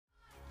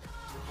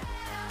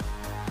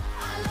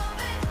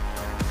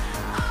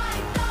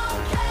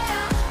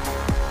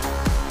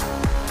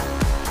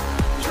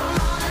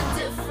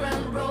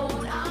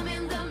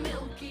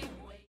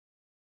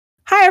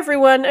Hi,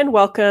 everyone, and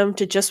welcome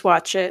to Just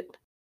Watch It.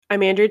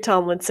 I'm Andrea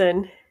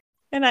Tomlinson.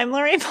 And I'm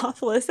Lorraine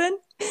Populison.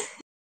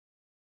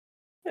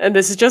 And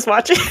this is Just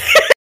Watch It.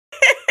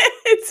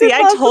 See,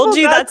 I told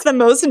you that's the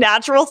most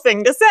natural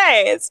thing to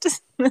say. It's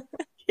just...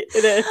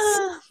 It is.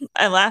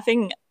 I'm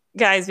laughing,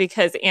 guys,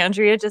 because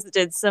Andrea just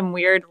did some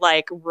weird,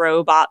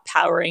 robot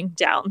powering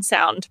down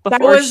sound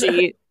before she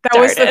started. That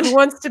was the Who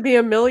Wants to Be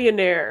a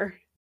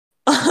Millionaire.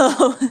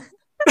 Oh.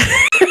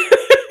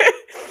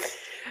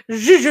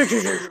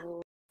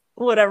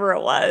 Whatever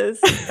it was,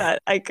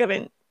 that I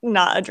couldn't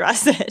not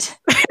address it.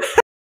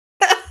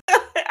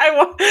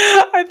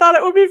 I thought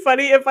it would be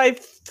funny if I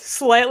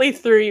slightly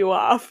threw you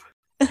off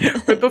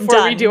right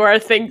before we do our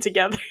thing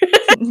together.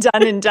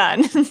 Done and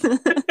done.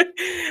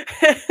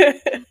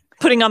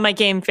 Putting on my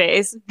game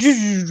face.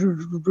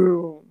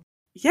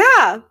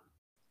 Yeah.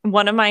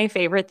 One of my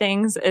favorite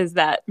things is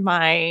that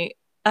one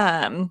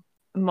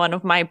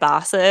of my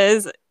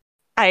bosses,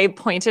 I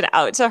pointed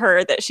out to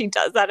her that she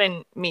does that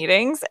in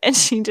meetings and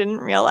she didn't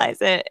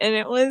realize it. And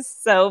it was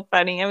so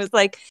funny. I was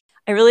like,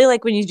 I really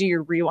like when you do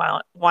your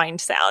rewind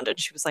sound. And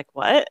she was like,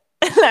 what?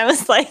 And I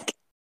was like,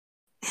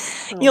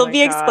 you'll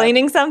be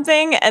explaining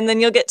something and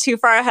then you'll get too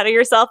far ahead of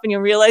yourself and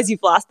you'll realize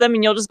you've lost them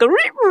and you'll just go.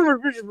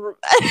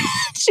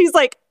 She's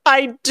like,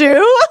 I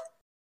do.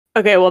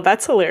 Okay, well,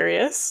 that's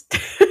hilarious.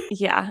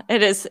 Yeah,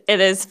 it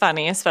is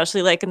funny,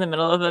 especially in the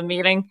middle of a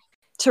meeting,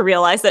 to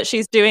realize that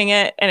she's doing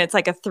it and it's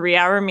like a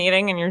 3-hour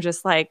meeting and you're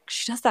just like,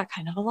 she does that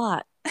kind of a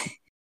lot.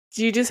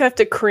 Do you just have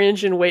to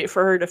cringe and wait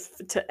for her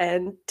to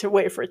end, to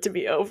wait for it to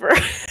be over?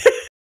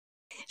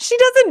 She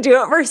doesn't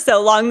do it for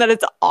so long that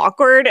it's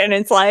awkward and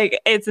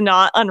it's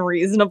not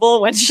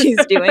unreasonable when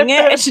she's doing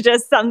it. It's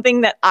just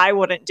something that I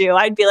wouldn't do.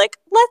 I'd be like,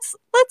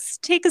 let's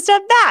take a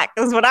step back,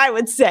 is what I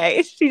would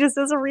say. She just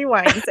does a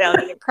rewind sound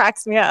and it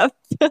cracks me up.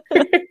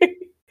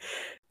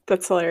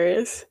 That's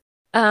hilarious.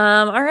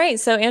 All right.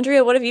 So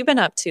Andrea, what have you been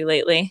up to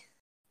lately?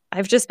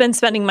 I've just been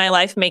spending my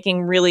life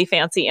making really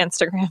fancy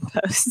Instagram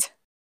posts.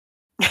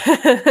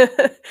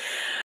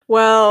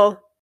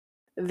 Well,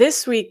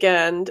 this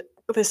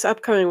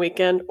upcoming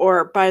weekend,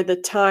 or by the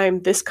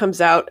time this comes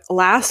out,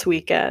 last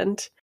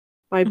weekend,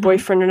 my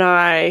boyfriend and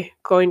I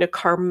going to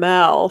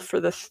Carmel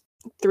for the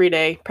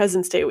 3-day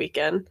President's Day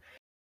weekend.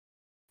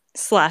 /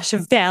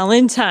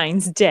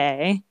 Valentine's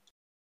Day.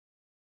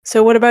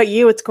 So what about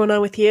you? What's going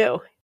on with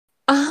you?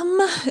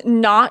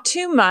 Not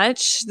too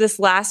much. This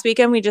last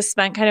weekend, we just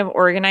spent kind of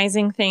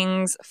organizing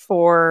things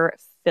for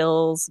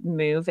Phil's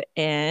move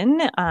in.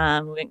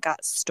 We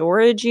got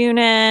storage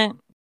unit,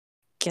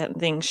 getting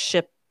things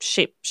ship.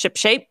 I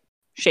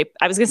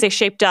was going to say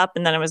shaped up,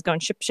 and then I was going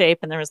shape,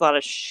 and there was a lot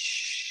of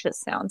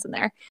sounds in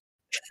there.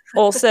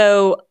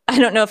 Also, I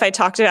don't know if I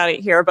talked about it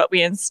here, but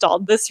we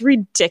installed this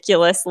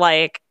ridiculous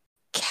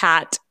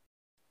cat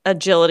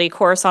agility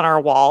course on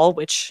our wall,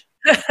 which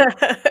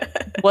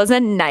was a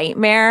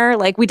nightmare.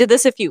 We did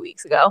this a few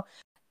weeks ago,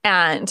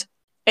 and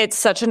it's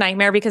such a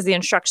nightmare because the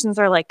instructions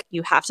are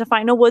you have to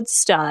find a wood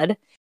stud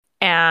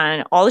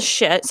and all the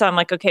shit. So I'm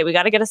like, okay, we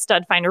got to get a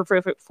stud finder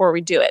before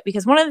we do it,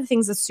 because one of the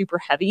things is super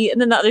heavy, and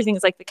then the other thing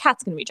is the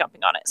cat's gonna be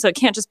jumping on it, so it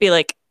can't just be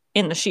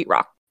in the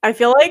sheetrock. I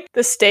feel like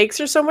the stakes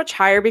are so much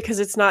higher because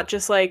it's not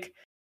just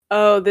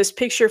oh, this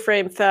picture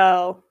frame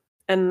fell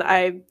and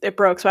it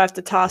broke, so I have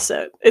to toss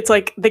it. It's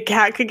the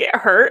cat could get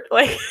hurt.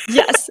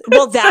 Yes,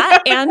 well,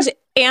 that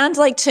and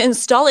to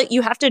install it,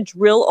 you have to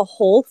drill a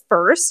hole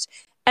first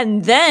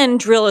and then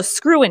drill a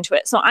screw into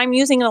it. So I'm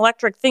using an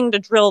electric thing to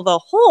drill the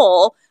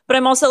hole, but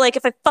I'm also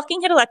if I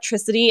fucking hit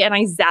electricity and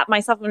I zap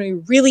myself, I'm going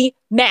to be really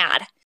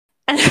mad.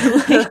 And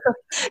I'm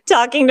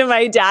talking to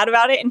my dad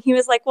about it, and he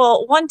was like,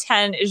 well,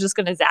 110 is just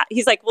going to zap.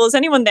 He's like, well, is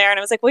anyone there? And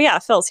I was like, well, yeah,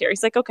 Phil's here.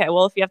 He's like, okay,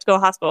 well, if you have to go to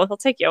the hospital, he'll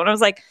take you. And I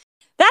was like,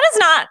 that is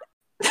not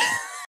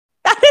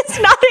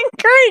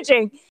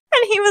encouraging.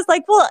 And he was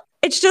like, well,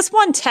 it's just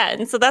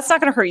 110, so that's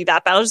not going to hurt you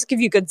that bad. I'll just give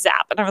you a good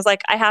zap. And I was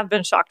like, I have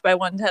been shocked by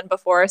 110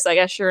 before, so I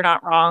guess you're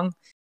not wrong.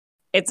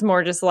 It's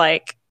more just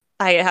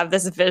I have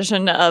this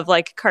vision of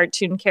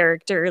cartoon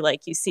character,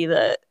 you see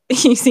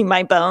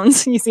my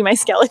bones, you see my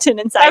skeleton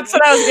inside. That's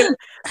what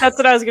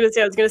I was gonna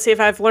say. I was gonna say, if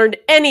I've learned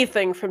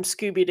anything from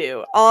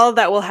Scooby-Doo, all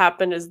that will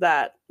happen is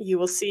that you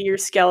will see your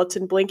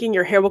skeleton blinking,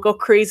 your hair will go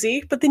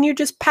crazy, but then you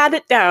just pat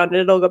it down and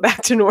it'll go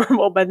back to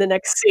normal by the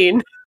next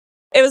scene.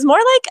 It was more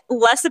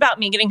less about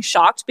me getting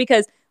shocked,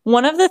 because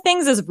one of the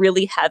things is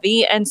really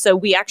heavy, and so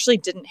we actually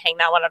didn't hang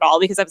that one at all,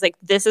 because I was like,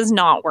 this is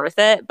not worth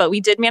it. But we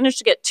did manage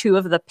to get 2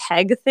 of the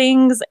peg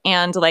things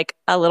and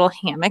a little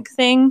hammock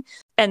thing.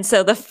 And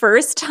so the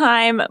first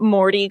time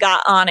Morty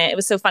got on it, it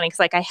was so funny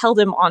because I held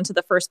him onto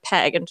the first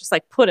peg and just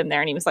put him there,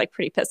 and he was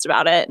pretty pissed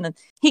about it. And then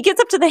he gets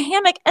up to the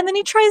hammock and then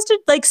he tries to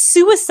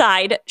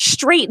suicide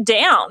straight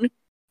down.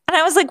 And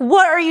I was like,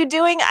 what are you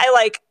doing?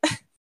 I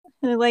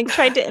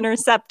tried to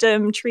intercept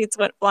him. Treats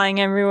went flying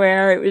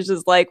everywhere. It was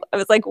just I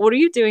was like, what are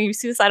you doing? You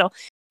suicidal.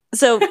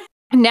 So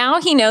now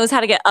he knows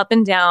how to get up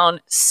and down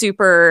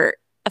super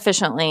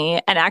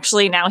efficiently. And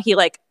actually now he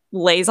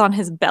lays on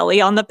his belly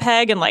on the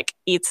peg and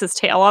eats his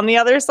tail on the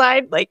other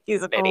side.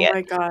 He's an idiot. Oh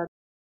my God.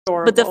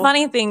 But the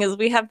funny thing is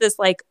we have this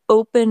like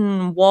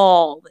open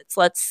wall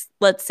that's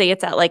let's say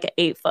it's at like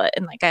 8 foot,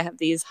 and like I have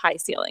these high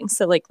ceilings.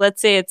 So like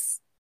let's say it's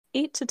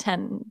 8 to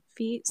 10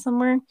 feet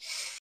somewhere.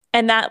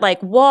 And that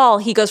like wall,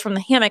 he goes from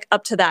the hammock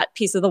up to that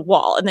piece of the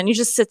wall. And then he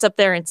just sits up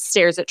there and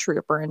stares at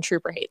Trooper, and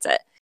Trooper hates it.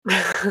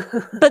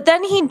 But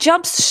then he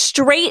jumps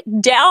straight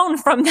down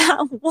from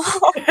that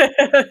wall. And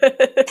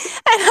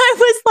I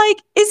was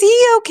like, is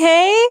he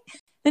okay?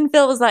 And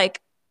Phil was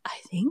like, I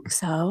think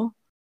so.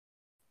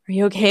 Are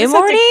you okay,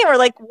 Morty? Or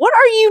like, what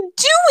are you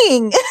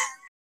doing?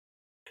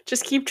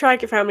 Just keep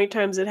track of how many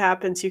times it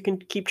happens. You can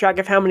keep track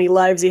of how many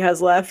lives he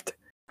has left.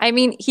 I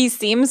mean, he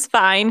seems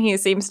fine. He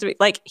seems to be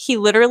like, he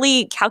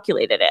literally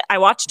calculated it. I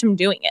watched him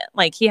doing it.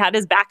 Like he had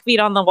his back feet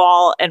on the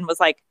wall and was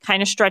like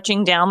kind of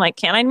stretching down, like,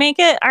 can I make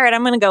it? All right,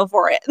 I'm going to go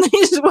for it. And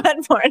he just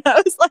went for it.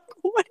 I was like,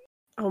 what?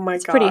 Oh my God.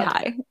 It's pretty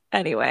high.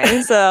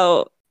 Anyway,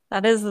 so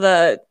that's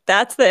the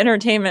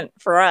entertainment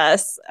for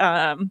us.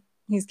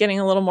 He's getting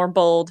a little more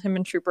bold. Him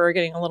and Trooper are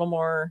getting a little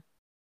more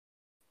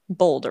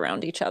bold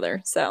around each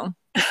other. So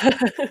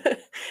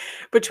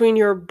between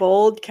your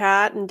bold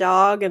cat and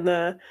dog and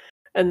the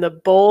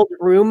bold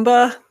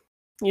Roomba,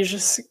 you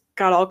just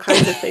got all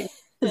kinds of things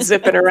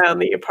zipping around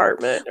the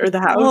apartment or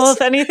the house. Well,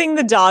 if anything,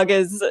 the dog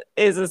is a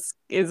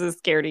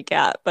scaredy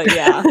cat, but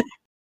yeah.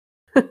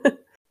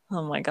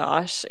 Oh my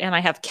gosh. And I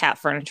have cat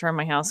furniture in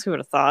my house. Who would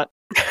have thought?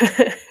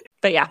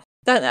 But yeah,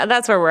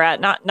 that's where we're at.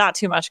 Not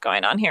too much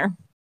going on here.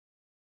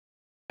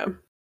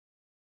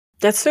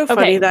 That's so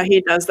funny that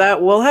he does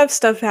that. We'll have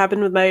stuff happen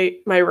with my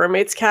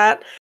roommate's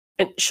cat,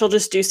 and she'll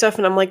just do stuff,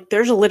 and I'm like,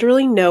 there's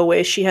literally no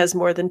way she has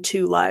more than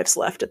 2 lives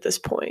left at this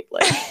point.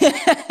 Like,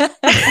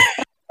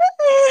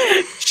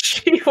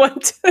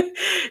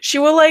 she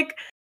will like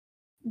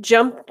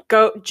jump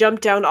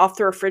down off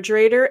the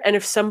refrigerator, and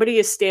if somebody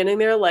is standing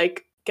there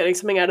like getting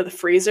something out of the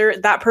freezer,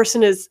 that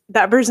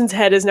person's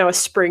head is now a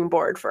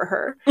springboard for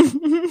her.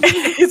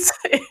 It's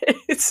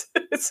hilarious.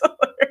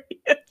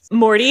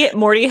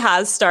 Morty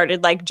has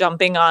started like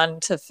jumping on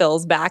to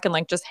Phil's back and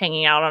like just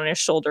hanging out on his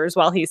shoulders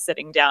while he's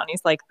sitting down.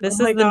 He's like, this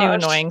is the new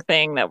annoying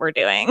thing that we're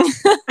doing.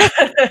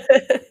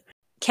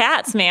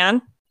 Cats,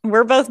 man.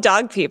 We're both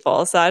dog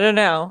people, so I don't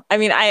know. I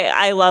mean,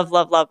 I love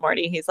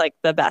Morty. He's like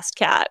the best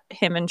cat.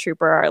 Him and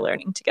Trooper are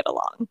learning to get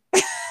along.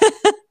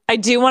 I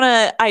do want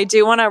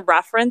to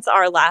reference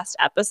our last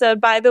episode,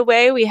 by the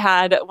way. We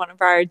had one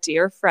of our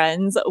dear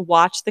friends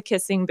watch The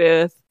Kissing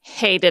Booth,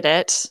 hated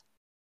it,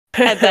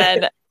 and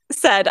then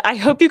said, I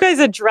hope you guys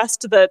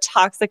addressed the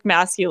toxic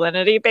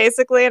masculinity,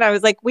 basically. And I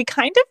was like, we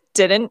kind of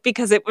didn't,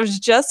 because it was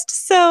just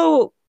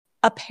so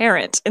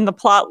apparent in the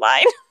plot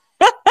line.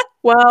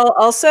 Well,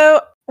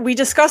 also, we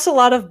discuss a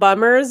lot of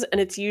bummers,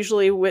 and it's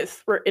usually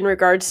in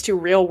regards to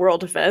real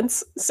world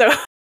events. So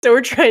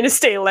we're trying to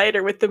stay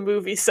lighter with the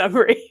movie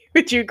summary.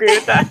 Would you agree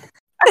with that?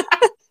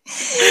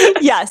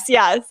 Yes.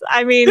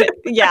 I mean,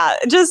 yeah,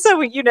 just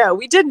so you know,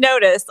 we did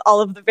notice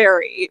all of the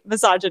very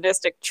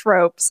misogynistic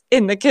tropes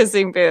in The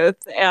Kissing Booth.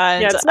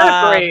 And yeah, it's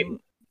not great.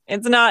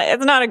 It's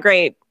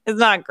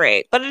not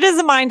great, but it is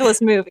a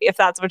mindless movie if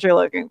that's what you're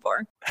looking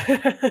for.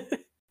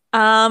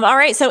 All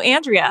right. So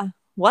Andrea,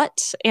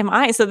 what am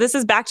I? So this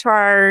is back to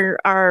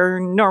our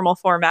normal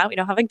format. We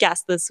don't have a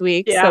guest this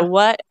week. Yeah. So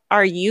what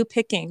are you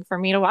picking for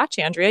me to watch,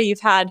 Andrea? You've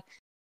had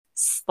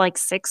like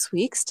 6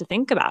 weeks to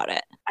think about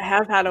it. I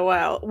have had a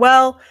while.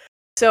 Well,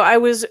 so I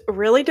was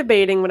really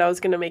debating what I was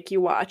going to make you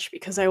watch,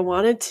 because I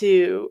wanted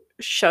to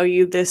show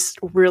you this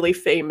really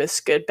famous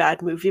Good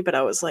Bad movie, but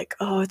I was like,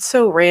 oh, it's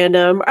so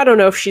random. I don't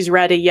know if she's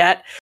ready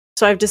yet.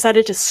 So I've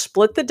decided to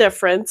split the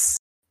difference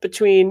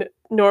between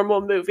normal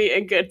movie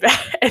and Good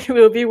Bad, and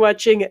we'll be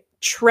watching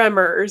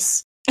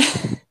Tremors.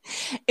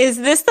 Is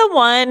this the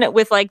one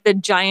with like the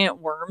giant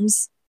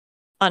worms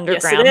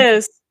underground? Yes, it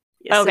is.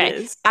 Yes, okay. It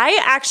is. I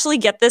actually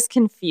get this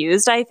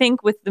confused, I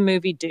think, with the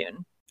movie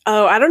Dune.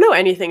 Oh, I don't know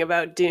anything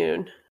about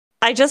Dune.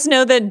 I just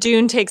know that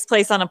Dune takes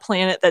place on a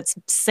planet that's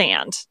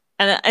sand.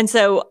 And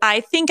so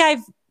I think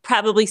I've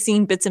probably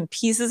seen bits and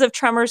pieces of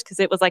Tremors because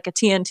it was like a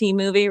TNT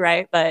movie,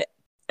 right? But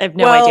I have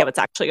no idea what's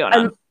actually going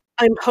on.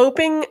 I'm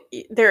hoping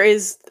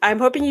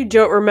you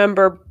don't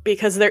remember,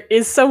 because there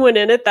is someone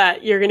in it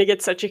that you're going to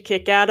get such a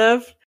kick out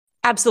of.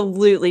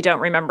 Absolutely don't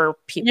remember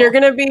people. You're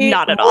going to be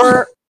not at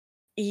all.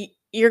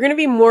 You're going to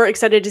be more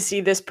excited to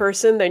see this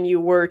person than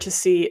you were to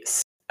see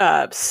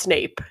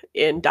Snape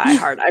in Die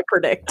Hard, I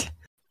predict.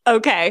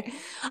 Okay.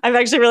 I'm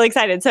actually really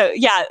excited. So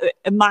yeah,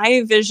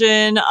 my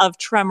vision of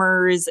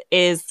Tremors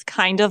is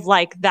kind of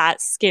like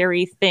that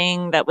scary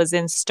thing that was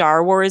in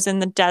Star Wars in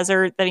the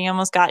desert that he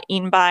almost got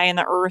eaten by in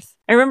the earth.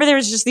 I remember there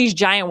was just these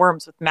giant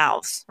worms with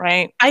mouths,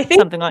 right? I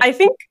think of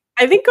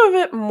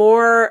it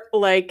more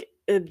like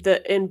in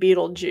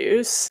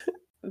Beetlejuice.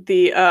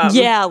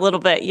 Yeah, a little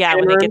bit. Yeah,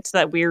 when they get to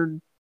that weird.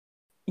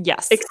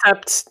 Yes.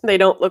 Except they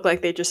don't look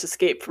like they just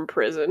escaped from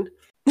prison.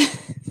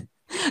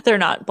 They're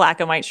not black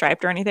and white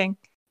striped or anything.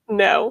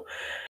 No,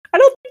 I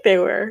don't think they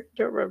were.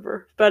 Don't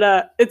remember.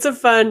 But it's a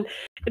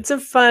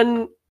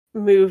fun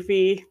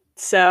movie.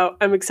 So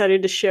I'm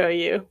excited to show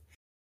you.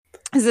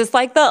 Is this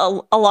like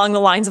along the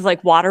lines of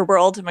like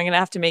Waterworld? Am I going to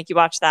have to make you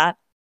watch that?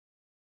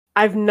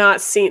 I've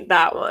not seen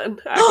that one,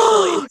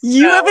 actually.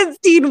 You haven't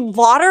seen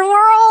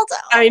Waterworld?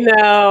 I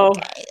know.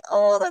 Okay.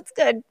 Oh, that's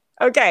good.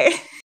 Okay.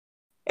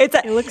 It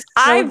looks so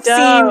I've dumb.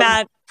 seen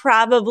that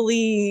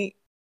probably,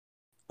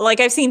 like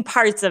I've seen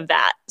parts of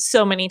that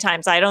so many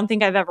times. I don't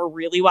think I've ever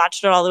really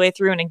watched it all the way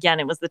through. And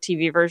again, it was the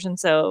TV version,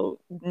 so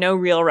no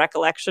real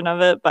recollection of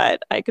it,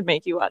 but I could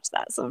make you watch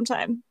that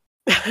sometime.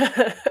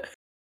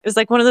 It was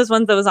like one of those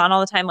ones that was on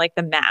all the time, like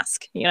The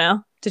Mask, you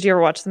know? Did you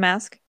ever watch The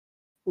Mask?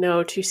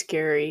 No, too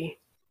scary.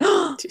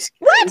 Too scary.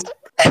 What?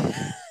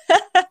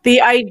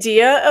 The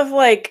idea of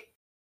like,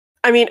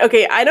 I mean,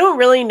 okay, I don't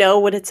really know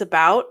what it's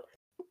about,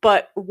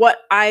 but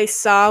what I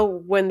saw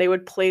when they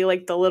would play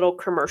like the little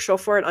commercial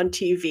for it on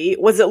TV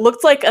was it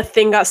looked like a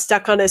thing got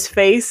stuck on his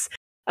face,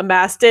 a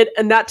mask did,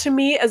 and that to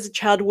me as a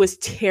child was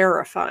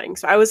terrifying.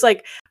 So I was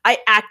like, I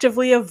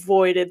actively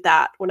avoided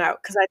that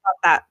because I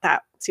thought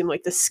that seemed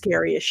like the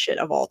scariest shit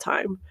of all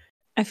time.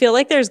 I feel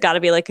like there's got to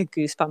be like a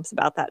Goosebumps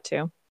about that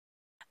too.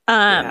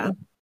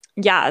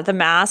 Yeah, The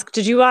Mask.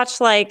 Did you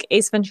watch like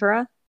Ace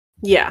Ventura?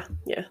 Yeah.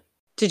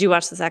 Did you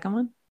watch the second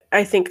one?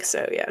 I think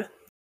so, yeah.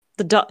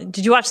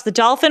 Did you watch the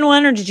dolphin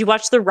one or did you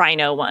watch the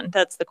rhino one?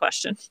 That's the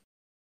question.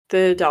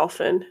 The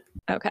dolphin.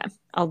 Okay.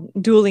 I'll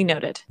duly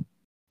noted.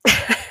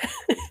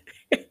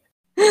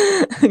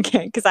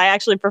 Okay, because I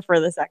actually prefer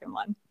the second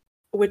one.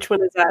 Which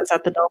one is that? Is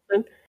that the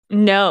dolphin?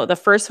 No, the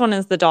first one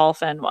is the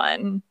dolphin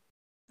one.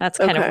 That's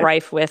kind of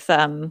rife with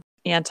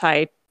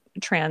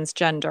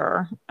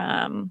anti-transgender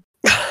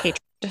hatred.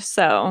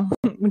 So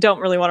don't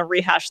really want to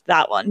rehash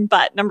that one,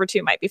 but number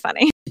 2 might be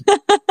funny.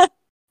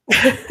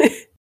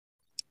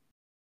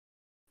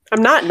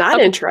 I'm not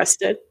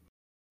interested.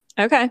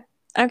 Okay.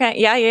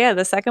 Yeah.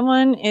 The second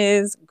one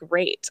is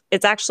great.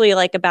 It's actually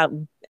like about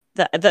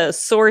the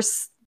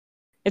source.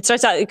 It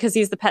starts out because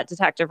he's the pet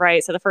detective,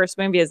 right? So the first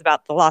movie is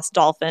about the lost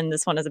dolphin.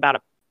 This one is about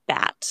a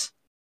bat,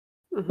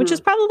 which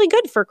is probably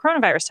good for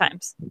coronavirus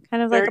times.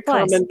 Kind of very like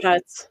applies. Common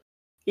pets.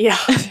 Yeah.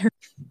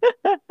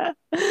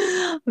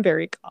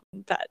 Very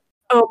common pet.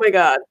 Oh my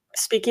God.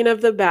 Speaking of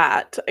the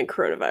bat and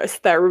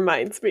coronavirus, that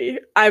reminds me.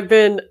 I've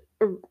been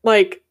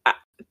like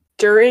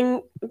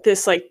during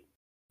this like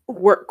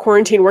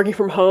quarantine working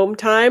from home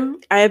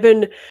time, I have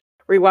been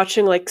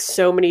rewatching like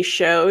so many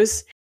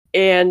shows,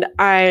 and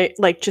I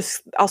like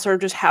I'll sort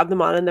of just have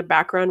them on in the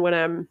background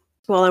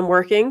while I'm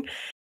working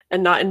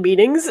and not in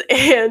meetings.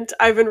 And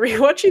I've been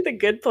rewatching The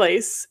Good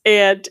Place,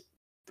 and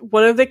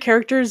one of the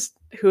characters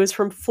who is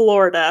from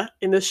Florida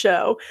in the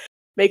show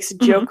makes a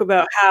joke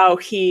about how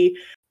he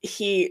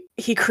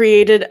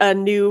created a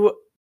new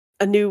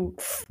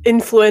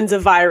influenza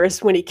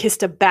virus when he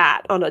kissed a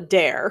bat on a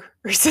dare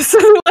or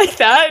something like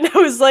that. And I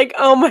was like,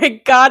 oh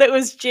my God, it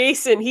was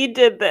Jason. He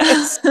did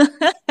this.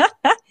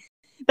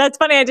 That's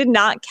funny. I did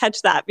not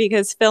catch that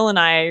because Phil and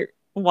I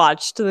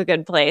watched The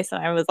Good Place,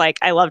 and I was like,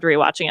 I loved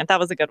rewatching it. That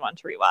was a good one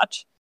to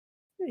rewatch.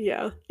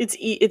 Yeah, it's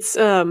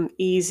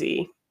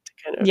easy to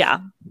kind of. Yeah,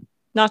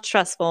 not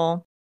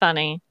stressful,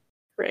 funny,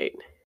 right,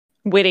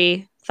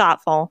 witty,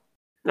 thoughtful,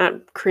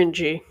 not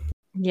cringy.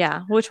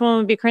 Yeah, which one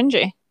would be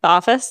cringy? The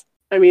Office?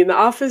 I mean, The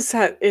Office,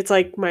 it's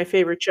like my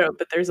favorite show,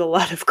 but there's a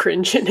lot of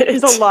cringe in it.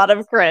 There's a lot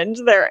of cringe.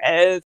 There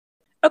is.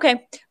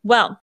 Okay,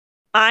 well,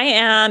 I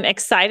am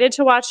excited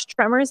to watch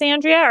Tremors,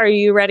 Andrea. Are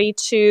you ready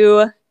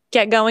to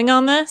get going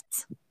on this?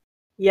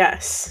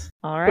 Yes.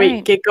 All right.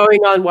 Wait, get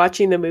going on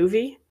watching the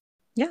movie?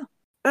 Yeah.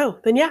 Oh,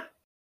 then yeah.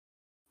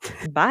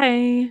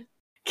 Bye.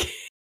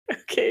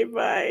 Okay,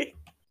 bye.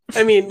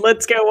 I mean,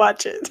 let's go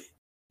watch it.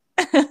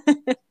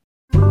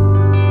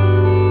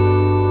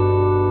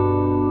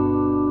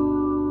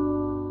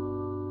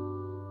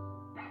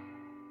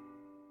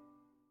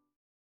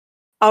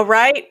 All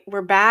right,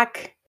 we're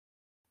back.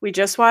 We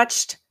just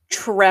watched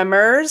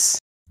Tremors.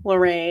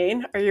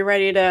 Lorraine, are you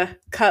ready to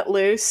cut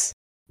loose?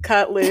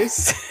 Cut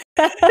loose.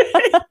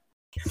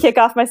 Kick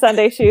off my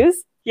Sunday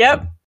shoes?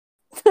 Yep.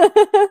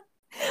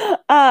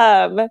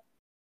 I'm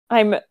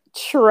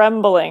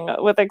trembling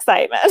with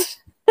excitement.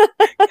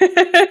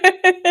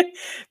 The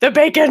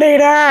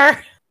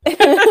Baconator!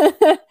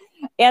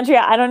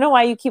 Andrea, I don't know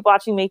why you keep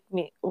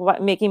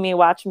making me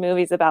watch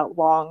movies about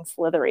long,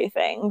 slithery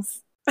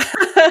things. Do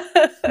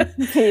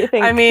you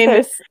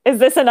think is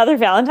this another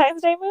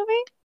Valentine's Day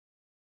movie?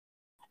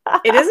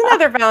 It is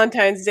another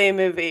Valentine's Day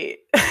movie.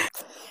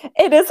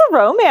 It is a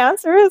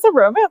romance. There is a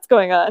romance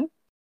going on.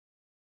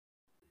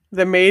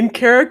 The main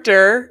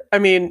character,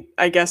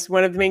 I guess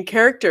one of the main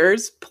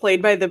characters,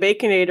 played by the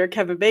Baconator,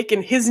 Kevin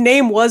Bacon, his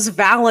name was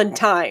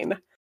Valentine.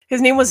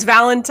 His name was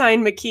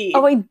Valentine McKee.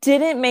 Oh, I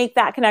didn't make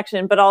that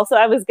connection, but also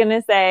I was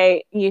gonna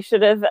say you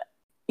should have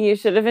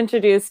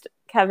introduced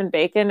Kevin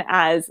Bacon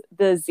as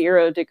the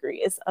 0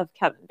 degrees of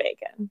Kevin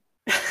Bacon.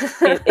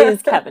 It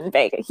is Kevin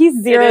Bacon.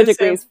 He's 0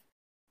 degrees.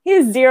 He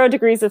has 0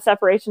 degrees of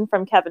separation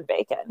from Kevin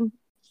Bacon.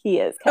 He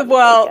is Kevin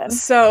Bacon.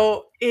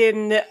 So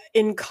in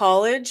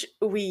college,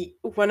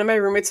 one of my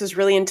roommates was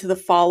really into The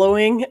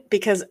Following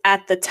because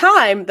at the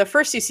time the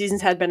first 2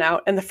 seasons had been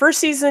out, and the first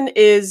season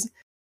is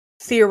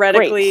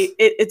theoretically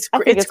it's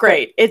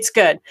great. It's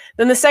good.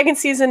 Then the second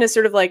season is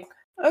sort of like,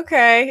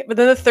 okay, but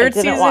then the third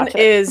season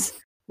is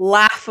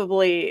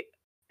laughably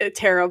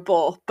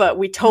terrible, but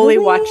we totally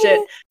watched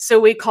it. So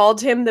we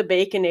called him the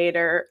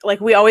Baconator.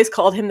 Like, we always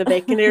called him the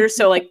Baconator.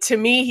 So like, to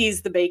me,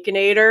 he's the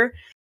Baconator.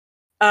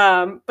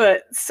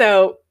 But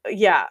so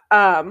yeah.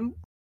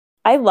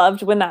 I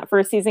loved when that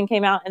first season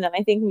came out, and then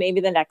I think maybe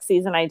the next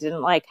season I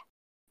didn't like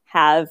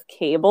have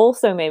cable,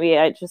 so maybe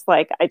I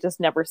just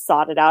never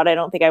sought it out. I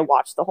don't think I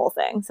watched the whole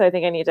thing, so I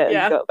think I need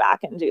to go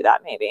back and do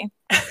that maybe.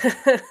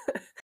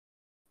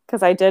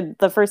 Because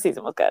the first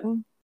season was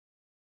good.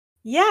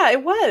 Yeah,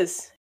 it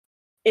was.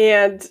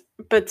 And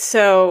but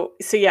so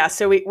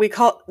we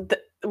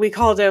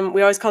called him,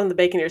 we always called him the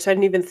Baconator, so I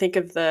didn't even think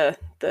of the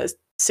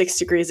 6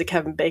 Degrees of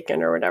Kevin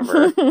Bacon or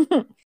whatever.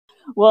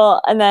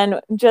 Well, and then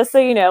just so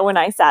you know, when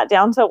I sat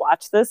down to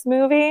watch this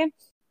movie,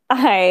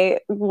 I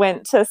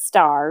went to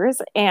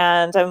Stars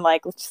and I'm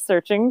like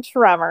searching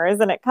Tremors,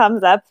 and it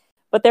comes up,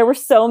 but there were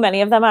so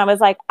many of them. I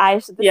was like,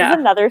 this is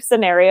another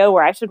scenario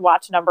where I should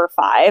watch number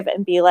 5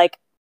 and be like,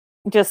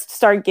 just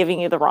start giving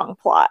you the wrong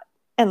plot.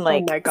 And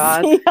like, oh my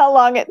God, see how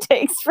long it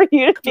takes for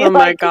you to be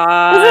my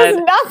God, this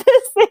is not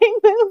the same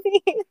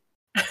movie.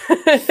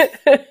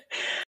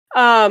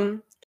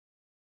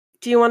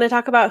 Do you want to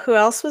talk about who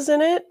else was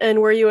in it,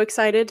 and were you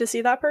excited to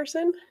see that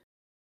person?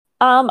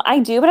 I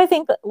do, but I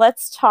think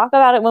let's talk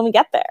about it when we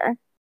get there.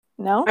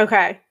 No?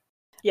 Okay.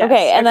 Yes.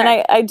 Okay, and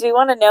then I do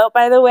want to note,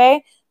 by the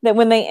way, that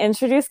when they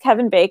introduced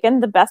Kevin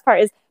Bacon, the best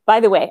part is, by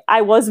the way,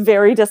 I was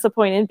very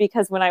disappointed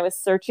because when I was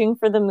searching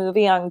for the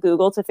movie on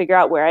Google to figure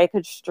out where I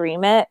could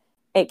stream it,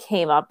 it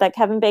came up that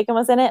Kevin Bacon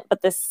was in it,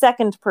 but the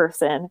second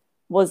person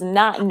was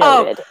not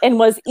noted and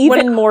was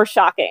even more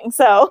shocking.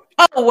 So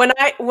when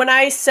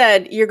I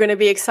said you're going to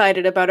be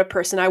excited about a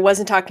person, I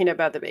wasn't talking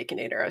about the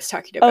Baconator. I was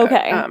talking about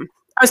I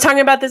was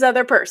talking about this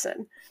other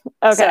person.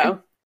 Okay.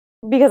 So,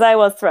 because I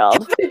was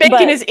thrilled.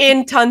 Bacon is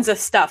in tons of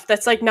stuff.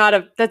 That's like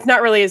that's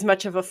not really as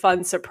much of a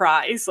fun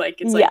surprise.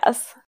 Like, it's like,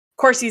 yes, of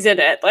course he's in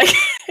it. Like,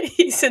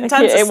 he's in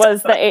tons of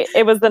stuff.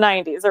 It was the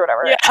 90s or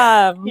whatever.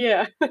 Yeah.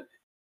 Yeah.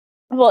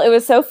 Well, it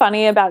was so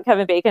funny about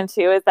Kevin Bacon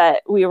too, is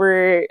that we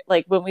were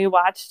like, when we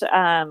watched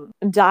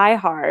Die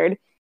Hard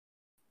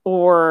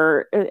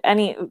or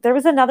there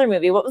was another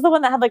movie. What was the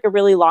one that had like a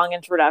really long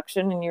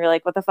introduction and you were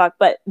like, what the fuck?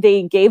 But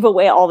they gave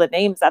away all the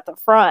names at the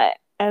front.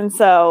 And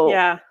so,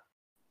 yeah.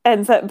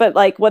 And so, but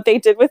like what they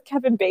did with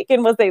Kevin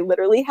Bacon was they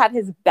literally had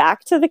his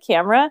back to the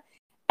camera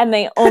and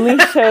they only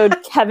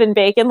showed Kevin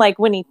Bacon like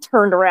when he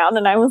turned around.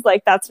 And I was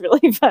like, that's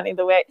really funny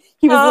the way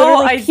he was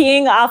literally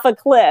peeing off a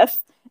cliff.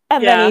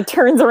 And then he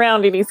turns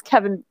around and he's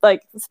Kevin,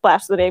 like,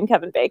 splash the name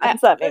Kevin Bacon.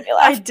 So that made me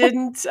laugh. I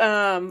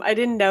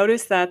didn't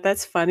notice that.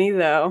 That's funny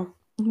though.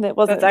 It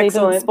wasn't. They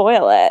didn't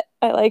spoil it.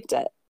 I liked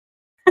it.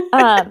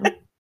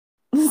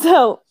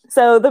 So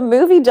the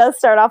movie does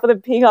start off with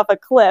him peeing off a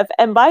cliff.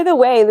 And by the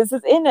way, this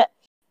is in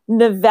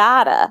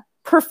Nevada,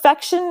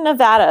 Perfection,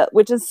 Nevada,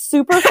 which is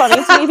super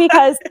funny to me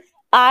because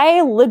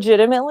I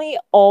legitimately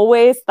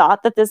always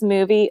thought that this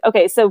movie.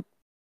 Okay, so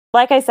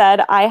like I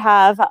said,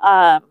 I've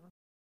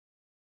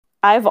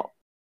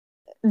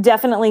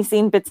definitely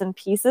seen bits and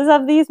pieces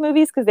of these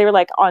movies because they were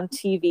like on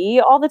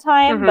TV all the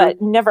time,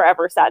 but never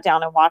ever sat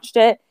down and watched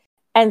it.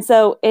 And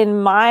so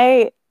in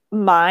my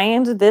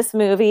mind, this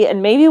movie,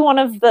 and maybe one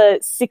of the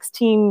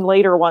 16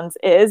 later ones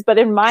is, but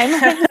in my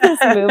mind, this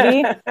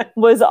movie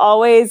was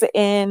always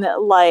in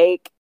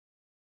like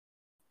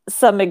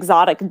some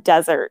exotic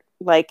desert,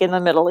 like in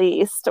the Middle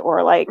East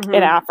or like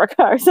in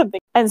Africa or something.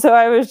 And so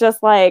I was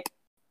just like,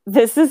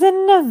 this is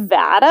in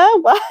Nevada?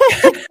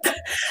 What?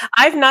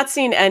 I've not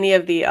seen any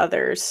of the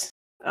others,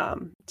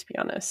 to be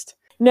honest.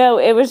 No,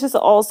 it was just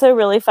also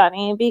really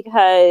funny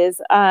because,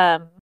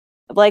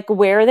 like,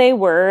 where they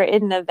were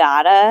in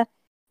Nevada,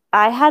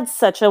 I had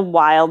such a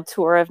wild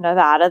tour of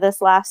Nevada this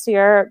last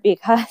year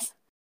because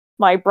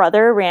my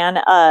brother ran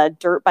a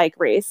dirt bike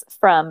race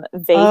from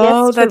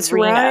Vegas to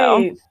Reno.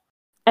 Right.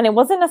 And it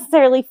wasn't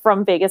necessarily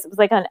from Vegas. It was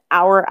like an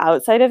hour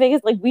outside of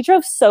Vegas. Like, we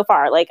drove so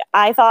far. Like,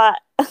 I thought,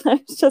 I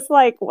was just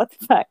like, what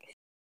the fuck?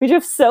 We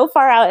drove so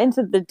far out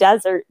into the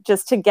desert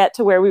just to get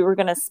to where we were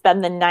going to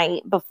spend the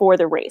night before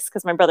the race.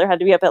 Because my brother had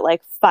to be up at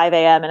like 5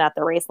 a.m. and at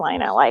the race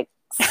line at like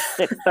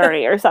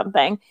 6:30 or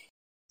something.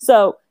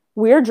 So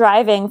we're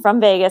driving from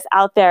Vegas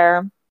out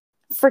there,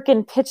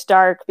 freaking pitch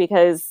dark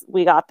because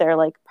we got there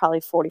like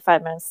probably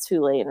 45 minutes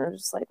too late. And we're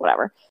just like,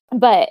 whatever.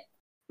 But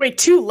wait,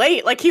 too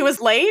late? Like, he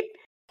was late?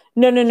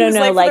 No.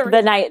 Like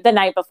the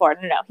night before.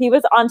 No. He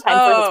was on time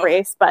for his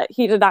race, but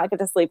he did not get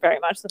to sleep very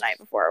much the night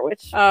before,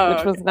 which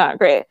was not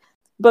great.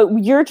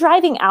 But you're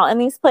driving out in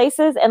these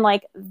places, and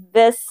like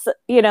this,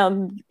 you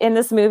know, in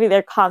this movie,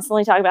 they're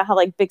constantly talking about how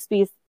like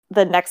Bixby's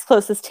the next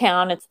closest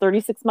town. It's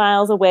 36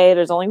 miles away.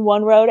 There's only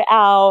one road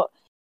out.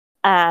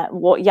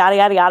 Yada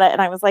yada yada.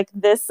 And I was like,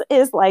 this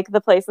is like the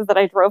places that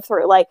I drove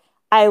through. Like,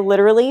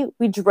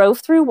 we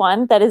drove through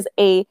one that is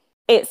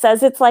it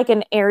says it's like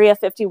an Area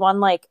 51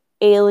 like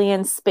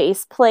alien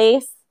space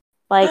place,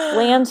 like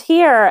land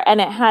here, and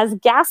it has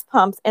gas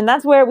pumps, and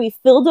that's where we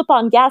filled up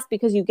on gas,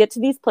 because you get to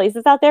these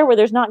places out there where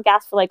there's not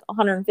gas for like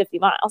 150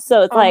 miles.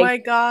 So it's oh my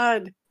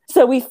God.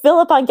 So we fill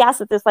up on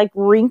gas at this like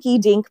rinky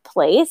dink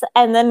place,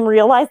 and then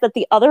realize that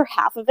the other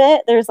half of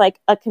it, there's like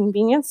a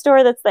convenience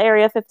store that's the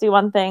Area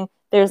 51 thing.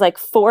 There's like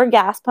 4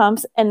 gas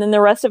pumps, and then the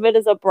rest of it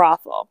is a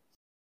brothel.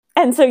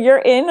 And so you're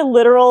in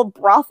literal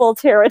brothel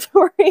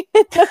territory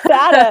in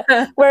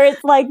Nevada, where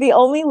it's like the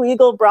only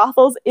legal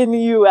brothels in the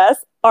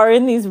US are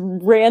in these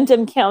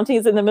random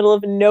counties in the middle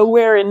of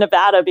nowhere in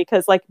Nevada,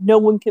 because like no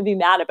one can be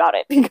mad about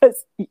it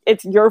because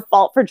it's your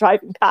fault for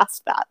driving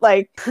past that.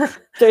 Like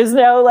there's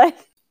no like,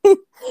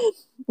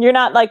 you're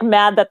not like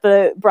mad that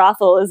the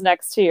brothel is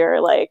next to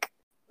your like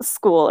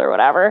school or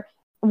whatever.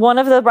 One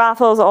of the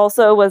brothels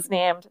also was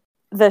named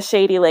the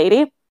Shady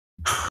Lady.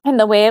 And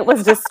the way it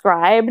was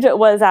described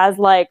was as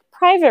like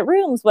private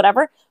rooms,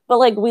 whatever. But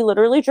like we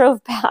literally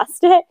drove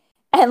past it,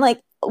 and like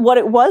what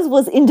it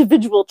was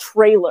individual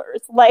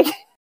trailers. Like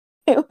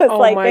it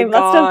was they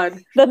must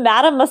have, the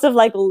madam must have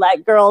like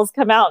let girls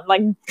come out and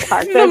like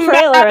park their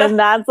trailer, and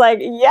that's like,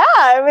 yeah,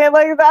 I mean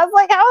like that's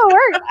like how it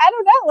works. I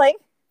don't know, like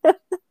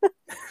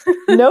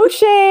no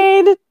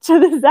shade to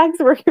the sex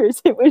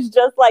workers. It was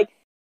just like,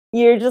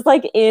 you're just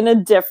like in a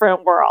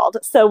different world.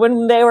 So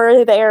when they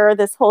were there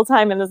this whole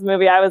time in this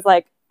movie, I was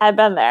like, I've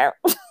been there.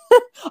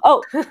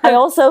 Oh,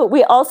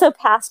 we also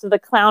passed the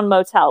Clown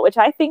Motel, which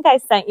I think I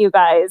sent you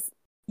guys.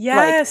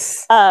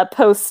 Yes.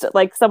 Post,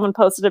 like someone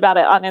posted about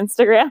it on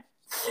Instagram.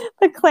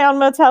 The Clown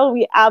Motel,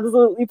 we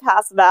absolutely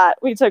passed that.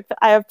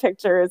 I have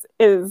pictures.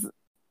 It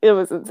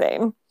was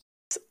insane.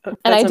 That's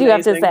and I do amazing.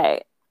 have to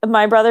say,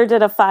 my brother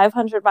did a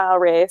 500-mile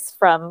race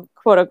from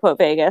quote unquote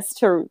Vegas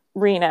to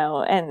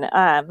Reno,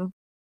 and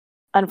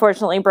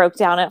unfortunately broke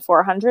down at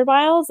 400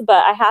 miles.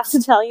 But I have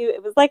to tell you,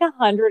 it was like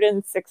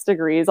 106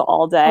 degrees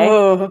all day.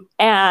 Oh.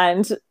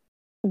 And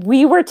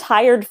we were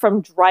tired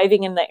from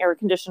driving in the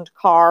air-conditioned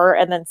car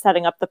and then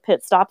setting up the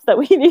pit stops that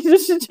we needed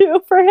to do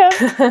for him.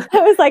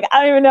 I was like, I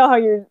don't even know how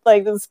you're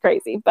like, this is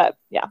crazy. But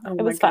yeah,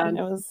 it was fun.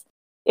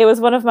 It was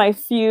one of my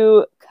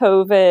few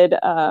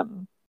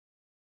COVID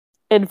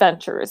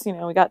adventures. You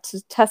know, we got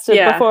to test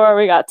it before,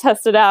 we got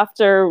tested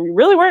after. We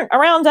really weren't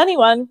around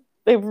anyone.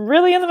 They were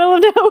really in the middle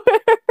of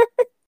nowhere.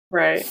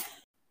 Right.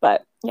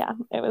 But yeah,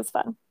 it was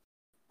fun.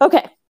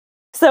 Okay.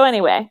 So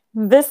anyway,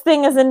 this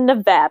thing is in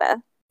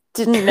Nevada.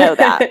 Didn't know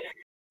that.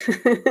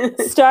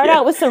 Start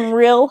out with some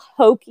real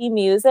hokey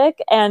music.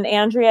 And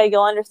Andrea,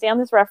 you'll understand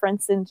this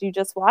reference since you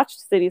just watched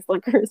City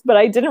Slickers. But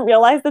I didn't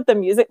realize that the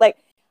music, like,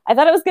 I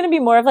thought it was going to be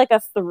more of like a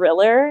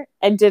thriller.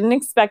 I didn't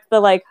expect the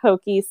like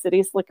hokey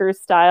City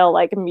Slickers style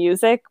like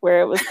music,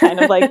 where it was kind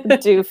of like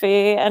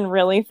doofy and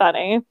really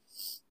funny.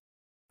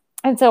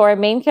 And so our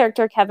main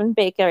character, Kevin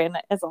Bacon,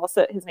 is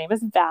also, his name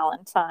is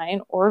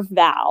Valentine, or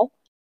Val.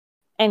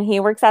 And he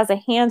works as a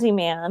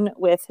handyman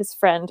with his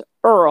friend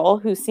Earl,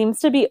 who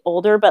seems to be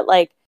older, but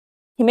like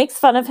he makes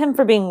fun of him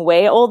for being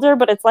way older,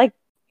 but it's like,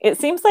 it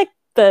seems like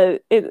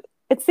it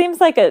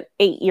seems like an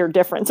 8-year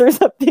difference or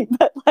something,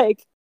 but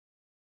like,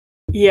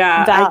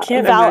 yeah,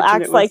 Val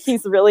acts like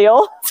he's really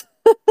old.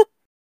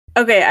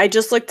 Okay, I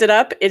just looked it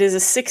up. It is a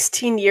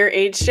 16-year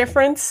age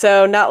difference,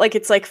 so not like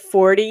it's like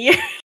 40 years.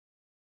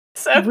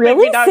 So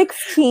really?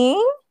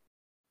 16?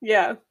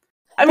 Yeah.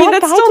 I mean,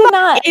 that's still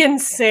not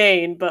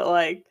insane, but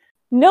like...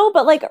 No,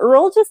 but like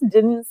Earl just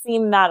didn't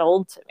seem that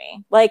old to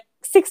me. Like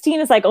 16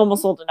 is like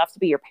almost old enough to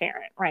be your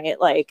parent, right?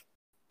 Like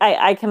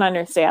I can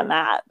understand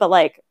that. But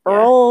like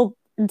Earl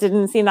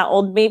didn't seem that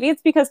old. Maybe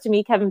it's because to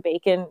me, Kevin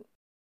Bacon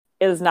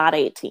is not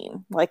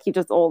 18. Like he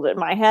just old in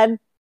my head.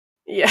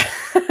 Yeah.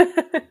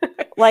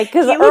 Like,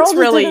 because Earl looks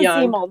really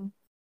young. Seem old.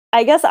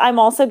 I guess I'm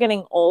also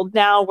getting old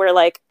now, where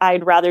like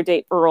I'd rather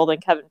date Earl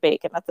than Kevin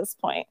Bacon at this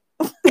point.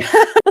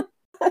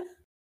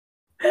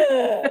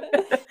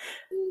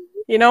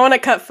 You don't want to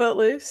cut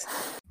Footloose?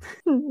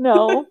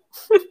 No.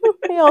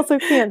 He also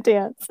can't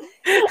dance.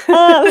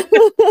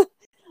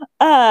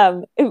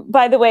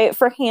 By the way,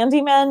 for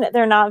handymen,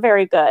 they're not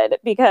very good,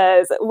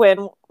 because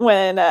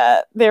when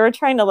they were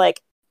trying to like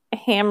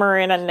hammer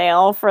in a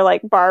nail for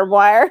like barbed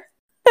wire.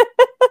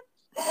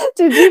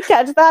 Did you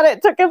catch that?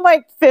 It took him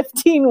like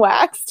 15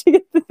 whacks to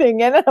get the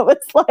thing in. And I was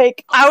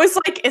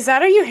like, is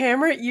that how you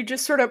hammer it? You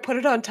just sort of put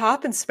it on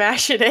top and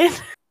smash it in?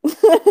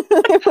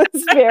 It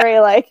was very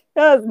like,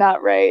 that was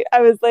not right.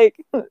 I was like,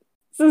 this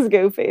is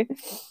goofy.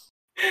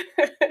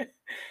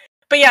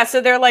 But yeah,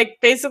 so they're like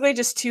basically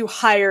just 2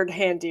 hired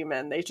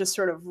handymen. They just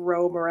sort of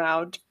roam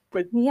around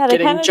with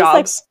getting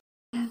jobs. Just,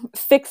 like,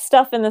 fix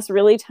stuff in this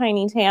really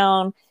tiny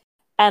town.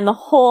 And the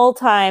whole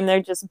time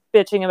they're just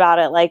bitching about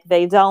it. Like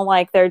they don't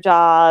like their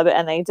job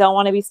and they don't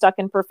want to be stuck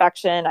in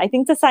perfection. I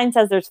think the sign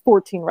says there's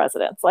 14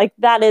 residents. Like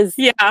that is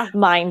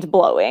mind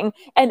blowing.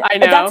 And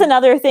that's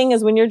another thing,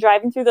 is when you're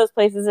driving through those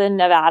places in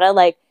Nevada,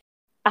 like,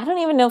 I don't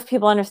even know if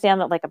people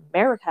understand that like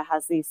America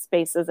has these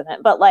spaces in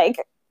it, but like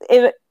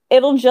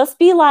it'll just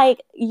be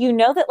like, you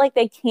know, that like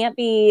they can't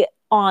be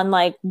on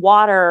like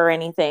water or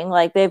anything.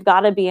 Like they've got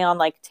to be on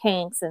like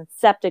tanks and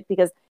septic,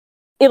 because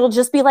it'll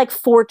just be like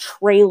 4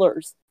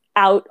 trailers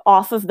out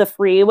off of the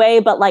freeway,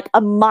 but like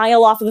a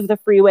mile off of the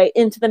freeway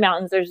into the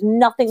mountains. There's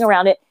nothing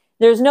around it.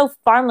 There's no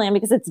farmland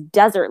because it's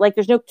desert. Like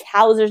there's no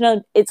cows.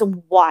 It's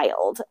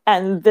wild.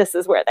 And this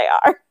is where they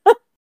are.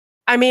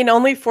 I mean,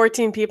 only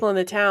 14 people in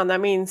the town.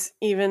 That means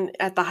even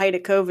at the height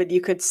of COVID,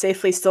 you could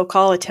safely still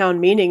call a town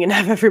meeting and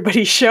have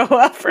everybody show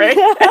up, right?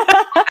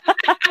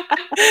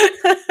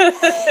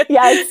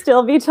 Yeah, it'd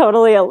still be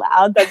totally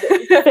allowed that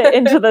it fit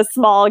into the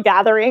small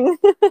gathering.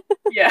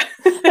 Yeah.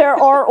 There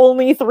are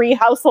only 3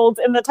 households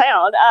in the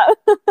town.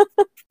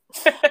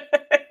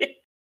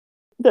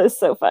 That's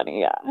so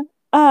funny, yeah.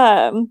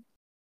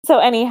 So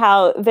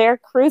anyhow, they're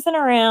cruising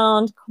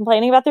around,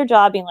 complaining about their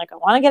job, being like, I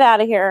want to get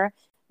out of here.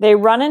 They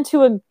run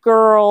into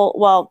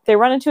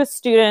a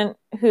student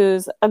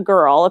who's a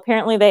girl.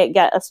 Apparently they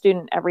get a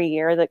student every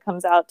year that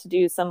comes out to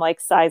do some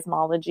like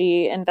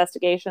seismology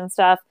investigation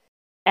stuff.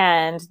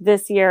 And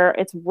this year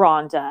it's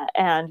Rhonda.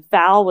 And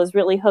Val was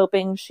really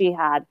hoping she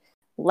had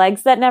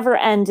legs that never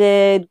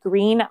ended,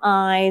 green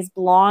eyes,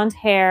 blonde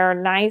hair,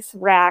 nice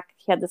rack.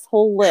 He had this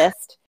whole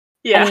list.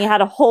 Yeah. And he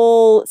had a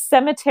whole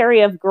cemetery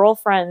of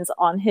girlfriends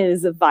on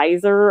his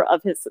visor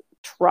of his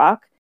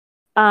truck.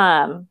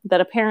 That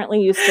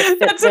apparently used to fit.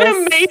 That's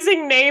an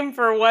amazing name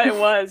for what it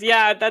was.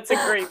 Yeah, that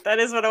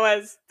is what it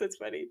was. That's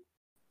funny.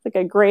 Like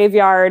a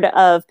graveyard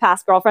of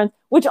past girlfriends,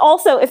 which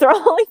also, if there are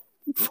only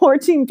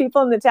 14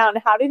 people in the town,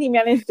 how did he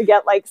manage to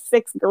get like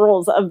 6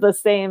 girls of the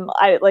same?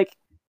 I'd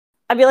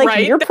be like,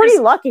 right? You're pretty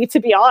lucky, to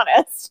be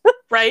honest.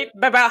 Right?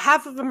 About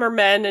half of them are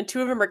men and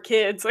 2 of them are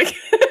kids. Like,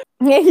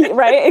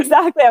 right?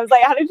 Exactly. I was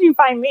like, how did you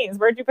find these?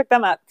 Where'd you pick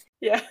them up?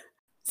 Yeah.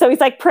 So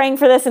he's like praying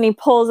for this and he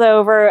pulls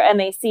over and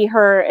they see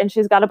her and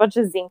she's got a bunch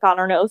of zinc on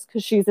her nose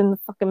because she's in the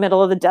fucking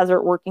middle of the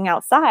desert working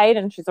outside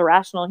and she's a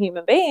rational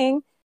human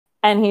being.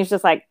 And he's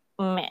just like,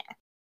 meh.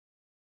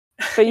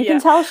 But you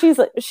can tell she's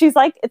like,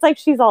 it's like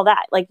she's all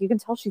that. Like you can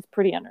tell she's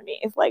pretty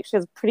underneath. Like she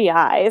has pretty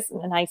eyes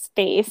and a nice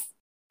face.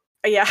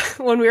 Yeah.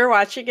 When we were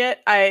watching it,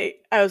 I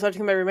was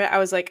watching my roommate. I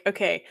was like,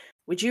 okay,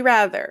 would you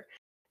rather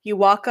you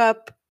walk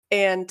up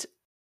and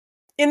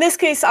in this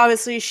case,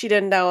 obviously she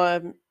didn't know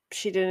him.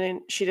 She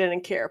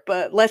didn't care.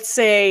 But let's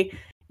say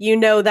you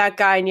know that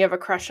guy and you have a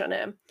crush on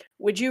him.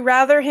 Would you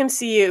rather him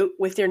see you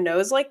with your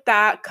nose like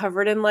that,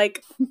 covered in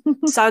like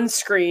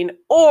sunscreen,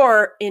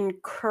 or in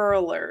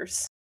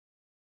curlers?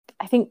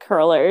 I think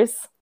curlers.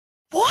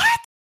 What?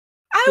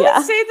 I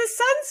would say the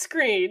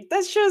sunscreen.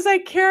 That shows I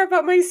care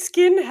about my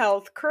skin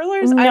health.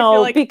 Curlers, I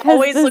feel like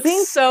always look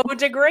so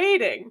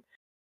degrading.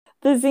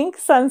 The zinc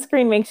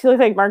sunscreen makes you look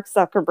like Mark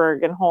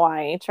Zuckerberg in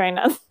Hawaii trying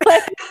to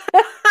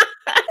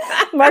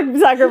Mark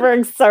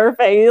Zuckerberg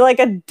surfing. You're like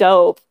a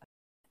dope.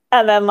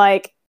 And then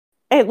like,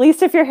 at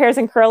least if your hair's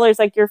in curlers,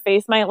 like your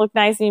face might look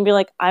nice and you'd be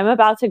like, I'm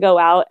about to go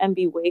out and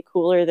be way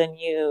cooler than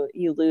you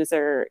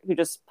loser who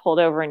just pulled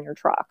over in your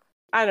truck.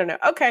 I don't know.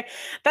 Okay.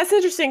 That's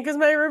interesting because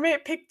my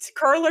roommate picked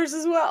curlers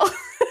as well.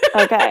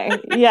 Okay.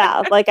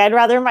 Yeah. Like I'd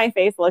rather my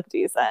face look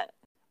decent.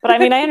 But I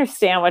mean, I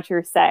understand what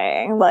you're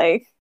saying.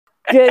 Like,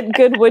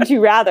 good would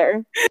you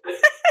rather?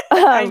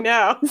 I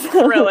know.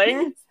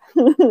 Thrilling.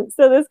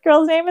 So this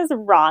girl's name is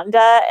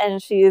Rhonda and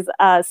she's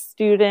a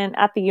student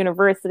at the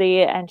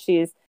university and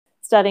she's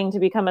studying to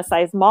become a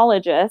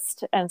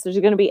seismologist. And so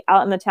she's going to be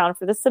out in the town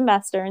for the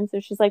semester. And so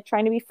she's like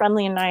trying to be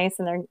friendly and nice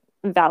and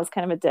Val's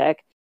kind of a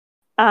dick.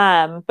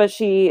 But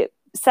she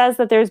says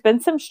that there's been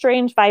some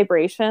strange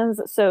vibrations.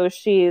 So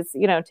she's,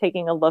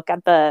 taking a look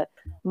at the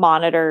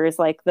monitors,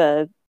 like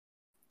the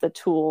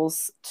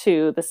tools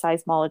to the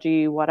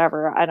seismology,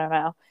 whatever. I don't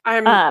know.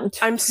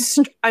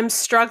 I'm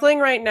struggling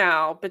right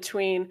now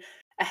between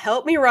a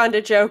help me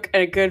Rhonda joke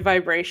and a good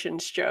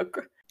vibrations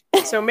joke.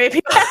 So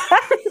maybe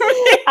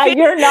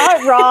you're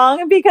not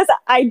wrong because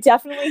I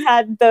definitely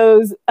had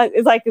those.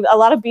 It's like a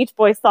lot of Beach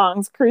Boys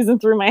songs cruising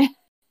through my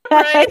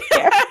head.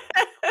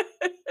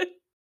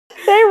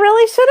 They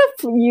really should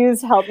have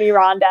used "Help Me,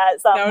 Rhonda"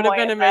 at some point. That would have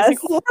been amazing.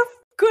 Or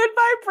good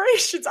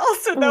vibrations.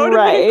 Also, that would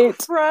have been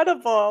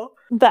incredible.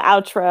 The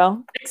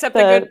outro, except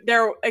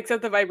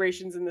the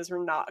vibrations in this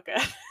were not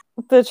good.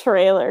 The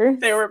trailer,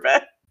 they were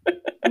bad.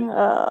 They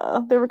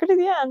were good at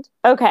the end.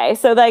 Okay,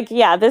 so like,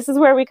 yeah, this is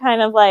where we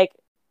kind of like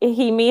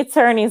he meets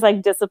her and he's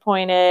like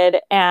disappointed,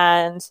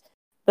 and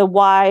the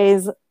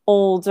wise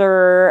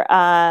older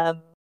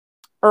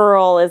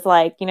Earl is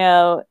like,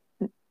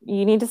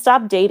 you need to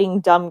stop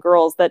dating dumb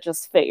girls that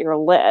just fit your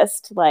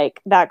list.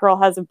 Like that girl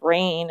has a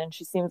brain and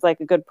she seems like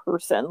a good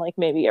person. Like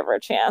maybe give her a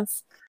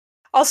chance.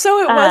 Also,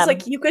 it was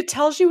like you could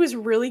tell she was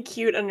really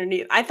cute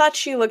underneath. I thought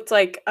she looked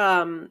like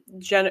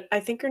I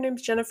think her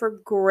name's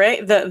Jennifer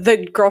Grey,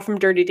 the girl from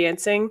Dirty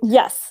Dancing.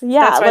 Yes,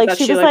 yeah. That's what I thought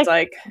she looked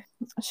like.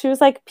 She was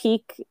like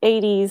peak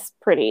 80s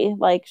pretty.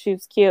 Like she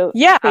was cute.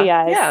 Yeah, pretty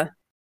eyes. Yeah.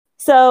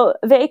 So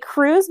they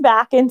cruise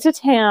back into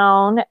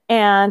town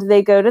and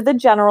they go to the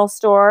general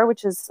store,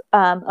 which is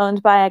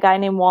owned by a guy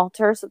named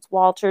Walter. So it's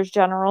Walter's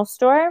General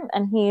Store.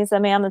 And he's a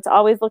man that's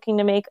always looking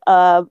to make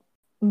a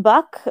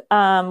buck,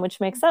 which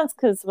makes sense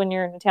because when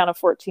you're in a town of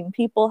 14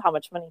 people, how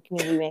much money can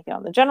you be making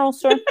on the general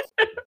store?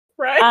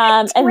 Right.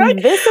 And right.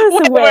 This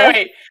is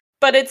wait.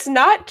 But it's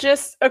not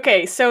just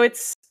okay, so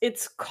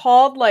it's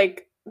called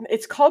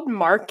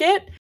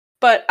Market,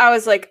 but I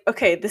was like,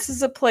 okay, this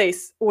is a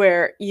place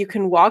where you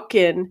can walk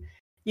in,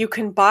 you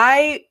can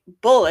buy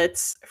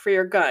bullets for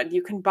your gun,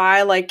 you can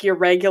buy like your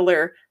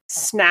regular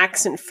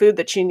snacks and food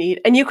that you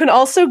need, and you can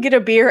also get a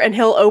beer and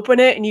he'll open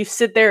it and you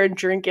sit there and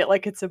drink it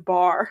like it's a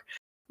bar.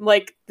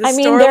 Like I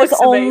mean, there's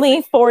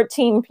only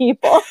 14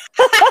 people.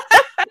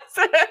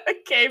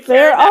 Okay,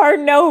 there are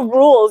no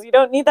rules. You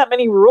don't need that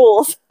many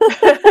rules.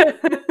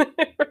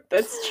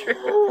 That's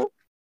true.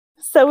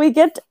 So we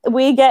get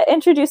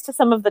introduced to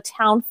some of the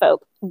town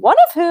folk, one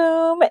of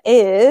whom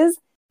is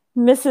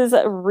Mrs.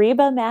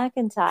 Reba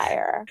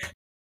McEntire.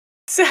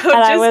 So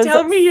just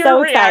tell me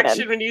your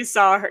reaction when you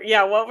saw her.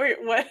 Yeah, what were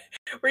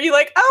you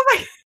like? Oh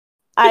my!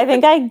 I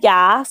think I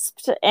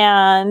gasped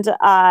and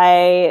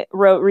I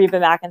wrote Reba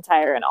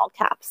McEntire in all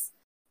caps.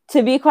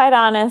 To be quite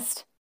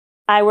honest,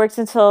 I worked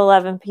until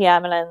 11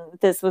 p.m. and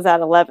this was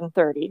at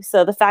 11:30.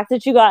 So the fact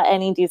that you got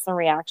any decent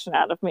reaction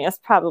out of me is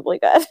probably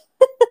good.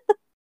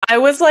 I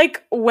was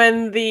like,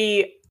 when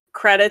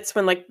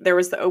like there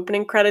was the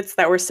opening credits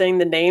that were saying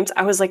the names,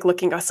 I was like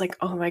looking, I was like,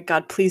 oh my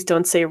God, please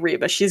don't say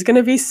Reba. She's going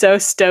to be so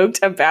stoked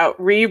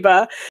about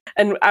Reba.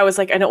 And I was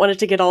like, I don't want it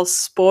to get all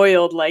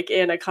spoiled like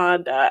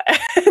Anaconda.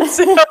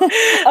 So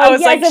I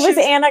was like, it was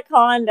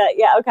Anaconda.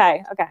 Yeah,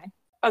 okay.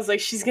 I was like,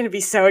 she's going to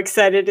be so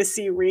excited to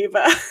see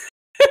Reba.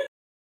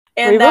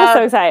 And Reba was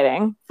so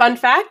exciting. Fun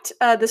fact,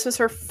 this was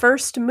her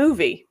first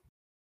movie.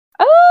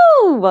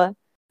 Oh,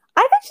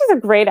 I think she's a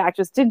great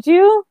actress. Did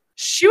you?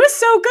 She was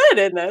so good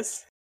in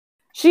this.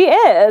 She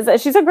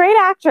is. She's a great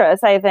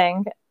actress, I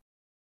think.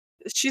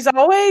 She's I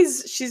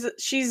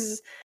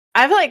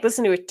haven't like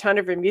listened to a ton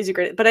of her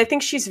music, but I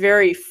think she's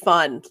very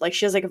fun. Like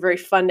she has like a very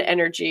fun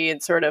energy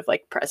and sort of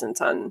like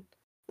presence on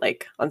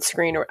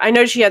screen. Or I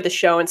know she had the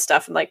show and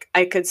stuff, and like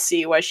I could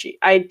see why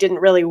I didn't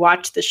really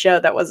watch the show.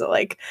 That wasn't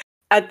like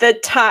at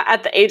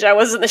the age I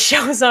was in the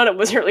show was on, it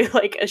wasn't really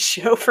like a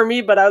show for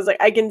me, but I was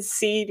like, I can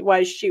see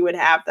why she would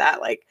have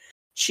that. Like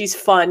she's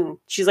fun.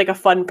 She's like a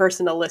fun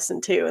person to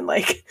listen to, and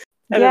like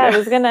I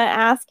was gonna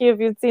ask you if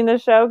you'd seen the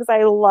show because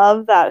I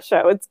love that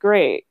show. It's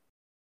great.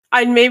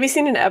 I'd maybe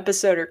seen an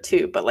episode or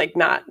two, but like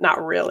not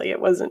really.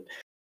 It wasn't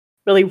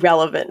really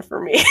relevant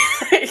for me.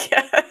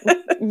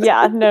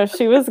 Yeah, no,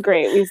 she was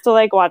great. We used to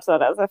like watch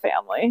that as a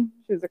family.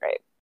 She was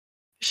great.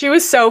 She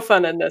was so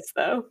fun in this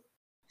though.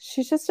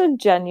 She's just a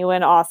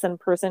genuine, awesome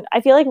person.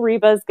 I feel like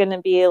Reba is going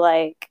to be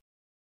like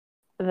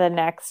the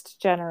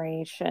next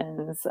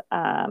generation's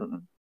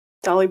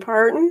Dolly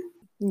Parton.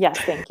 Yes,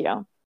 thank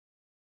you.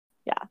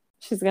 Yeah,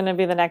 she's going to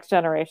be the next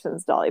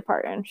generation's Dolly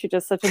Parton. She's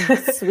just such a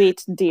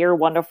sweet, dear,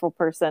 wonderful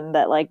person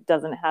that like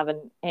doesn't have a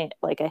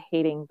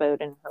hating bone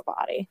in her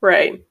body.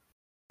 Right.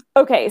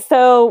 Okay,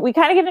 so we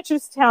kind of get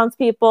introduced to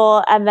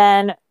townspeople, and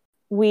then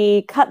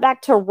we cut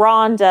back to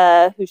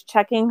Rhonda, who's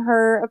checking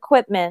her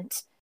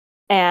equipment.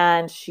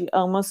 And she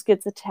almost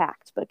gets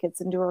attacked, but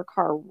gets into her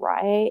car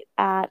right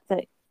at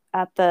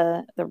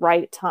the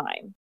right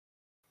time.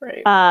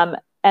 Right.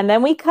 And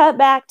then we cut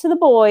back to the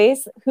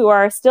boys who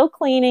are still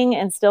cleaning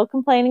and still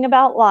complaining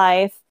about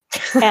life.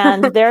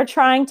 And they're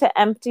trying to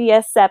empty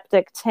a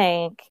septic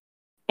tank.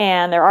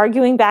 And they're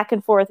arguing back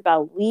and forth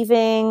about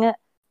leaving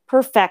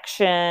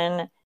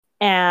perfection.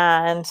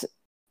 And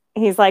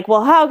he's like,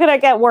 well, how could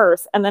it get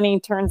worse? And then he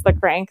turns the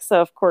crank.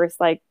 So, of course,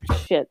 like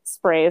shit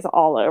sprays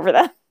all over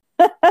them.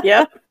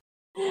 Yep.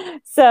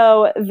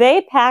 So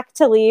they pack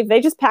to leave.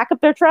 They just pack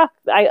up their truck.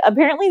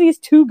 Apparently these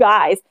two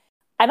guys,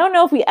 I don't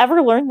know if we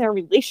ever learned their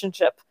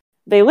relationship.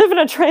 They live in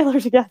a trailer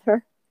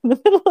together in the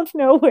middle of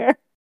nowhere.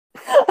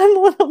 I'm a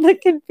little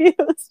bit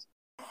confused.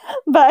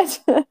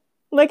 But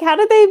like, how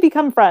did they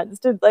become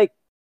friends?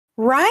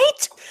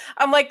 Right?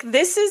 I'm like,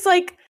 this is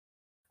like,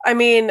 I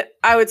mean,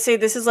 I would say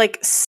this is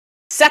like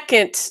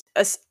second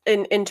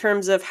in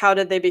terms of how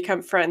did they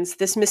become friends.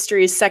 This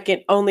mystery is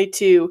second only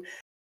to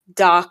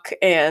Doc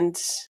and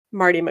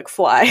Marty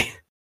McFly.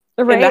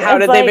 Right? And the how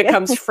did they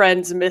become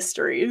friends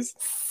mysteries.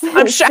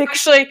 I'm sure,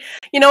 actually,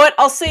 you know what?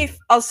 I'll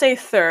say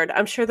third.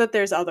 I'm sure that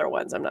there's other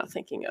ones I'm not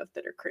thinking of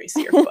that are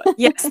crazier. But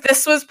yes,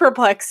 this was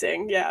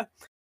perplexing. Yeah,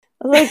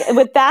 like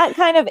with that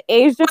kind of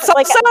age difference.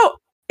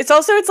 It's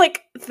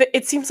like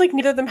it seems like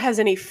neither of them has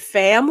any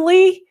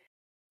family.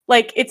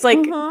 Like it's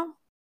like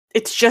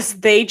it's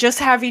just they just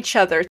have each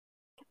other.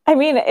 I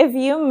mean, if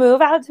you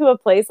move out to a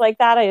place like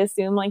that, I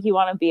assume like you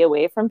want to be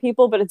away from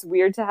people, but it's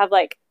weird to have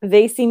like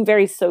they seem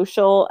very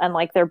social and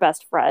like they're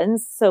best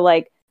friends. So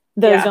like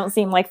those don't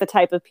seem like the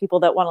type of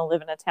people that want to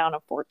live in a town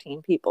of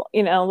 14 people,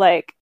 you know,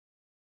 like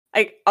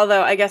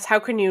although I guess how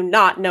can you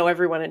not know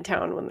everyone in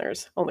town when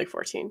there's only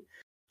 14?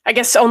 I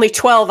guess only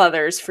 12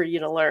 others for you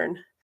to learn.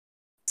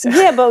 So.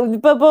 Yeah, but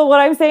what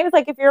I'm saying is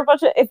like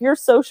if you're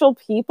social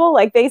people,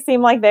 like they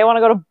seem like they want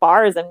to go to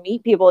bars and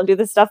meet people and do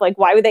this stuff. Like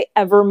why would they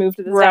ever move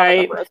to this town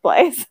in the first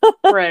place?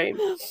 Right.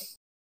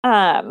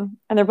 And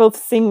they're both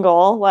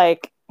single,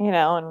 like, you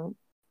know, and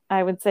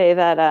I would say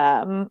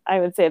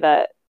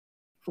that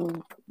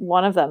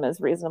one of them is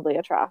reasonably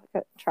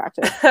attractive.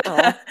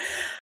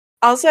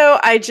 Also,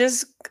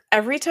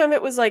 every time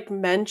it was like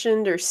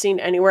mentioned or seen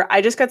anywhere,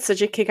 I just got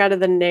such a kick out of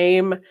the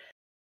name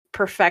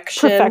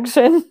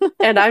Perfection.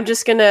 And I'm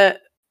just gonna,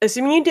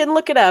 assuming you didn't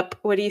look it up,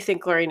 what do you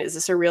think, Lorraine? Is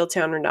this a real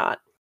town or not?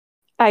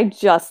 I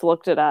just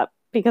looked it up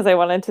because I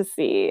wanted to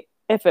see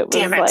if it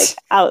was like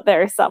out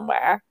there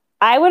somewhere.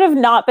 I would have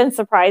not been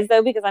surprised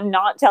though, because I'm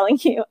not telling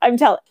you. I'm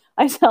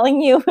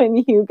telling you, when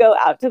you go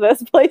out to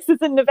those places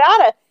in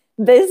Nevada,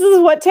 this is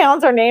what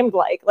towns are named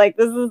like. Like,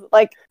 this is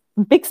like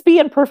Bixby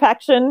and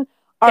Perfection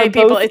are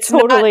people, both it's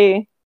not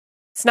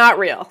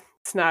real.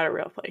 It's not a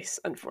real place,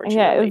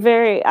 unfortunately.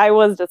 Yeah, I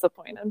was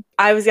disappointed.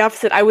 I was the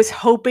opposite. I was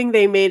hoping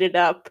they made it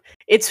up.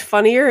 It's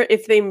funnier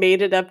if they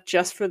made it up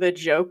just for the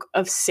joke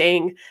of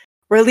saying,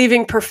 we're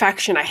leaving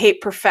Perfection. I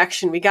hate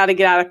Perfection. We got to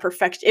get out of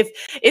Perfection. If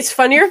it's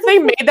funnier if they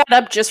made that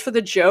up just for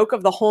the joke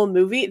of the whole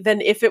movie than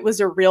if it was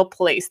a real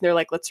place and they're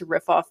like, let's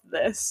riff off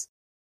this.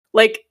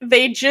 Like,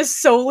 they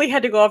just solely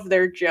had to go off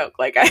their joke.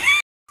 Like, I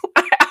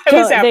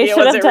was happy. They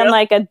should have done real.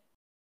 Like a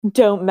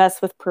 "Don't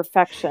mess with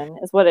perfection"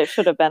 is what it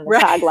should have been. The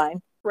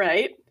tagline.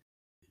 Right.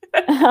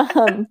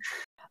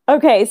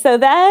 Okay, so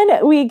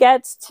then we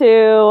get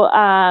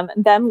to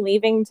them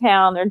leaving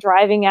town. They're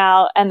driving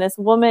out, and this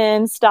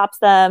woman stops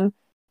them.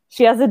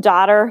 She has a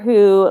daughter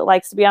who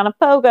likes to be on a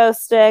pogo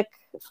stick.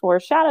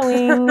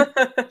 Foreshadowing.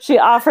 She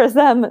offers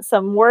them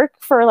some work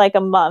for like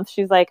a month.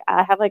 She's like,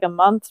 I have like a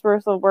month's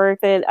worth of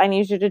work that I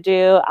need you to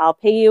do. I'll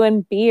pay you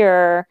in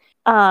beer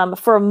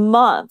for a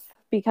month,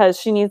 because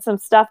she needs some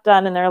stuff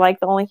done, and they're like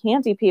the only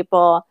handy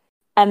people.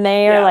 And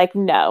they are like,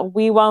 no,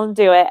 we won't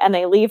do it. And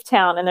they leave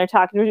town, and they're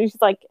talking to her.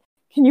 She's like,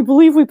 can you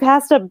believe we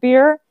passed up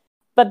beer?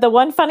 But the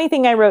one funny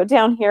thing I wrote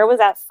down here was,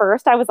 at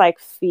first I was like,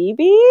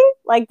 Phoebe?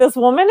 Like, this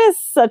woman is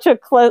such a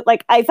close,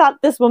 like, I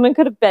thought this woman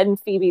could have been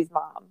Phoebe's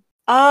mom.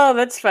 Oh,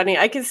 that's funny.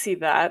 I can see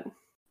that.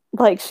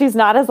 Like, she's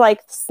not as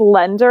like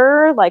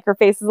slender, like her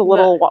face is a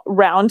little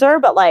rounder,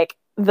 but like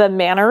the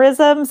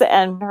mannerisms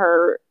and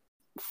her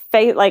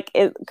face, like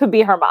it could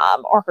be her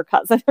mom or her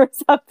cousin or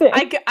something.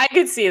 I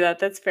could see that.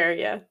 That's fair,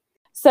 yeah.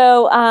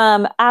 So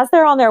as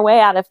they're on their way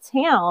out of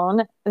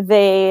town,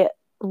 they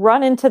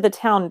run into the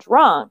town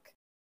drunk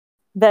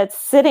that's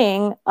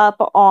sitting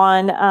up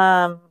on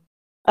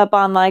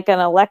like an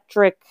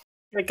electric,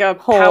 like a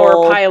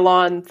power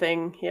pylon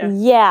thing.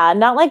 Yeah,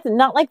 not like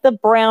the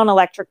brown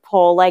electric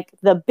pole, like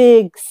the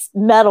big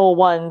metal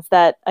ones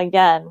that,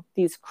 again,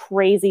 these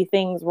crazy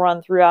things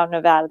run throughout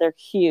Nevada. They're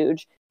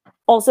huge.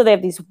 Also, they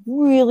have these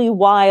really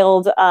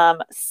wild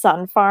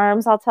sun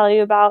farms I'll tell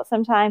you about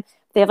sometime.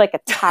 They have like a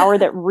tower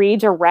that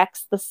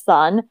redirects the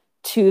sun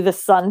to the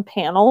sun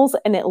panels,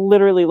 and it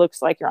literally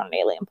looks like you're on an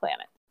alien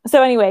planet.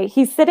 So anyway,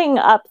 he's sitting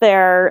up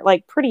there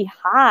like pretty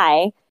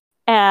high.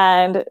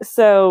 And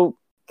so,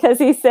 because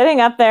he's sitting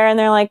up there and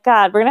they're like,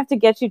 God, we're going to have to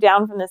get you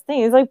down from this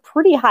thing. He's like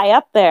pretty high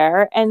up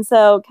there. And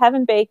so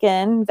Kevin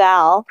Bacon,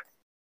 Val,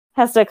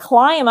 has to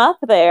climb up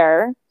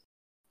there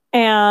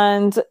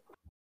and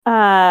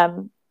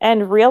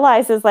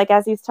realizes, like,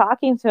 as he's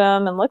talking to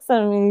him and looks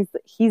at him,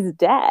 he's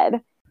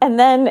dead. And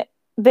then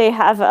they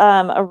have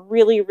a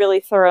really, really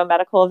thorough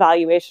medical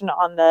evaluation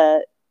on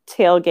the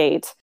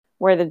tailgate,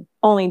 where the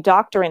only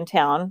doctor in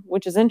town,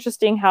 which is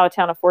interesting how a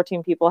town of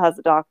 14 people has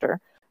a doctor.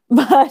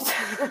 But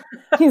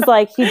he's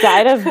like, he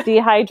died of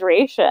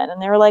dehydration.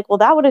 And they were like, well,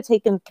 that would have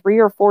taken 3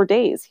 or 4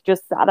 days. He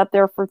just sat up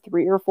there for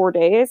 3 or 4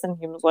 days. And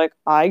he was like,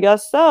 I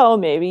guess so.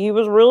 Maybe he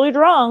was really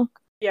drunk.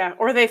 Yeah.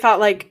 Or they thought,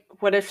 like,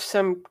 what if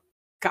some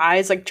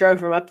guys like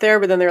drove him up there,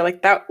 but then they were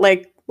like, that,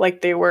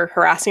 like they were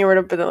harassing him or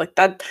whatever, but they're like,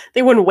 that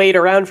they wouldn't wait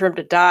around for him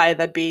to die.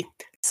 That'd be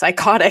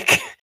psychotic.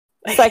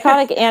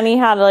 Psychotic. And he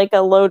had like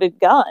a loaded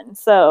gun.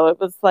 So it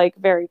was like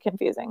very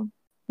confusing.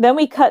 Then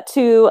we cut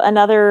to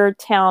another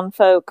town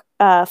folk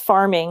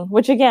farming,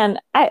 which again,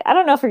 I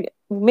don't know if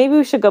maybe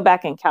we should go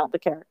back and count the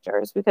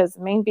characters, because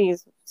maybe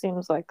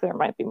seems like there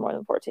might be more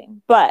than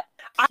 14. But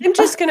I'm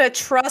just going to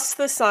trust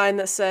the sign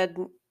that said,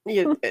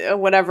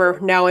 whatever,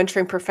 now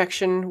entering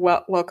perfection,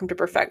 welcome to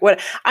perfect.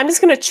 I'm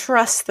just going to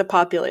trust the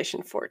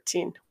population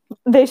 14.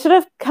 They should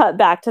have cut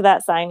back to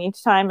that sign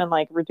each time and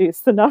like reduce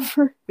the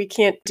number. We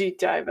can't deep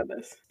dive in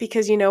this,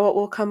 because you know what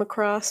we'll come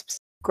across?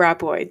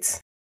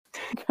 Graboids.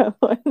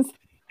 Graboids.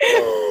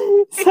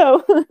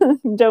 So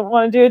don't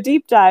want to do a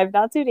deep dive,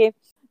 not too deep.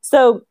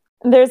 So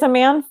there's a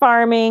man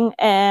farming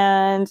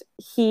and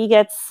he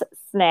gets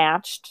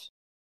snatched,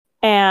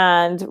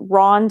 and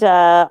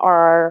Rhonda,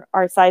 our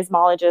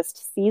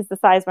seismologist, sees the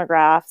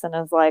seismographs and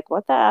is like,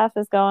 what the F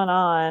is going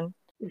on?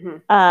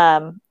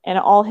 Mm-hmm. And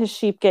all his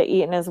sheep get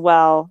eaten as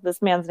well. This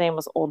man's name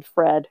was Old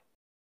Fred.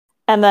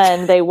 And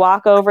then they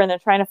walk over and they're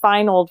trying to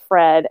find Old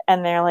Fred,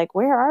 and they're like,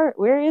 where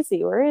is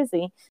he?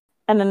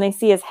 And then they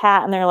see his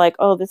hat and they're like,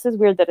 oh, this is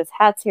weird that his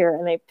hat's here.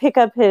 And they pick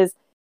up his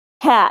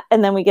hat,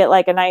 and then we get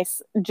like a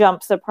nice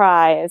jump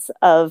surprise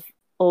of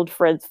Old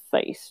Fred's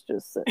face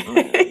just sitting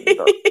there.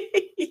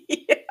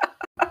 Yeah.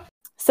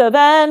 So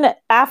then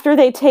after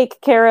they take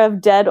care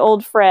of dead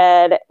Old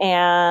Fred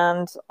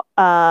and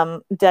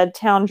dead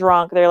town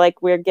drunk, they're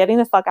like, we're getting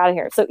the fuck out of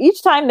here. So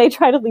each time they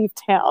try to leave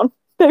town,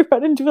 They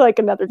run into like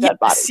another dead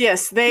body.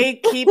 Yes.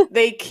 They keep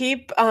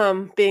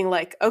being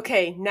like,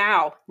 okay,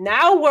 now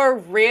we're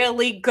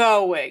really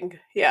going.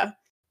 Yeah.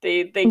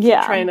 They keep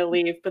trying to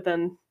leave, but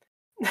then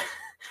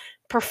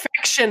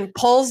perfection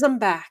pulls them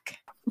back.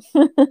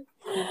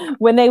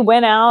 When they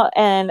went out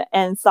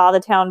and saw the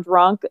town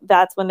drunk,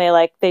 that's when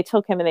they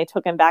took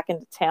him back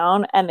into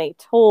town, and they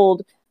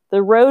told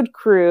the road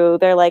crew,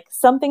 they're like,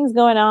 something's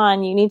going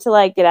on, you need to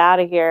like get out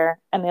of here,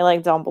 and they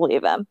like don't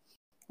believe him.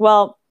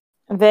 Well,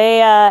 they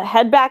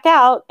head back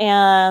out,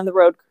 and the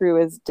road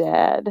crew is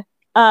dead.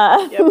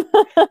 And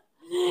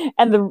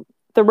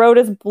the road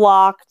is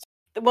blocked.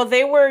 Well,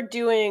 they were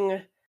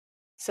doing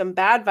some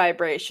bad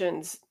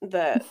vibrations,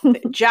 the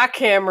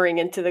jackhammering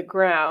into the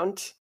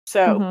ground.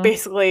 So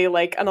basically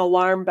like an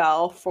alarm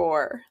bell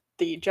for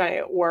the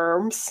giant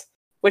worms,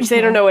 which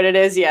they don't know what it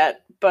is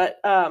yet. But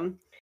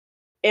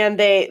and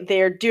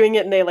they're doing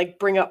it, and they like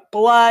bring up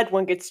blood.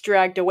 One gets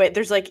dragged away.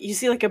 There's like, you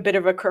see like a bit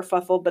of a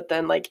kerfuffle, but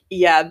then like,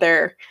 yeah,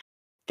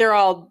 they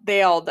all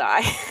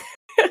die.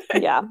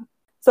 Yeah.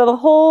 So the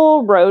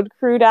whole road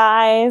crew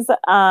dies.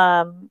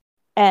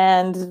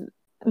 And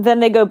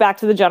then they go back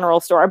to the general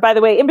store. By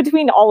the way, in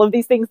between all of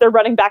these things, they're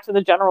running back to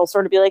the general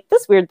store to be like,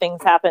 this weird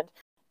thing's happened.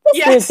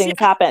 Weird things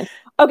happened.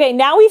 Okay,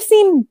 now we've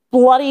seen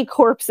bloody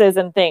corpses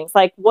and things.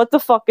 Like, what the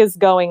fuck is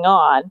going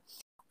on?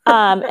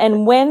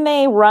 And when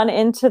they run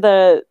into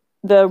the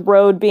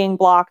road being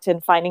blocked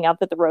and finding out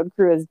that the road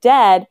crew is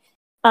dead,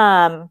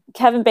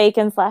 Kevin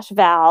Bacon /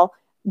 Val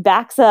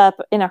backs up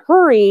in a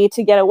hurry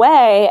to get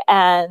away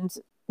and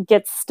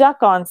gets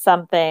stuck on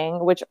something,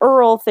 which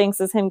Earl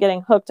thinks is him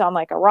getting hooked on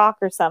like a rock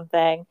or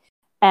something.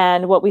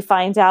 And what we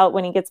find out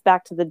when he gets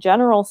back to the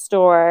general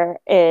store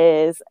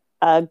is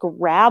a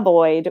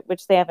graboid,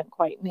 which they haven't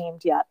quite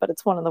named yet, but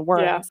it's one of the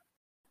worms,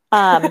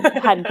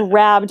 had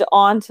grabbed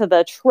onto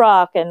the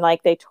truck, and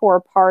like they tore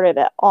part of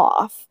it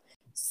off.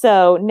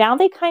 So now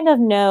they kind of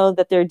know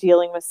that they're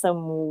dealing with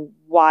some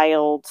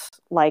wild,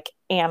 like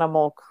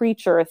animal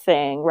creature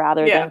thing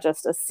rather than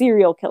just a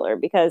serial killer,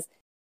 because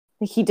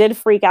he did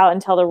freak out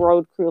and tell the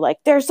road crew, like,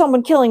 there's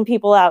someone killing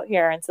people out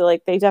here. And so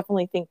like they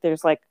definitely think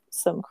there's like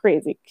some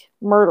crazy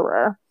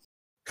murderer.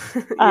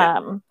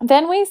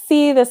 Then we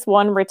see this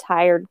one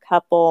retired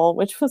couple,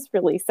 which was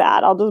really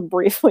sad. I'll just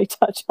briefly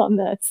touch on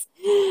this.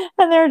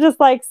 And they're just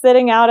like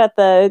sitting out at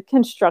the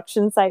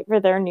construction site for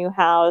their new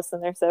house,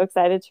 and they're so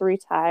excited to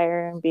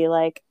retire and be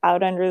like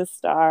out under the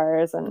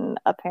stars. And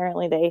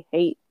apparently they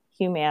hate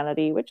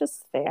humanity, which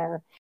is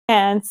fair.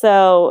 And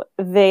so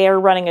they are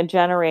running a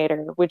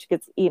generator, which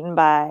gets eaten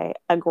by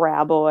a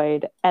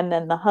graboid. And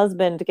then the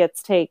husband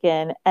gets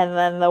taken, and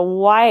then the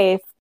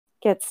wife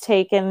gets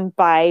taken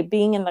by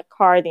being in the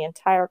car. The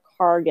entire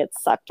car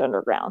gets sucked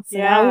underground. So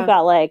now we've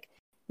got like,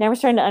 now we're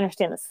starting to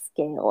understand the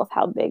scale of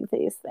how big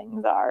these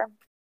things are.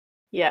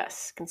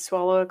 Yes, can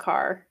swallow a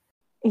car.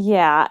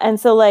 Yeah. And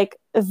so like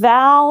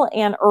Val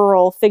and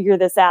Earl figure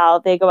this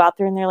out. They go out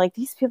there and they're like,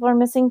 these people are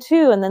missing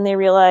too. And then they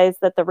realize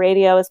that the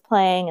radio is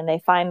playing, and they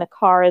find the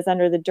car is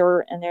under the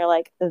dirt, and they're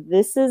like,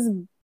 this is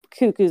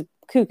cuckoo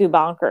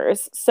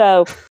bonkers.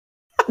 So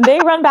they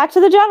run back to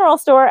the general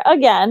store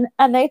again,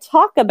 and they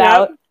talk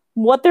about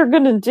what they're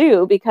going to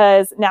do,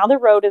 because now the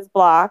road is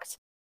blocked,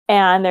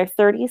 and they're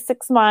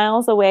 36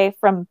 miles away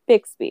from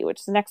Bixby,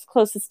 which is the next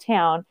closest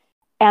town,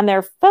 and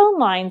their phone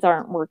lines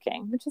aren't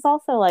working, which is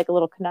also like a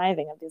little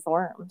conniving of these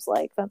worms.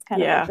 Like, that's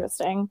kind of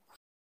interesting.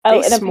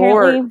 Oh,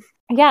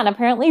 and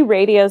apparently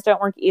radios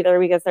don't work either,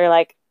 because they're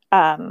like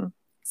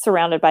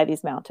surrounded by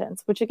these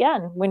mountains, which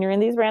again, when you're in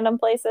these random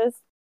places,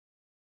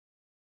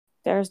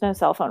 there's no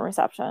cell phone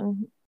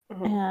reception,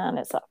 and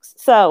it sucks.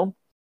 So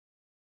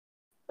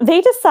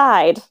they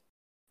decide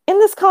in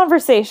this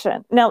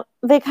conversation, now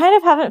they kind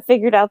of haven't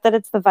figured out that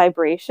it's the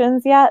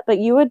vibrations yet, but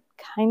you would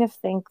kind of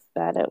think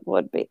that it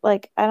would be.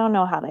 Like, I don't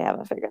know how they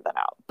haven't figured that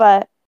out,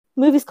 but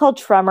the movie's called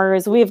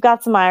Tremors. We've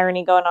got some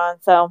irony going on.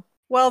 So,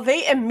 well,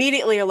 they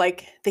immediately are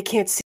like, they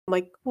can't see. I'm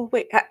like, well,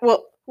 wait,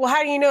 well,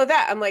 how do you know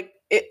that? I'm like,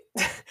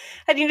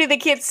 how do you know they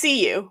can't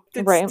see you?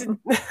 Right.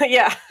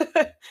 Yeah.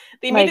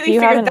 They immediately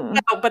figure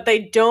that out, but they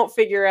don't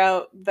figure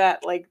out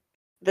that, like,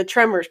 the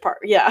tremors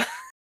part. Yeah.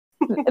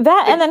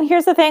 That, and then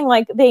here's the thing,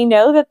 like, they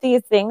know that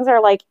these things are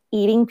like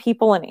eating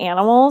people and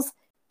animals,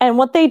 and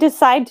what they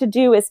decide to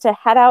do is to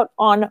head out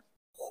on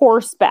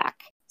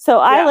horseback. So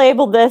I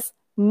labeled this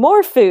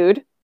more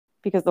food,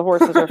 because the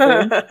horses are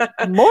food,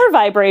 more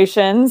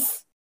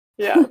vibrations,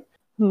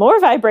 more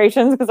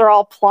vibrations, because they're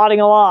all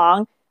plodding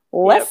along,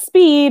 less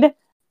speed.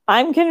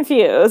 I'm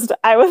confused.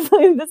 I was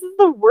like, this is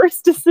the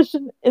worst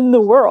decision in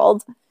the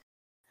world.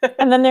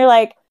 And then they're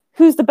like,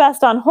 who's the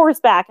best on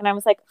horseback? And I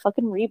was like,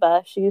 fucking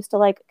Reba. She used to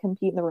like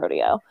compete in the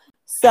rodeo.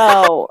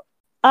 So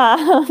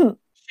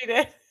she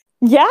did.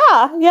 Yeah.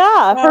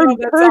 Oh,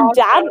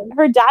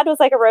 Her dad was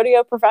like a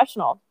rodeo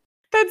professional.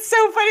 That's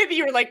so funny that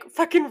you were like,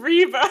 fucking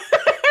Reba.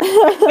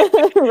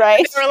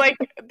 Right. They were like,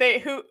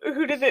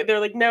 who did it? They're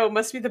like, no, it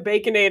must be the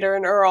Baconator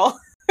and Earl.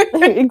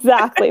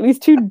 Exactly. These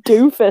two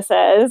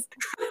doofuses.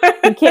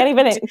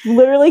 You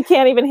literally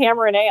can't even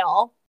hammer a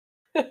nail.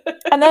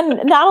 And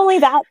then not only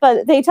that,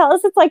 but they tell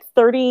us it's like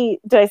 30,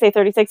 did I say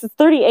 36? It's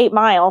 38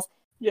 miles.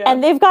 Yeah.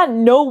 And they've got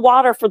no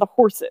water for the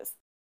horses.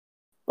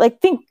 Like,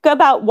 think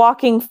about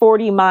walking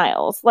 40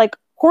 miles. Like,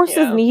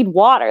 horses need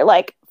water.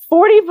 Like,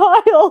 40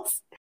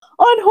 miles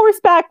on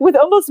horseback with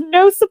almost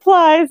no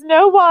supplies,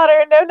 no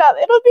water, no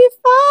nothing. It'll be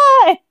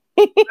fine.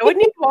 I would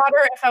need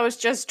water if I was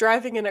just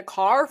driving in a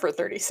car for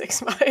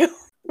 36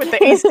 miles with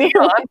the AC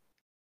on.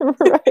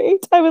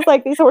 Right? I was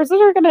like, these horses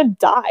are going to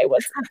die.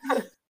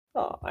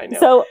 Oh, I know.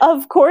 So,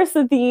 of course,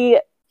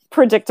 the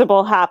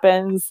predictable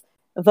happens.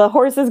 The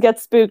horses get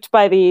spooked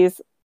by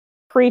these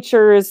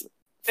creatures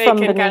from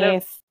beneath.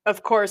 Kind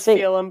of course,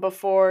 feel them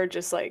before,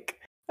 just like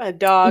a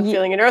dog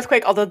feeling an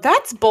earthquake. Although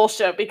that's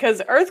bullshit,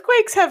 because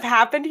earthquakes have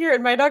happened here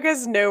and my dog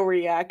has no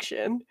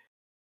reaction.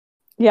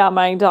 Yeah,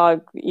 my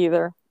dog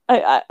either.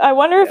 I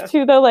wonder if,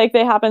 too, though, like,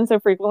 they happen so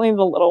frequently,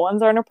 the little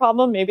ones aren't a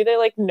problem. Maybe they,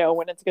 like, know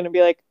when it's going to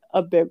be, like,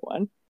 a big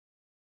one.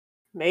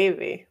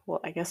 Maybe. Well,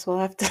 I guess we'll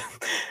have to...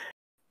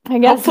 I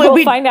guess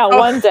we'll find out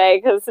one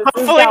day, because this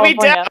is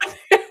California.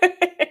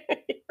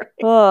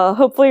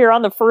 Hopefully you're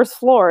on the first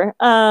floor.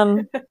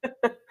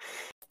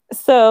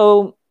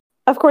 So,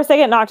 of course, they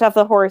get knocked off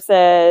the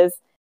horses.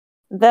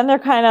 Then they're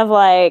kind of,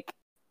 like,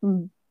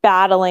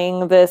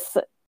 battling this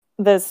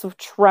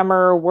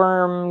tremor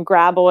worm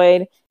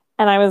graboid.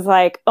 And I was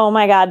like, oh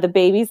my God, the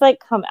babies like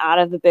come out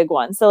of the big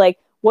one. So like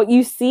what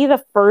you see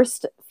the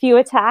first few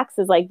attacks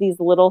is like these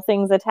little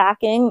things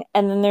attacking.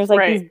 And then there's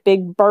like these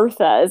big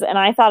Berthas. And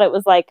I thought it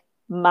was like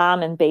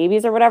mom and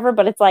babies or whatever,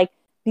 but it's like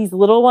these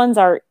little ones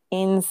are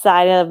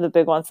inside of the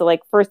big one. So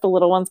like first the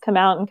little ones come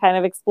out and kind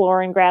of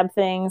explore and grab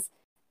things.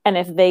 And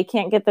if they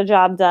can't get the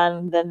job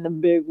done, then the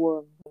big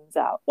worm comes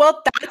out.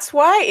 Well, that's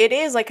why it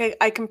is like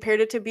I compared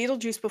it to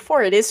Beetlejuice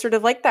before. It is sort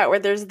of like that, where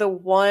there's the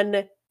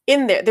one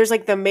in there. There's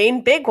like the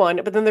main big one,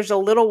 but then there's a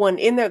little one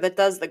in there that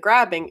does the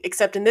grabbing,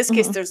 except in this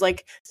case, there's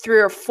like 3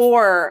 or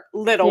 4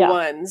 little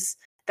ones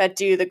that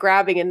do the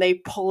grabbing and they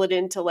pull it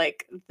into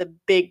like the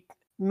big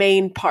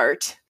main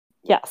part.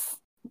 Yes.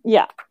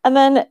 Yeah. And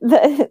then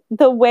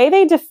the way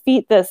they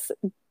defeat this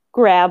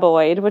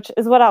graboid, which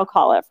is what I'll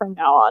call it from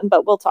now on,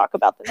 but we'll talk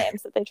about the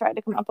names that they tried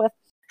to come up with.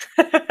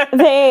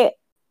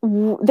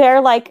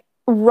 They're like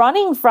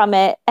running from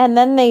it, and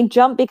then they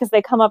jump because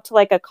they come up to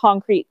like a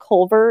concrete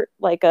culvert,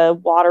 like a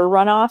water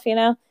runoff, you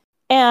know,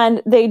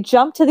 and they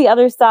jump to the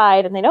other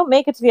side, and they don't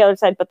make it to the other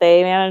side, but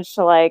they manage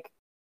to like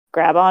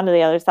grab onto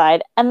the other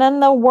side, and then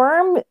the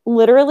worm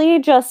literally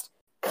just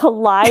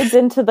collides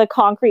into the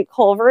concrete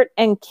culvert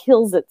and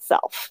kills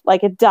itself.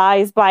 Like it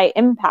dies by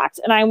impact.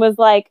 And I was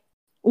like,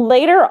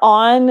 later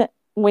on,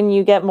 when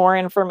you get more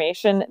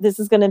information, this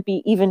is going to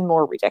be even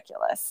more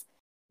ridiculous.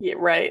 Yeah,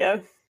 right. Yeah.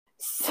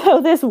 So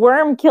this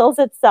worm kills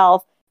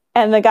itself,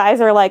 and the guys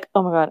are like,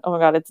 oh my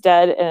God, it's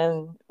dead.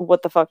 And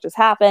what the fuck just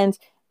happened?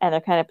 And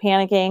they're kind of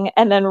panicking.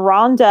 And then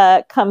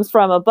Rhonda comes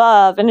from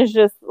above and is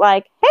just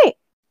like, hey,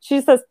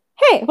 she says,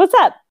 hey, what's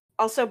up?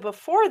 Also,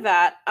 before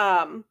that,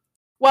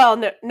 well,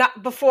 no,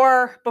 not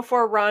before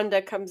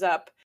Rhonda comes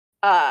up,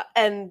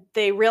 and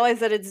they realize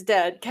that it's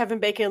dead. Kevin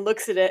Bacon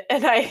looks at it,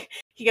 and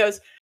he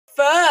goes,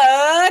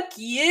 fuck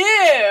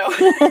you.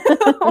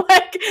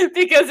 Like,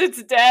 because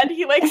it's dead.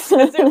 He like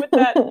says it with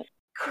that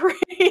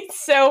great,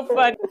 so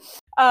funny.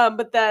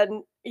 But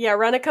then, yeah,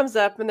 Rhonda comes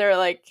up and they're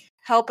like,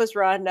 help us,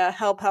 Rhonda.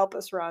 Help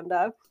us,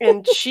 Rhonda.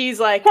 And she's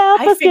like,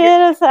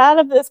 get us out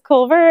of this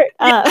culvert.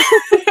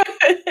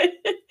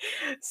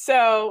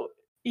 So,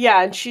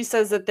 yeah, and she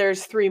says that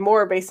there's 3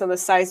 more based on the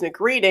seismic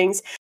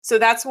readings. So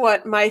that's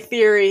what my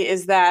theory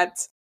is,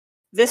 that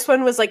this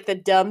one was like the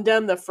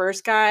dum-dum, the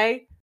first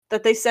guy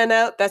that they sent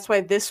out. That's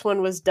why this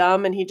one was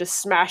dumb and he just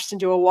smashed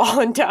into a wall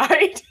and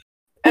died.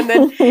 And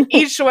then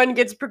each one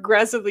gets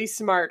progressively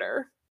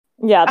smarter.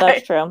 Yeah,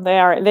 that's true.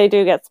 They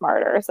do get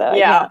smarter, so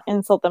yeah. I can't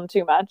insult them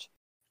too much.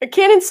 I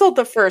can't insult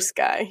the first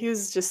guy. He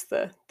was just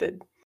the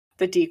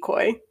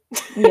decoy.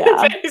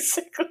 Yeah.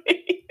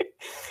 Basically.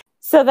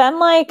 So then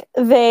like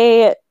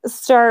they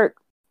start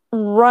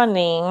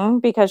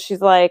running because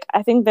she's like,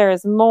 I think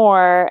there's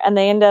more, and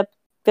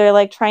they're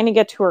like trying to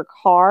get to her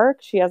car.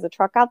 She has a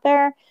truck out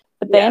there.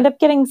 But they end up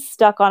getting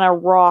stuck on a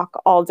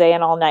rock all day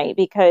and all night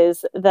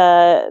because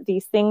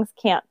these things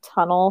can't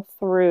tunnel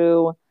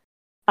through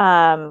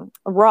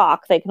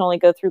rock. They can only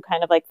go through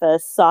kind of like the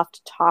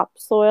soft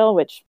topsoil,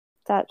 which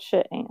that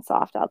shit ain't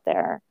soft out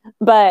there.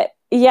 But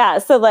yeah,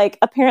 so like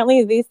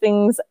apparently these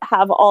things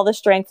have all the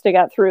strength to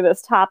get through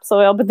this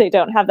topsoil, but they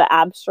don't have the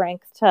ab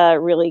strength to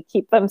really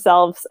keep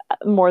themselves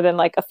more than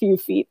like a few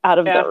feet out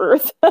of the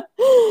earth.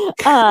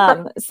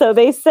 So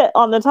they sit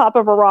on the top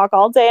of a rock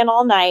all day and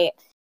all night.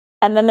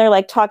 And then they're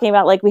like talking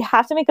about like, we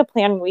have to make a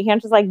plan. We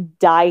can't just like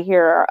die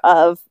here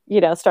of,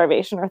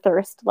 starvation or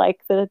thirst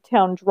like the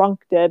town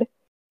drunk did.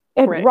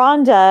 And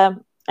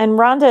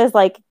Rhonda is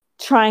like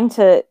trying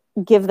to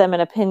give them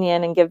an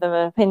opinion,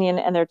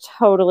 and they're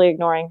totally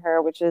ignoring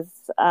her, which is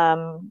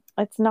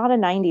it's not a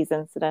 90s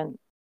incident.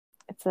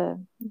 It's a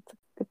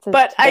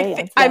but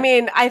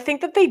I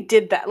think that they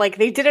did that. Like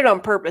they did it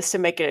on purpose to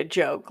make it a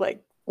joke.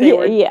 Like They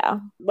were yeah.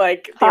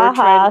 like, they were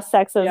trying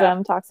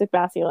sexism, toxic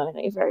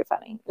masculinity. Very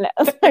funny. No,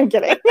 I'm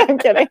kidding. I'm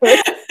kidding.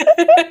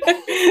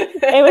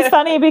 It was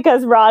funny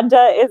because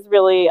Rhonda is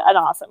really an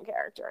awesome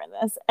character in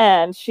this.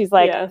 And she's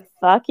like,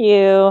 fuck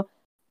you,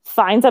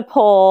 finds a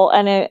pole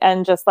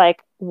and just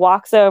like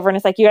walks over and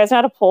it's like, you guys know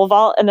how to pole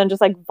vault? And then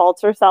just like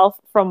vaults herself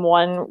from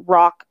one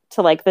rock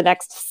to like the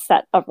next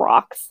set of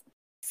rocks.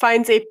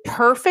 Finds a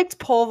perfect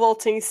pole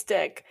vaulting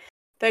stick.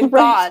 Thank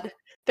God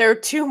there are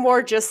two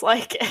more just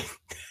like it.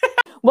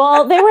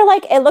 Well, they were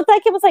like, it looked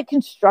like it was like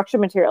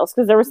construction materials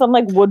because there were some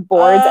like wood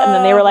boards and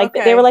then they were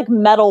like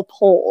metal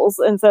poles.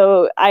 And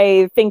so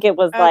I think it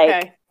was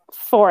like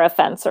for a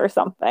fence or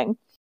something.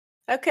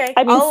 Okay.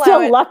 I mean,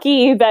 still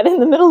lucky that in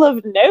the middle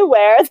of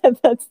nowhere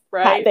that's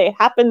right. They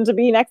happened to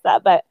be next to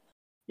that. But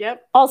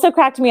also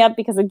cracked me up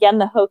because again,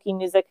 the hokey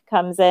music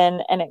comes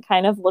in and it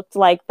kind of looked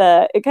like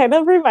it kind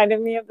of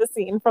reminded me of the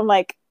scene from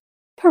like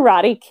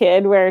Karate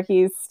Kid where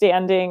he's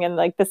standing and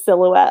like the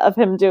silhouette of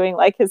him doing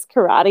like his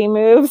karate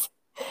moves.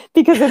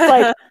 Because it's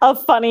like a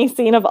funny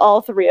scene of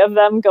all three of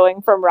them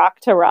going from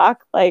rock to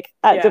rock, like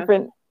at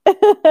different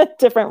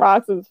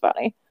rocks. It's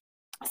funny.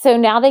 So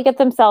now they get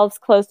themselves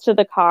close to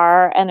the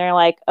car and they're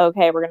like,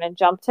 okay, we're going to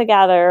jump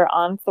together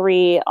on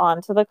 3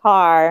 onto the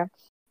car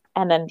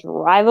and then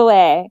drive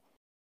away.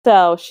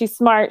 So she's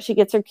smart. She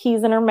gets her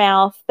keys in her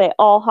mouth. They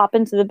all hop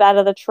into the bed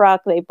of the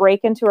truck. They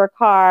break into her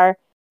car.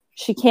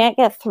 She can't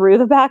get through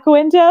the back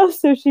window.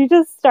 So she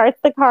just starts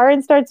the car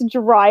and starts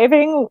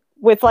driving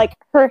with like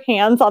her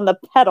hands on the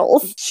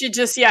pedals. She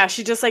just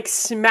like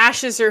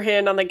smashes her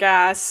hand on the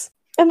gas.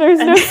 And there's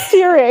no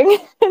steering.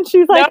 And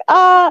she's like,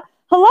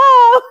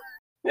 hello?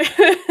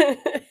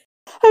 I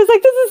was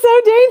like, this is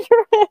so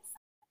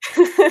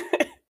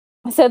dangerous.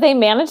 So they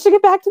managed to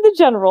get back to the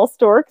general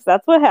store because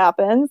that's what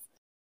happens.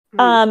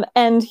 Mm-hmm.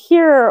 And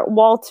here,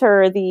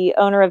 Walter, the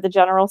owner of the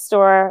general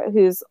store,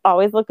 who's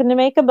always looking to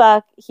make a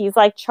buck, he's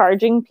like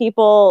charging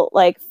people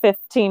like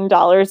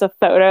 $15 a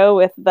photo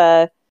with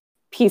the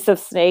piece of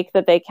snake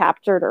that they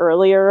captured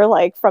earlier,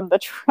 like from the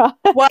truck.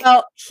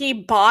 Well, he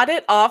bought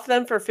it off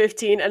them for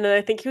 $15, and then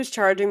I think he was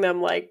charging them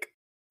like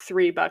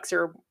 $3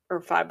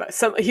 or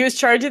 $5. He was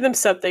charging them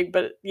something,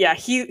 but yeah,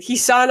 he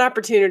saw an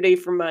opportunity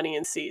for money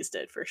and seized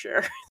it for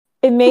sure.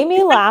 It made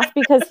me laugh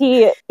because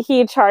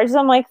he charged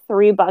them like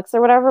 $3 or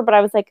whatever, but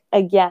I was like,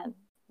 again,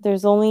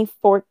 there's only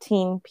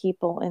 14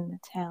 people in the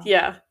town.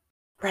 Yeah,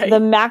 right. The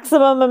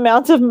maximum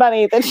amount of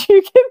money that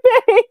you can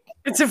make.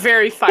 It's a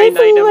very finite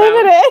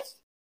amount.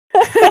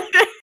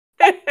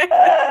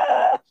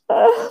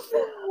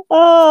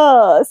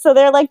 Oh, so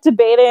they're like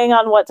debating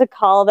on what to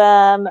call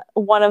them.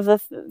 One of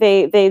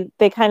they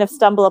kind of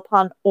stumble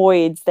upon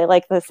oids. They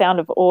like the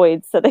sound of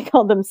oids, so they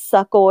call them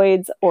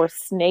suckoids or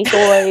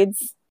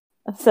snakeoids.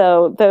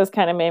 So those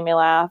kind of made me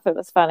laugh. It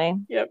was funny.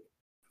 Yep.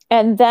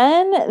 And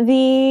then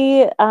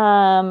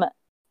the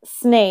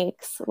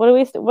snakes. What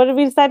did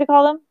we decide to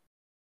call them?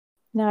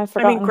 No, I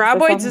forgot. I mean,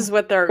 graboids is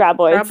what they're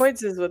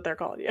graboids is what they're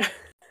called. Yeah.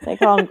 They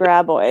call them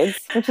graboids,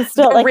 which is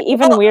still like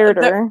even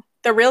weirder.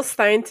 The real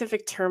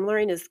scientific term,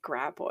 Lorraine, is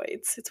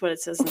graboids. It's what it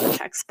says in the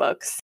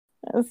textbooks.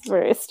 That's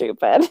very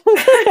stupid.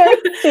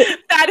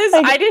 That is,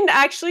 I didn't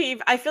actually.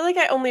 I feel like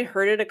I only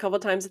heard it a couple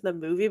times in the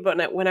movie,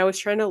 but when I was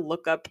trying to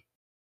look up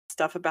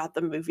stuff about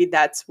the movie,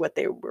 that's what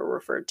they were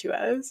referred to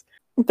as.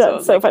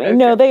 That's so funny. Okay.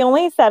 No, they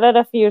only said it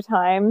a few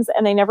times,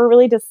 and they never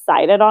really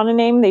decided on a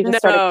name. They just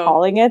started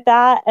calling it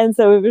that, and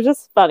so it was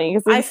just funny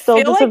because it's still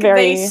just like a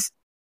very.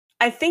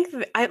 I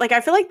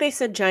feel like they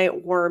said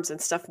giant worms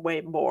and stuff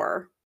way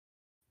more.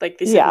 Like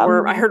they said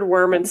worm. I heard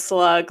worm and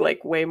slug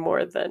like way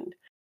more than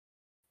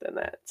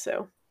that.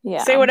 So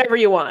say whatever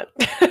you want.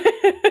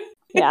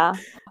 Yeah.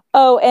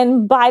 Oh,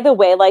 and by the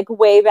way, like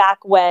way back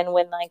when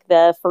like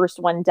the first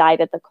one died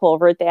at the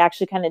culvert, they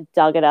actually kind of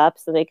dug it up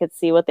so they could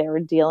see what they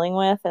were dealing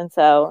with, and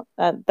so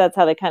that's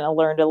how they kind of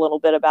learned a little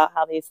bit about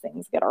how these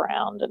things get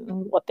around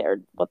and what they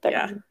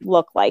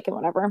look like and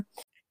whatever.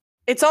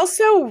 It's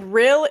also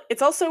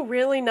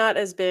really not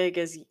as big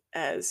as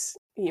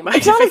you might.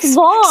 It's not as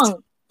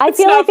long. I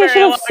feel like they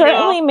should have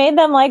certainly made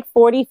them like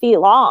 40 feet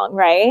long,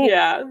 right?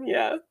 Yeah.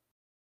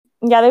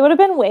 Yeah, they would have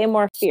been way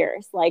more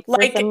fierce. Like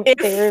they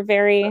were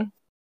very.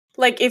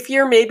 Like if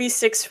you're maybe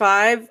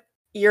 6'5",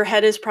 your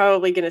head is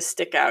probably going to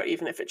stick out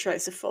even if it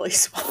tries to fully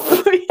swallow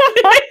you.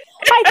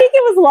 I think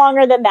it was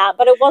longer than that,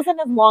 but it wasn't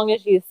as long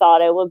as you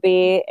thought it would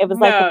be. It was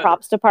like the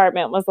props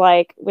department was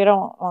like, we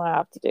don't want to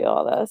have to do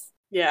all this.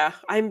 Yeah,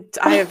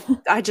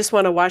 I just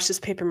want to wash this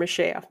paper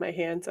mache off my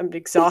hands. I'm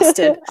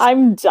exhausted.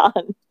 I'm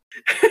done.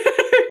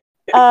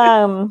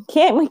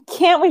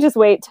 Can't we just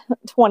wait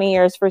 20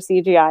 years for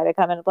CGI to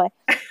come into play?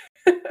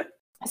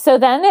 So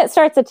then it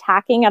starts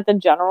attacking at the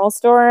general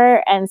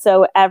store, and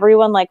so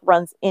everyone like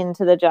runs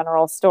into the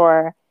general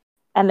store,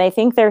 and they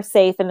think they're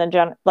safe in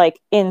the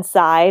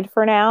inside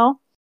for now.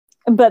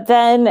 But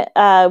then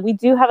we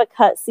do have a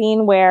cut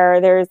scene where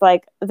there's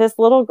like this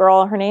little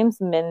girl, her name's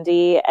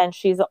Mindy, and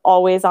she's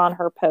always on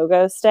her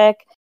pogo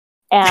stick.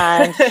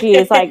 And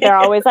she's like, they're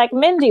always like,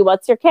 Mindy,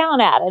 what's your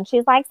count at? And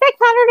she's like,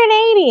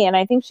 680. And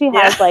I think she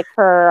has like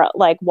her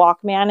like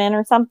Walkman in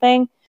or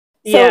something.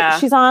 So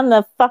she's on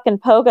the fucking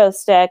pogo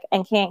stick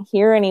and can't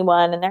hear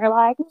anyone. And they're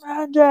like,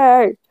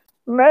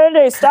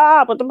 Mindy,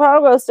 stop with the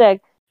pogo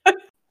stick.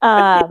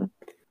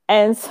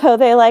 And so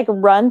they like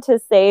run to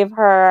save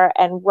her,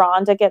 and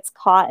Rhonda gets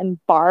caught in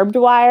barbed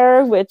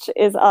wire, which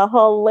is a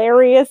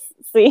hilarious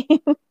scene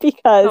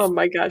because oh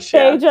my gosh,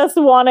 they just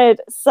wanted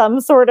some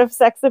sort of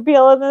sex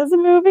appeal in this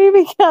movie,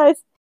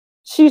 because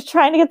she's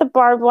trying to get the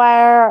barbed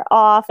wire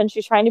off and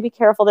she's trying to be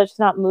careful that she's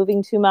not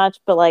moving too much,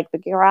 but like the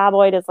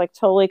graboid is like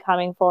totally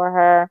coming for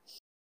her.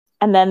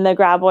 And then the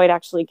graboid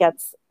actually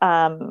gets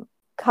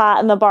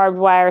caught in the barbed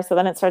wire, so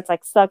then it starts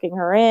like sucking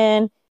her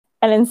in.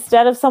 And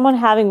instead of someone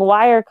having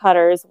wire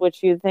cutters,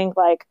 which you'd think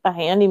like a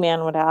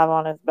handyman would have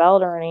on his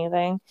belt or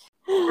anything,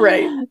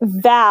 right?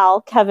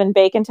 Val, Kevin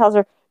Bacon, tells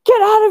her, "Get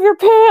out of your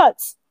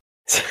pants."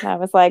 And I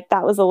was like,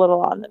 that was a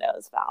little on the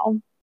nose, Val.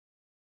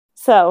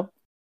 So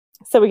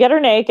we get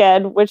her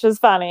naked, which is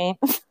funny.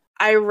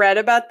 I read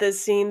about this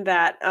scene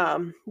that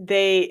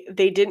they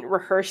didn't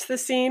rehearse the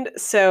scene,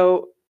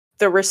 so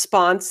the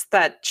response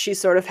that she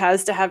sort of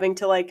has to having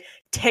to like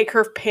take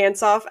her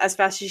pants off as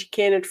fast as she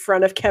can in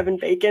front of Kevin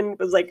Bacon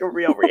was like a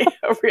real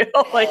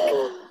like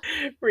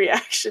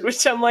reaction,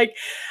 which I'm like,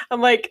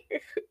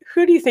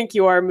 who do you think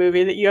you are,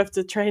 movie, that you have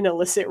to try and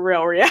elicit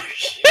real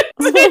reactions?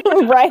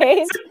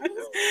 Right.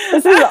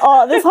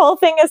 This whole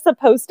thing is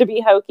supposed to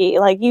be hokey.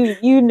 Like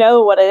you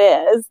know what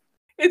it is.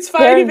 It's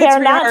fine.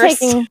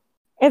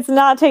 It's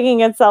not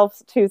taking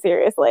itself too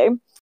seriously.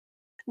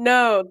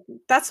 No,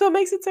 that's what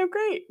makes it so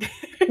great.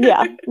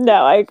 Yeah,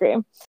 no, I agree.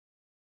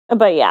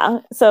 But yeah,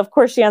 so of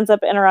course she ends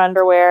up in her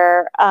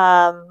underwear.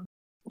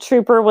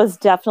 Trooper was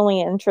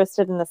definitely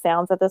interested in the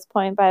sounds at this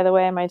point, by the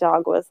way. My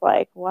dog was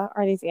like, what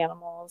are these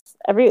animals?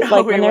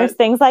 When there's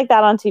things like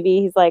that on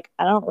TV, he's like,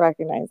 I don't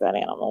recognize that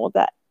animal.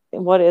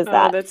 What is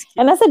that? That's cute.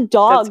 And as a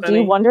dog, do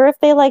you wonder if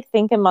they like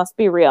think it must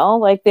be real?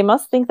 Like they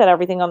must think that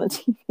everything on the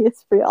TV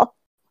is real.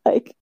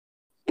 Like,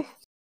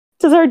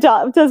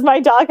 does my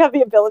dog have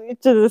the ability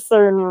to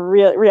discern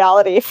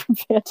reality from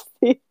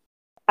fantasy?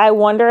 I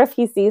wonder if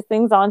he sees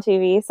things on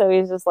TV, so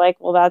he's just like,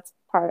 well, that's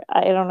part.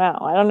 I don't know.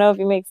 I don't know if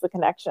he makes the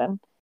connection.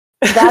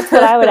 That's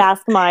what I would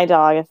ask my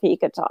dog if he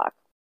could talk.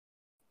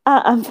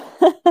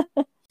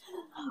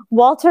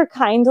 Walter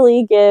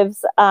kindly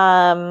gives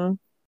Rhonda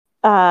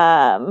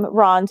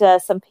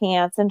some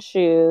pants and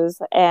shoes,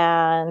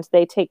 and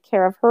they take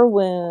care of her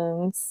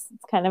wounds.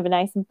 It's kind of a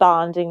nice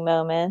bonding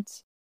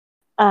moment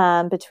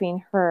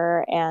between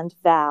her and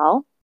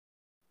Val.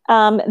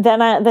 Then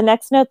the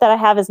next note that I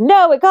have is,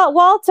 no, it got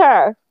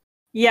Walter.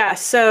 Yeah,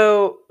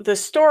 so the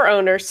store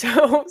owner,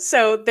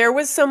 so there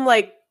was some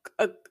like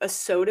a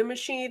soda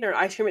machine or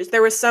ice cream.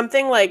 There was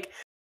something like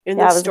in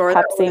the store, a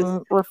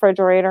Pepsi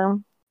refrigerator.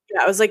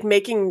 Yeah, it was like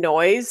making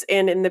noise,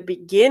 and in the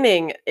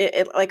beginning,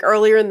 it like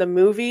earlier in the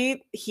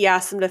movie, he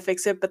asked them to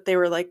fix it, but they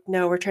were like,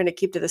 "No, we're trying to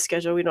keep to the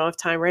schedule. We don't have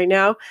time right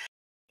now."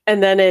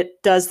 And then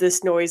it does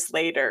this noise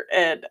later,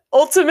 and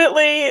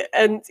ultimately,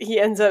 and he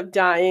ends up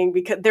dying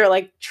because they're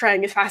like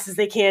trying as fast as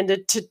they can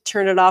to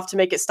turn it off to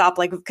make it stop,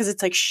 like because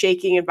it's like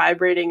shaking and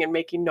vibrating and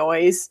making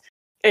noise.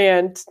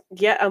 And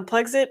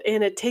unplugs it,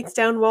 and it takes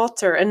down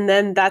Walter, and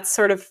then that's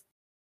sort of.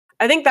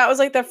 I think that was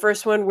like the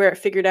first one where it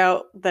figured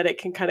out that it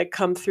can kind of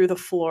come through the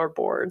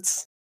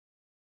floorboards.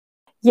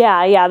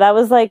 Yeah, that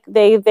was like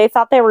they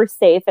thought they were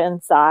safe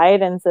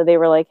inside, and so they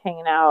were like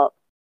hanging out,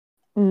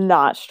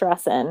 not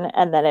stressing,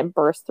 and then it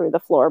burst through the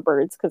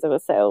floorboards because it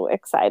was so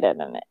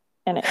excited, and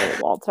it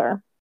ate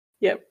Walter.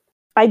 Yep.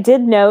 I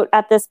did note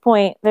at this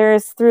point,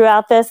 there's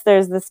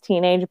this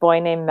teenage boy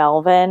named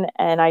Melvin,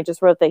 and I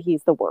just wrote that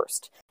he's the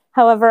worst.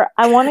 However,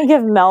 I want to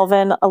give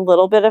Melvin a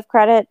little bit of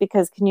credit,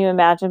 because can you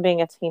imagine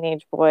being a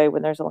teenage boy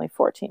when there's only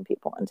 14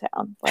 people in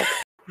town? Like,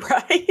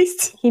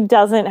 right? He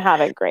doesn't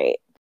have it great.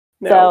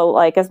 No. So,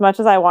 like, as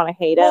much as I want to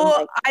hate him,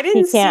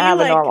 he can't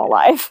have a normal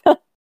life.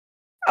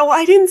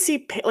 I didn't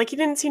see he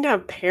didn't seem to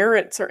have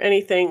parents or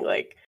anything.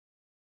 Like,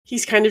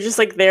 he's kind of just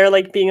like there,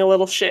 like being a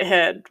little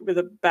shithead with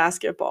a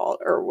basketball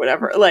or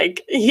whatever.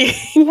 Like, he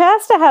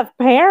has to have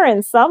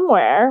parents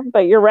somewhere.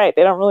 But you're right;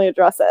 they don't really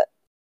address it.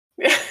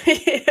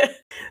 Yeah.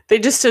 They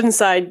just stayed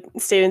inside,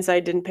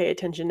 didn't pay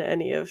attention to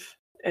any of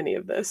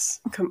this,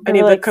 any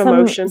of the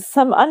commotion.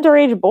 Some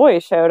underage boy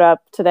showed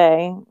up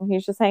today.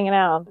 He's just hanging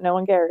out. No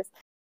one cares.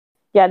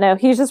 Yeah, no,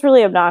 he's just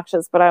really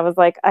obnoxious. But I was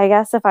like, I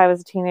guess if I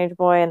was a teenage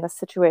boy in this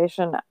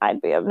situation,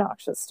 I'd be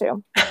obnoxious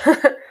too.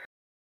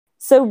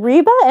 So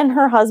Reba and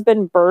her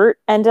husband Bert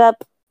end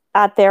up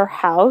at their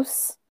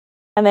house,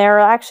 and they're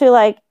actually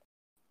like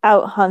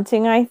out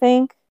hunting, I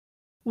think.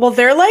 Well,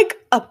 they're like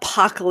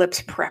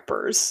apocalypse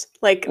preppers.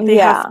 Like they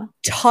have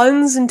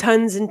tons and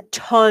tons and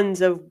tons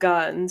of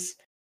guns.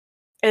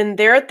 And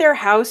they're at their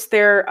house. They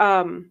had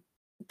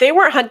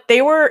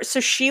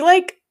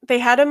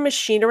a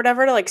machine or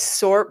whatever to like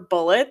sort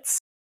bullets.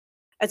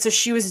 And so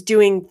she was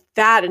doing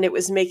that, and it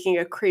was making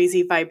a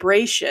crazy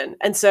vibration.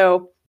 And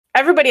so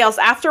everybody else,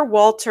 after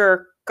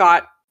Walter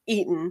got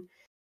eaten,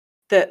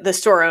 the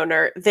store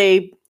owner,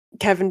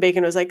 Kevin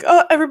Bacon was like,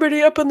 oh,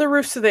 everybody up on the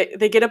roof. So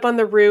they get up on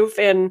the roof,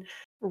 and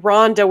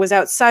Rhonda was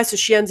outside, so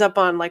she ends up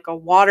on like a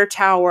water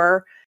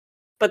tower,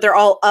 but they're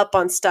all up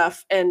on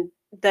stuff. And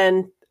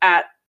then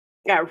at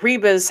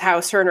Reba's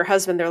house, her and her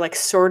husband, they're like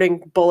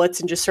sorting bullets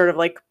and just sort of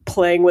like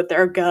playing with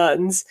their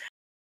guns.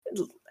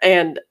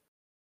 And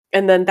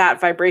then that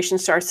vibration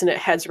starts and it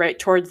heads right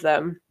towards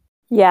them.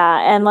 Yeah,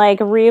 and like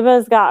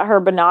Reba's got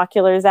her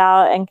binoculars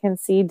out and can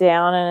see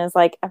down and is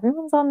like,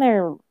 everyone's on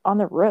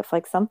the roof,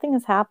 like something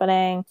is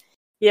happening.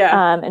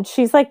 Yeah. And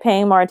she's like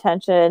paying more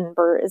attention.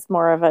 Bert is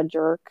more of a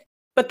jerk.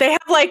 But they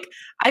have like,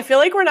 I feel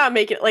like we're not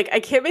making like, I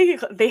can't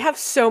make it. They have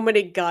so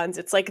many guns.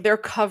 It's like they're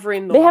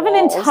covering the walls. They have an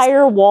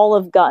entire wall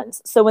of guns.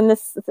 So when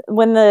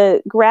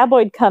the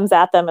graboid comes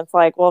at them, it's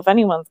like, well, if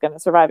anyone's going to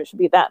survive, it should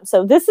be them.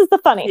 So this is the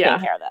funny thing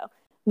here, though.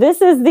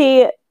 This is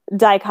the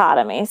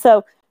dichotomy.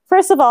 So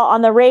first of all,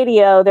 on the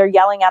radio, they're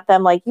yelling at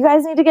them like, you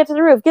guys need to get to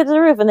the roof, get to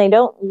the roof. And they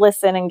don't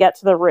listen and get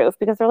to the roof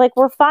because they're like,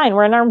 we're fine.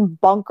 We're in our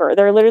bunker.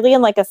 They're literally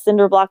in like a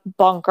cinder block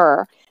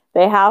bunker.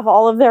 They have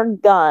all of their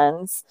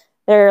guns.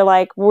 They're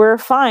like, we're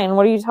fine.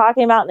 What are you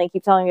talking about? And they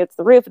keep telling you it's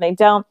the roof, and they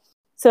don't.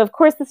 So, of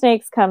course, the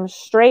snakes come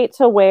straight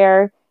to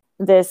where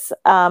this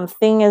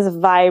thing is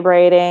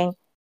vibrating.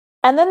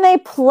 And then they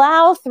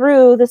plow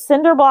through the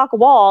cinder block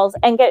walls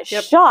and get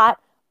shot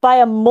by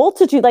a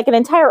multitude, like an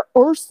entire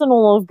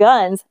arsenal of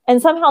guns.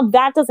 And somehow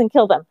that doesn't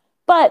kill them.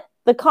 But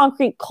the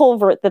concrete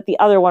culvert that the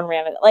other one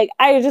ran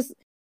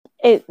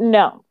in,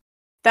 no.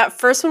 That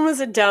first one was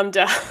a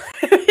dum-dum.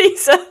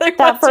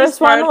 That first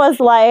one was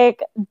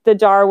like the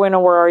Darwin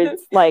Awards.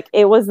 Like,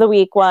 it was the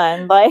weak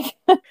one. Like,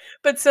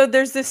 but so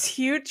there's this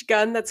huge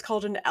gun that's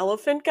called an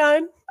elephant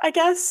gun, I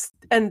guess.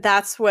 And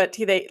that's what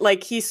they're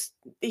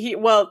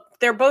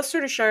both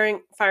sort of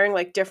firing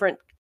like different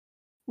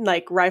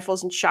like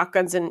rifles and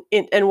shotguns. And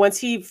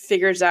once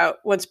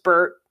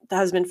Bert, the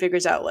husband,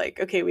 figures out like,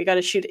 okay, we got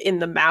to shoot in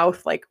the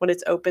mouth. Like when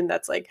it's open,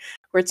 that's like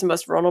where it's the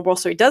most vulnerable.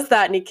 So he does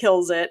that and he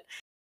kills it.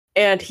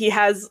 And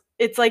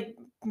it's like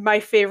my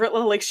favorite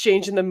little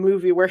exchange in the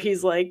movie where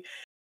he's like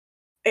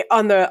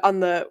on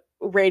the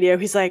radio,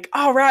 he's like,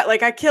 all right,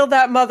 like I killed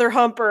that mother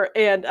humper.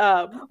 And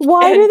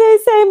why do they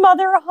say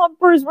mother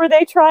humpers? Were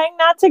they trying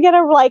not to get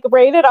a like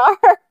rated R?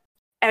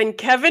 And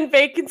Kevin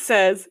Bacon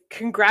says,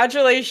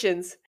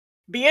 congratulations.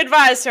 Be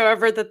advised,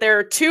 however, that there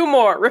are two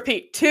more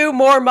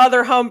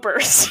mother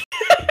humpers.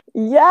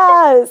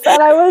 Yes.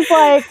 And I was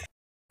like,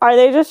 are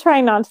they just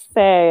trying not to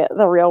say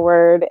the real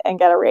word and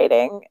get a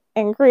rating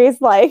increase?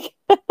 Like,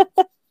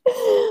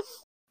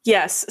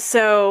 yes.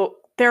 So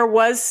there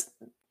was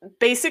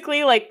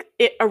basically like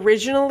it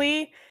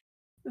originally,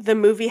 the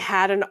movie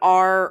had an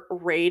R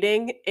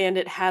rating and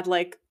it had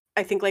like,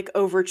 I think like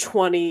over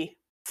 20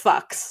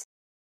 fucks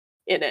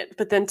in it.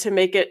 But then to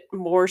make it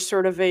more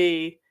sort of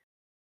a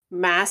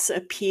mass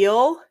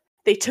appeal,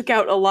 they took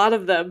out a lot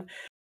of them.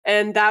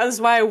 And that is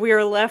why we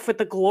are left with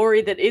the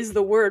glory that is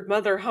the word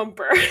mother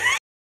humper.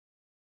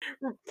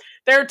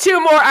 There are two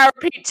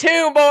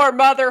more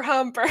mother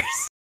humpers.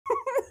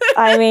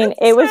 I mean,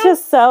 it was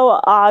just so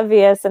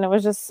obvious and it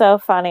was just so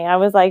funny. I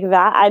was like,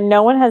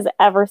 no one has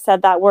ever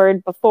said that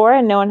word before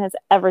and no one has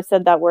ever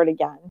said that word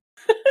again.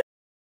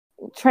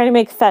 Trying to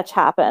make fetch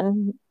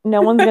happen.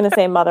 No one's going to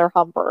say mother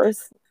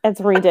humpers.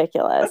 It's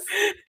ridiculous.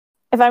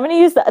 If I'm going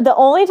to use the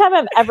only time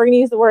I'm ever going to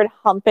use the word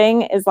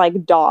humping is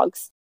like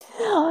dogs.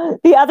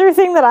 The other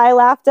thing that I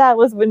laughed at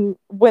was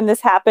when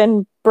this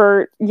happened,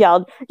 Bert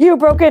yelled, "You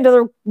broke into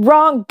the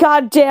wrong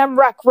goddamn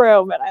rec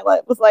room," and I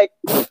was like,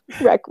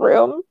 "Rec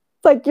room?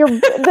 It's like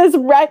this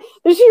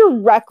is your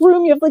rec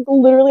room? You have like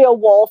literally a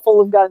wall full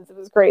of guns." It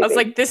was crazy. I was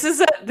like, "This is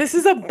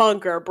a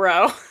bunker,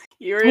 bro.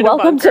 You're in a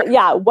bunker."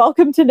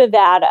 Welcome to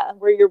Nevada,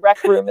 where your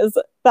rec room is.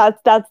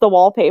 That's the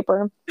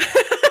wallpaper.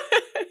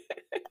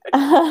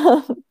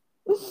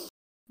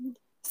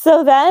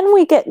 So then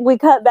we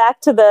cut back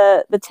to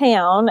the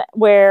town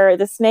where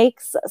the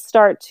snakes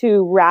start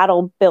to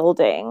rattle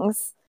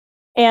buildings,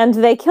 and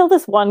they kill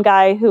this one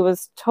guy who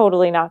was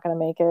totally not going to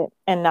make it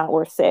and not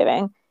worth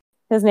saving.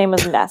 His name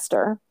was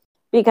Nestor,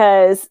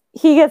 because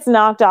he gets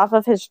knocked off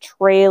of his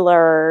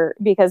trailer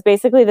because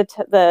basically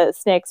the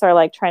snakes are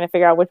like trying to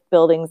figure out which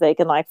buildings they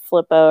can like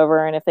flip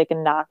over and if they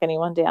can knock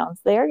anyone down.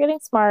 So they are getting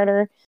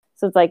smarter.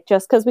 So it's like,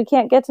 just because we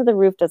can't get to the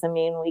roof doesn't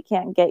mean we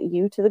can't get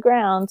you to the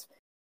ground.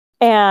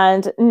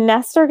 And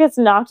Nestor gets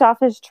knocked off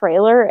his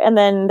trailer, and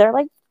then they're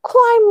like,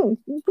 climb,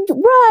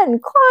 run,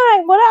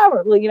 climb,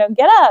 whatever,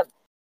 get up.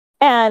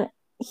 And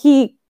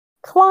he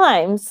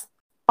climbs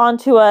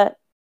onto a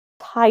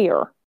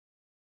tire.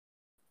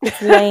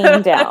 It's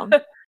laying down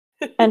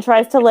and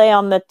tries to lay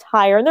on the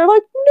tire. And they're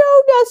like,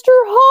 no, Nestor,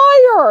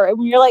 higher.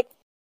 And you're like,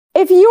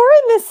 if you're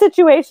in this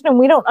situation and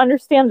we don't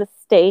understand the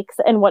stakes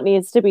and what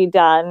needs to be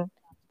done,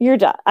 you're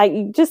done.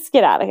 Just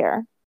get out of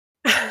here.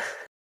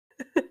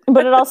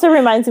 But it also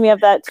reminds me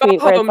of that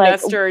tweet where it's like,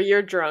 Nestor,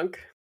 you're drunk.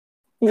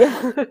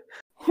 Yeah. It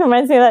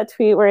reminds me of that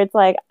tweet where it's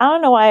like, I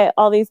don't know why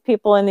all these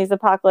people in these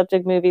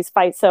apocalyptic movies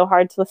fight so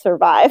hard to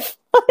survive.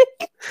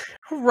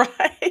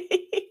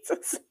 Right.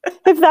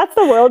 If that's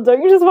the world,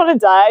 don't you just want to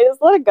die?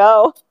 Just let it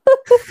go.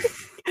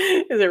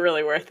 Is it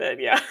really worth it?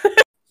 Yeah.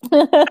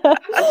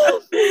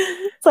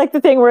 It's like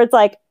the thing where it's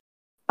like,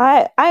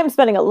 I am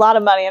spending a lot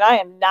of money and I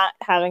am not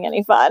having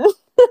any fun.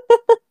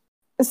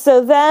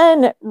 So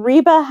then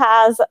Reba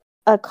has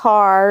a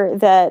car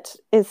that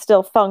is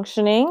still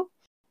functioning.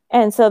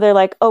 And so they're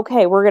like,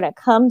 okay, we're going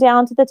to come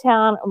down to the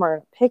town and we're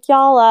going to pick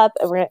y'all up.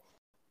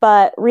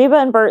 But Reba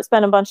and Bert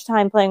spend a bunch of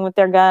time playing with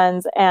their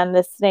guns and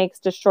the snakes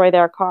destroy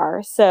their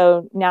car.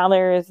 So now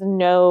there's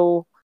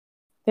no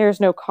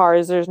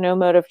cars, there's no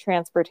mode of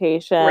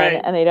transportation,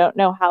 right. And they don't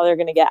know how they're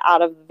going to get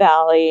out of the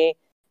valley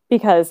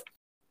because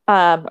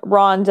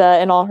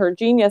Rhonda and all her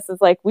genius is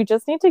like, we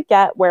just need to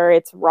get where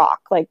it's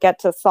rock, like get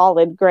to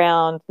solid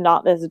ground,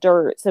 not this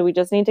dirt. So we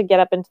just need to get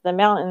up into the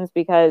mountains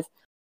because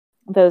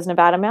those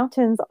Nevada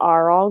mountains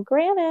are all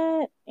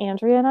granite.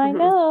 Andrea and I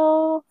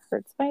know.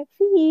 Hurts my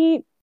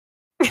feet.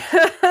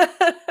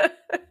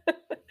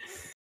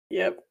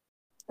 Yep.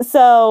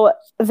 So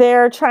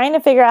they're trying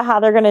to figure out how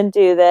they're going to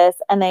do this,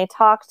 and they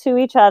talk to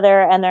each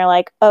other, and they're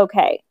like,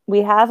 okay,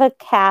 we have a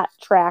cat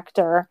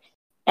tractor,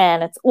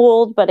 and it's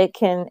old, but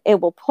it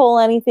will pull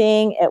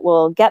anything. It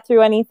will get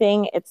through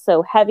anything. It's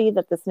so heavy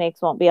that the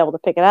snakes won't be able to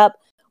pick it up,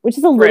 which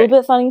is a little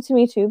bit funny to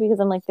me too, because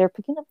I'm like, they're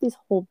picking up these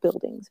whole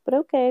buildings, but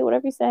okay,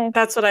 whatever you say.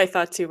 That's what I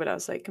thought too, but I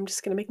was like, I'm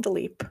just going to make the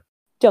leap.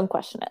 Don't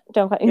question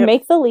it.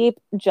 Make the leap,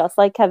 just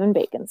like Kevin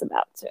Bacon's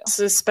about to.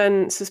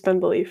 Suspend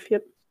belief.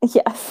 Yep.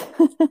 Yes.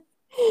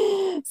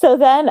 So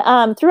then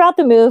throughout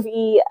the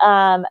movie,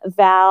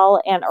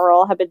 Val and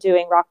Earl have been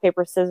doing rock,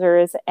 paper,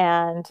 scissors,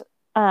 and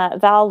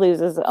Val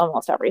loses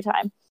almost every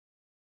time.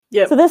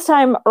 Yep. So this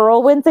time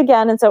Earl wins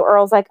again, and so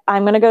Earl's like,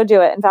 I'm going to go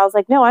do it. And Val's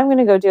like, no, I'm going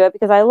to go do it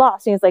because I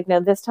lost. And he's like,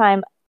 no, this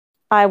time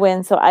I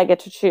win, so I get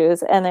to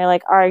choose. And they're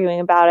like arguing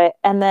about it.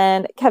 And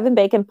then Kevin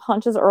Bacon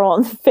punches Earl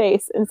in the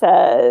face and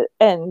says,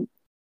 and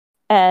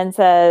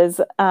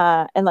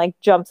like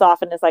jumps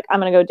off and is like, I'm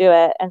going to go do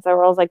it. And so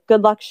Earl's like,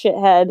 good luck,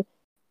 shithead.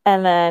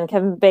 And then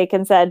Kevin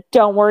Bacon said,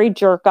 don't worry,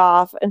 jerk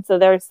off. And so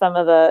there's some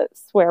of the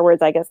swear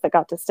words, I guess, that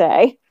got to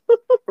stay.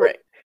 Right.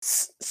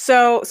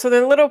 So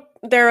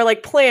their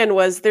like plan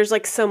was there's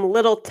like some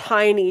little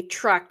tiny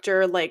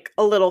tractor, like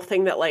a little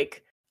thing that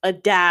like a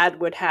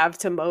dad would have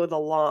to mow the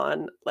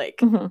lawn.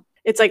 Like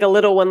it's like a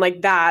little one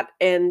like that.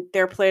 And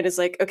their plan is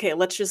like, okay,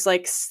 let's just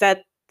like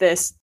set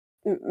this,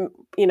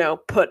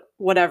 put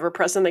whatever,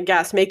 press on the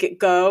gas, make it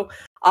go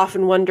off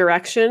in one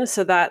direction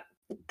so that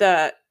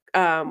the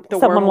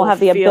someone will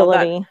have the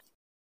ability.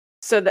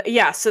 So that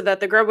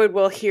the grubwood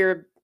will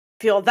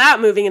feel that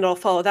moving and it'll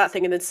follow that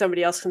thing, and then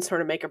somebody else can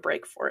sort of make a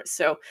break for it.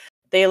 So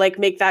they like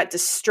make that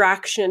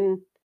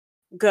distraction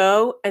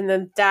go, and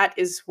then that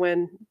is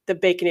when the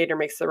Baconator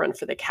makes the run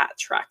for the cat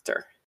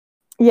tractor.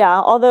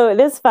 Yeah, although it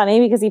is funny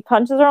because he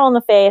punches Earl in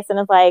the face and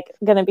is like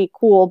gonna be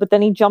cool, but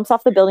then he jumps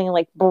off the building and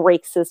like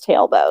breaks his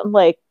tailbone.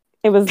 Like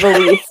it was the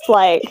least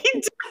like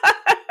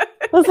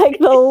it was like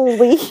the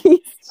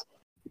least.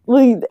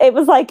 It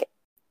was like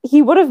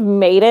he would have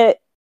made it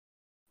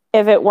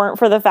if it weren't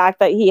for the fact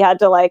that he had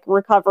to like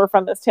recover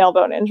from this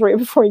tailbone injury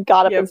before he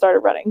got up and started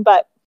running.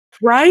 But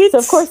right. So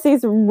of course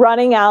he's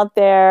running out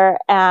there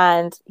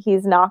and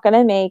he's not going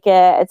to make it.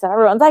 And so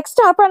everyone's like,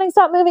 stop running,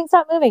 stop moving,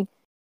 stop moving.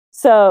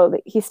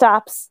 So he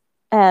stops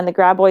and the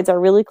graboids are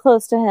really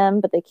close to him,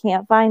 but they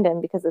can't find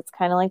him because it's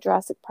kind of like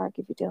Jurassic Park.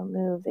 If you don't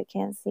move, they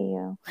can't see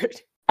you.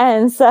 Right.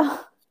 And so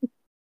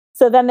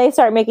then they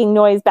start making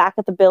noise back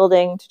at the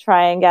building to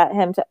try and get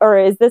him to, or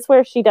is this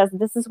where she does,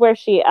 this is where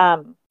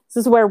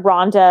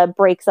Rhonda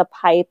breaks a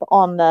pipe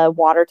on the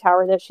water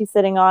tower that she's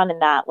sitting on,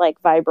 and that like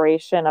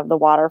vibration of the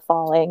water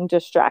falling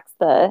distracts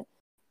the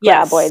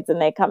graboids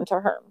and they come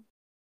to her.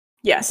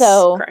 Yes.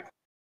 So correct.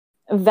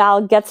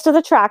 Val gets to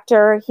the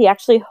tractor. He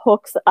actually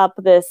hooks up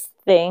this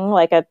thing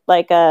like a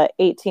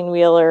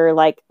 18-wheeler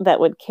like that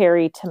would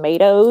carry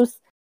tomatoes,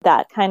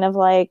 that kind of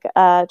like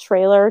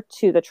trailer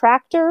to the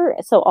tractor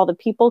so all the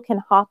people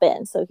can hop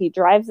in. So he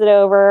drives it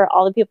over,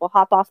 all the people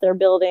hop off their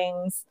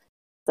buildings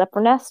except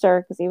for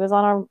Nestor because he was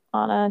on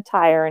a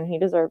tire and he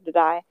deserved to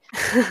die.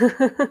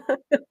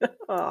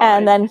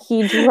 And then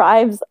he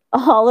drives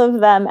all of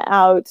them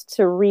out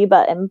to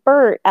Reba and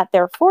Bert at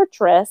their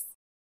fortress.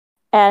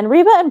 And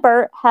Reba and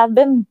Bert have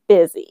been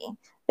busy.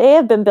 They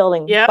have been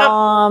building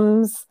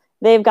bombs.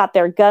 They've got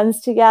their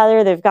guns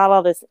together. They've got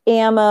all this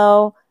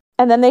ammo.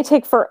 And then they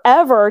take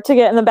forever to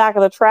get in the back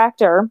of the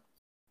tractor.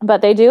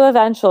 But they do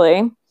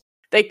eventually.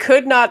 They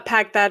could not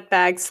pack that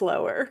bag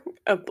slower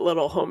of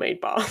little homemade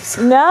bombs.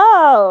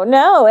 No.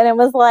 And it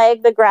was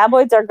like the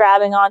graboids are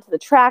grabbing onto the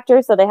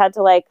tractor. So they had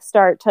to like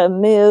start to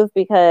move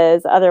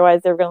because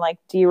otherwise they're going to like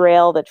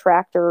derail the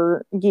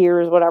tractor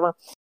gears, whatever.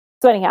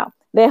 So anyhow,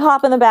 they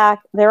hop in the back.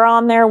 They're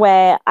on their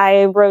way.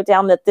 I wrote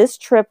down that this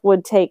trip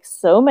would take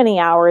so many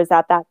hours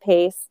at that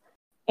pace.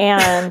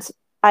 And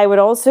I would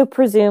also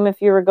presume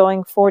if you were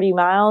going 40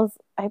 miles,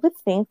 I would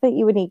think that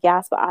you would need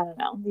gas, but I don't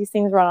know. These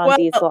things run on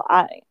diesel.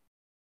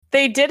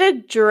 They did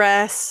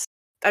address,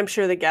 I'm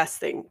sure the gas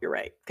thing, you're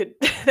right.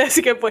 That's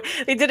a good point.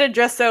 They did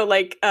address though,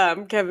 like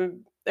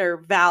Kevin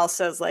or Val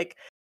says, like,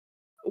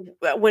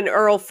 when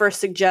Earl first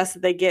suggests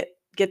that they get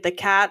the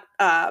cat,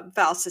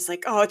 Val's is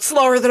like, oh, it's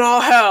slower than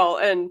all hell,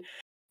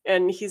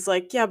 and he's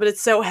like, yeah, but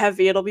it's so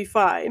heavy, it'll be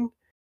fine.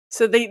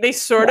 So they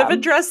sort of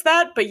address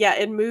that, but yeah,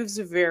 it moves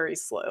very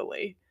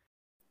slowly.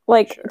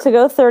 Like to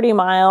go 30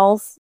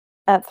 miles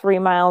at 3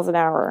 miles an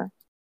hour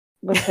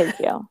would take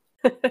you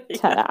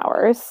 10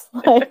 hours.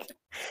 Like,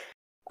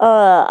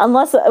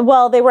 unless,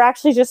 well, they were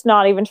actually just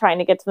not even trying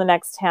to get to the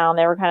next town.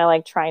 They were kind of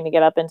like trying to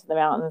get up into the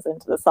mountains,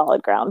 into the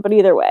solid ground. But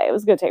either way, it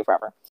was going to take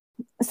forever.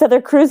 So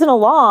they're cruising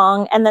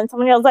along, and then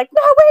somebody else was like,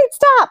 no, wait,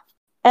 stop.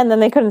 And then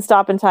they couldn't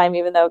stop in time,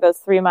 even though it goes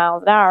 3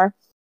 miles an hour,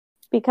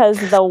 because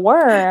the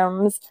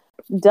worms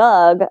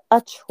dug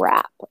a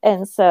trap.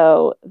 And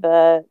so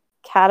the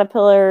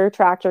caterpillar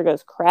tractor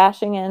goes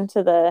crashing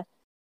into the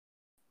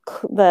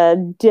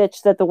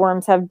ditch that the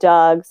worms have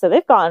dug. So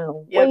they've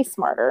gotten way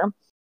smarter.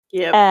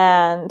 Yep.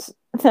 And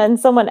then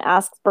someone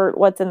asks Bert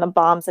what's in the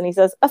bombs, and he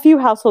says, a few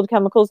household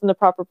chemicals in the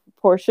proper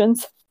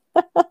proportions.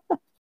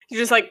 You're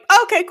just like,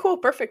 okay, cool,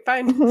 perfect,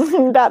 fine.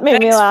 That made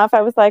me laugh.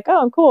 I was like,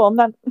 oh, cool. I'm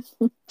not...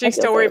 Jinx,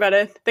 don't worry about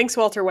it. Thanks,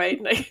 Walter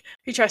White.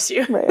 We trust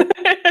you. Right.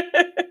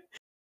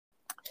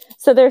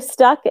 So they're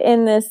stuck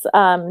in this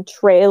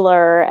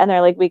trailer, and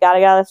they're like, we got to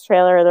get out of this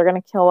trailer, or they're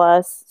going to kill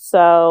us.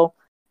 So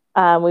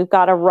we've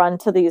got to run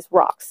to these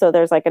rocks. So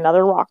there's like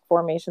another rock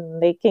formation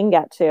they can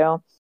get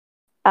to.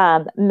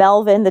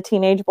 Melvin, the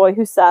teenage boy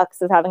who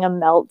sucks, is having a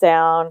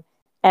meltdown.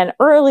 And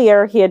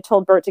earlier he had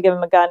told Bert to give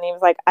him a gun. And he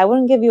was like, I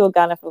wouldn't give you a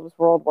gun if it was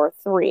World War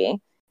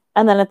III.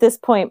 And then at this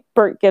point,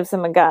 Bert gives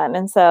him a gun.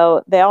 And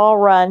so they all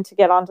run to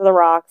get onto the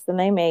rocks, and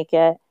they make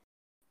it.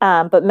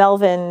 But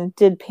Melvin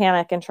did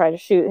panic and try to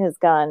shoot his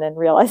gun and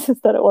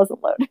realizes that it wasn't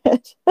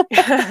loaded.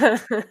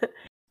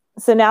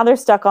 So now they're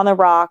stuck on the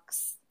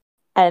rocks,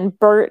 and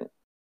Bert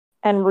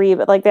and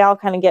Reba, like, they all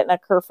kind of get in a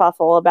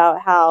kerfuffle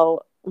about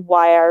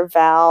why are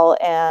Val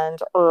and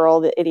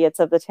Earl, the idiots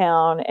of the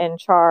town, in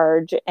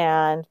charge,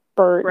 and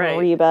Bert and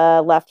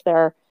Reba left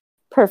their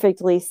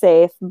perfectly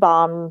safe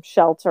bomb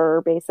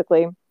shelter,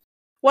 basically.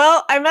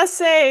 Well, I must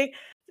say,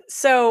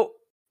 so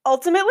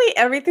ultimately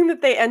everything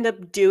that they end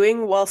up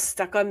doing while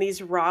stuck on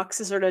these rocks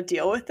to sort of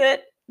deal with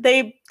it,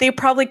 they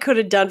probably could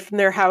have done from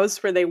their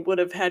house, where they would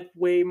have had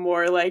way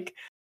more like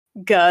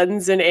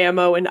guns and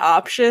ammo and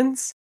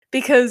options,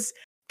 because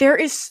there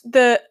is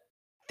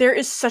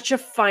such a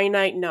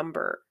finite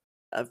number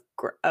of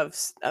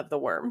the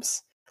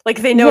worms.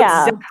 Like, they know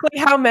exactly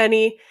how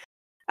many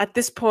at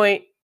this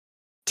point.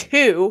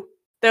 2.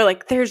 They're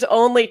like, there's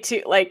only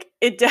 2. Like,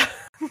 it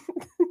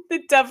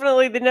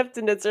definitely, the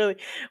Nipton necessarily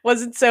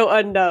wasn't so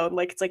unknown.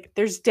 Like, it's like,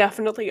 there's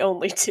definitely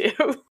only 2.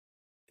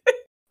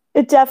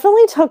 It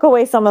definitely took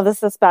away some of the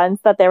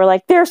suspense that they were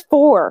like, there's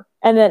 4.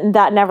 And then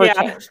that never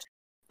changed.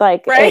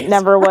 Like, it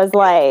never was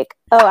like,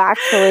 oh,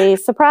 actually,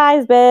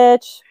 surprise,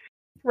 bitch.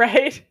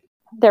 Right.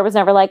 There was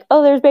never like,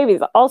 oh, there's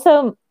babies.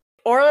 Also,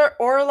 or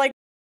like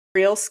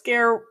real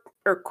scare,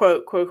 or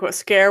quote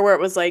scare, where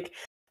it was like,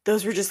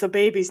 those were just the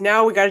babies.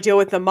 Now we got to deal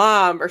with the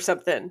mom or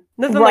something.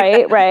 Nothing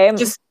like that. Right.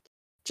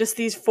 Just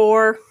these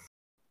 4.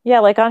 Yeah,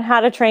 like on How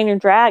to Train Your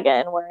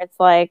Dragon, where it's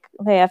like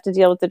they have to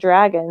deal with the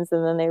dragons,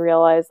 and then they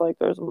realize like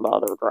there's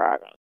another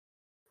dragon.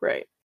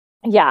 Right.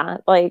 Yeah,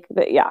 like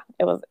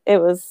it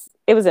was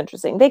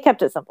interesting. They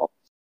kept it simple.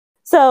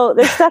 So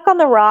they're stuck on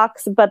the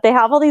rocks, but they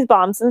have all these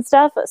bombs and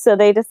stuff. So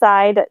they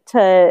decide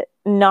to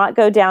not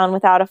go down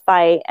without a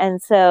fight,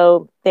 and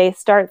so they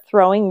start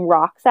throwing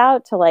rocks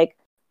out to like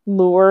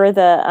lure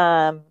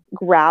the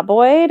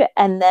graboid,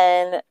 and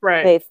then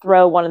they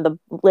throw one of the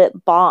lit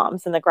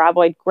bombs, and the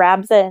graboid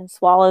grabs it and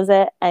swallows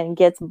it and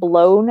gets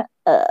blown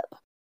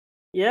up.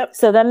 Yep.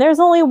 So then there's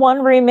only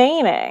 1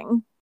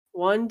 remaining.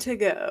 1 to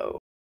go.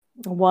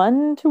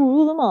 1 to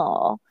rule them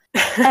all.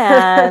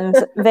 And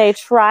they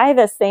try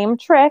the same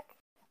trick,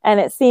 and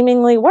it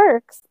seemingly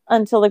works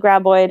until the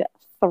graboid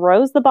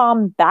throws the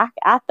bomb back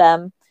at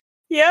them.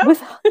 Yeah.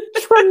 With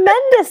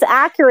tremendous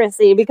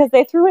accuracy, because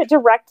they threw it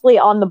directly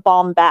on the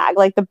bomb bag.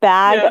 Like, the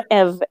bag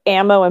of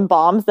ammo and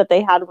bombs that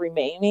they had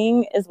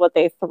remaining is what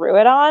they threw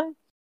it on.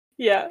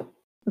 Yeah.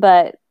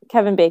 But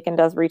Kevin Bacon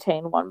does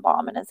retain 1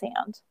 bomb in his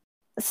hand.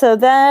 So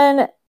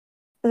then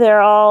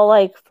they're all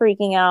like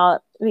freaking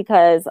out,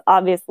 because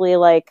obviously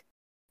like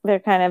they're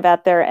kind of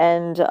at their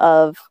end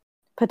of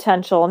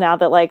potential now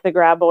that like the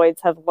graboids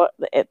have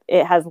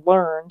it has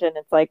learned, and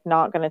it's like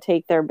not going to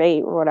take their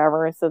bait or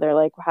whatever. So they're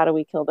like, how do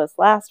we kill this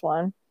last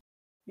one?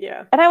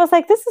 Yeah. And I was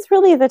like, this is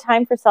really the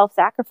time for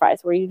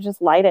self-sacrifice, where you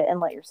just light it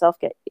and let yourself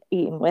get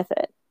eaten with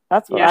it.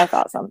 That's what I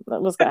thought something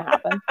was going to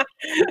happen.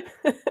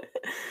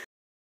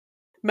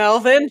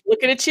 Melvin,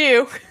 looking at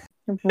you.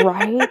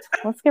 Right?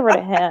 Let's get rid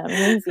of him.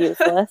 He's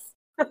useless.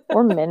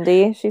 Or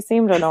Mindy. She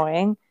seemed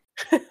annoying.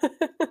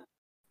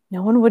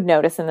 No one would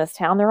notice in this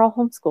town. They're all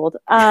homeschooled.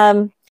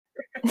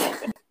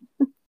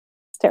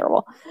 It's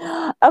terrible.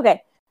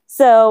 Okay.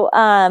 So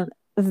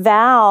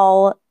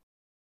Val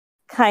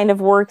kind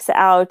of works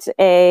out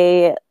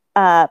a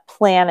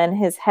plan in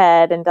his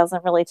head and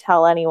doesn't really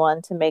tell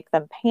anyone to make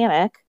them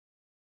panic.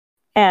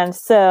 And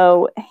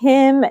so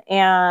him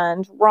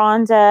and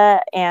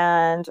Rhonda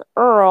and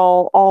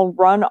Earl all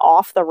run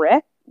off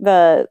the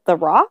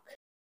rock,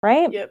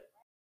 right? Yep.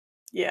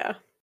 Yeah.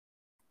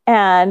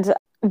 And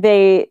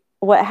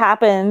what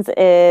happens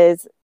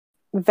is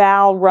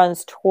Val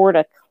runs toward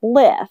a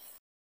cliff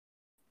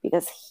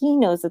because he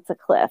knows it's a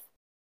cliff.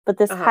 But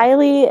this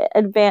highly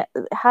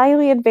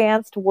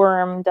advanced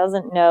worm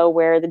doesn't know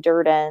where the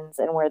dirt ends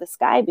and where the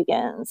sky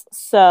begins.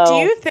 So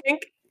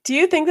do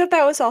you think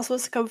that was all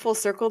supposed to come full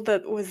circle?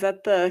 That was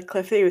that the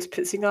cliff that he was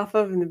pissing off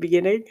of in the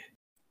beginning?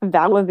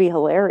 That would be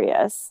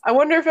hilarious. I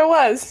wonder if it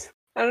was.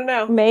 I don't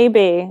know.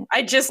 Maybe.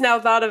 I just now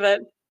thought of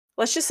it.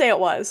 Let's just say it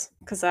was,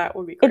 because that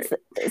would be great.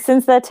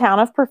 Since the town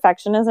of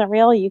perfection isn't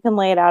real, you can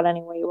lay it out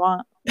any way you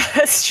want.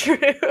 That's true.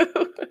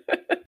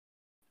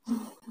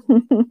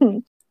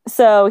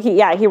 So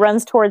he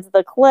runs towards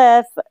the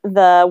cliff.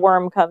 The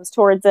worm comes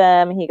towards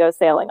him. He goes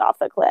sailing off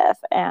the cliff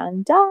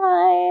and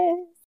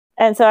dies.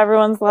 And so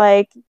everyone's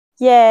like,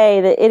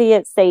 yay, the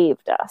idiot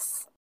saved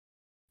us.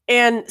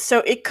 And so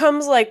it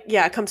comes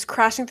it comes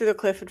crashing through the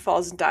cliff and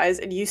falls and dies.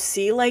 And you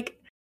see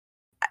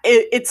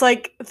it's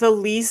like the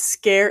least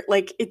scare.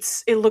 Like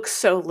it looks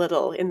so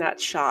little in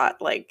that shot.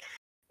 Like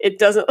it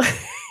doesn't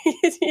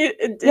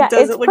it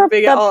doesn't look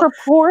big at all. The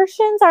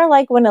proportions are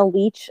like when a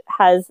leech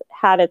has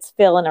had its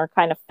fill and are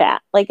kind of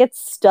fat. Like it's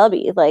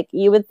stubby. Like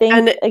you would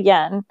think,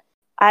 again,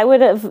 I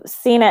would have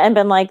seen it and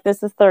been like,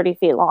 this is 30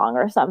 feet long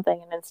or something.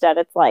 And instead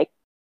it's like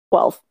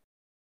 12.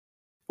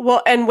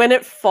 Well, and when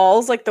it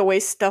falls, like the way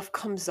stuff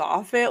comes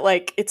off it,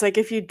 like it's like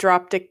if you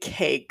dropped a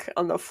cake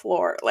on the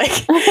floor.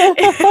 Like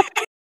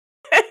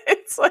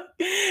it's like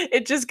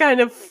it just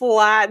kind of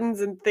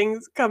flattens and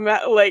things come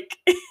out. Like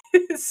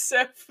it's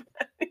so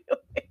funny.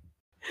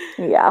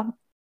 Yeah.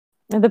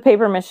 The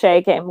paper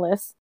mache came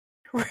loose.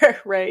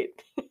 Right.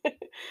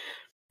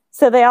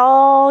 So they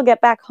all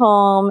get back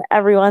home.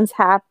 Everyone's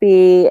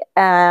happy.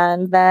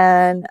 And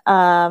then,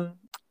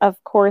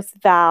 of course,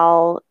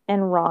 Val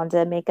and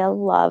Rhonda make a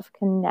love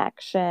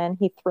connection.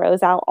 He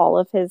throws out all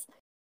of his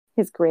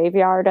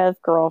graveyard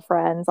of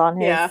girlfriends on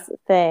his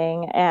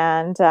thing.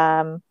 And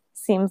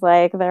seems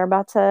like they're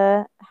about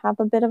to have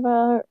a bit of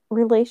a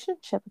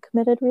relationship, a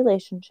committed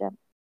relationship,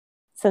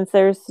 since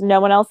there's no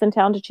one else in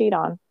town to cheat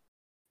on.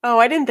 Oh,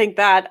 I didn't think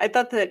that. I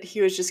thought that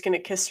he was just going to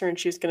kiss her and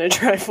she was going to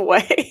drive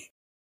away.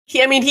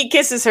 He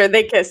kisses her.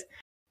 They kiss.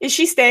 Is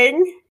she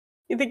staying?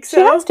 You think so?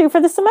 She has to for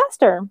the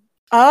semester.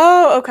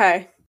 Oh,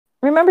 okay.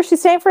 Remember, she's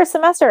staying for a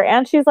semester,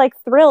 and she's like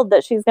thrilled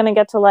that she's going to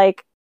get to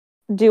like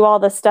do all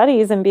the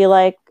studies and be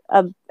like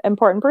an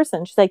important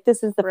person. She's like,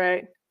 this is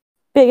the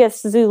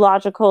biggest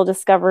zoological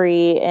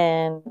discovery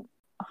in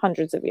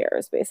hundreds of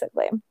years,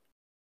 basically.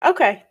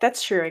 Okay,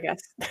 that's true, I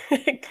guess.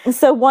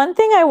 So one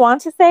thing I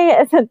want to say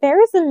is that there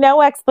is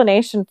no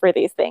explanation for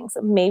these things.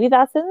 Maybe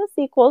that's in the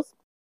sequels,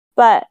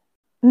 but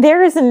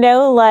there is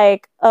no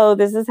like, oh,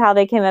 this is how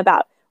they came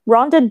about.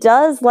 Rhonda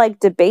does like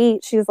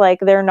debate. She's like,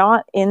 they're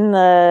not in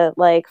the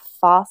like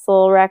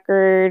fossil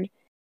record.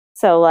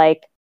 So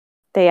like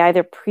they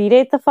either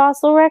predate the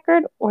fossil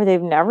record or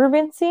they've never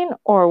been seen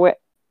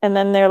and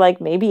then they're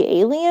like, maybe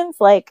aliens,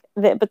 like,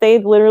 but they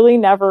literally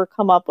never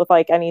come up with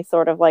like any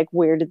sort of like,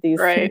 where did these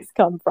things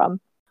come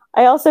from?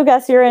 I also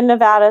guess you're in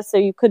Nevada, so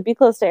you could be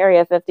close to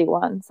Area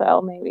 51.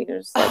 So maybe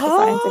there's like a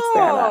science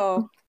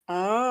experiment.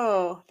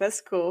 Oh,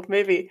 that's cool.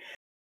 Maybe.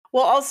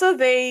 Well, also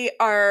they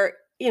are,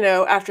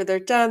 after they're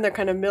done, they're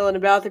kind of milling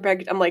about their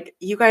package. I'm like,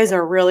 you guys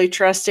are really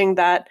trusting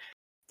that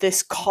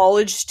this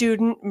college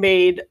student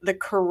came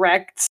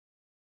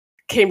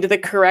to the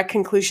correct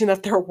conclusion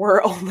that there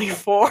were only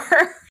 4.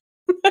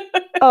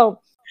 Oh,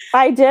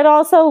 I did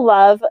also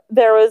love,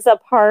 there was a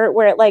part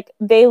where like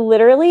they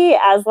literally,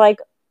 as like,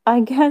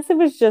 I guess it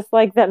was just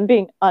like them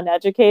being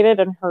uneducated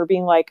and her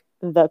being like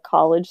the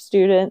college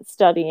student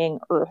studying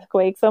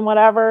earthquakes and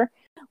whatever,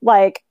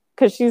 like,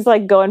 because she's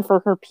like going for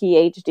her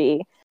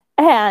PhD,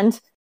 and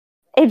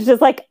it's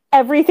just like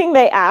everything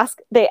they ask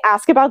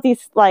about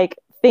these like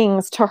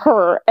things to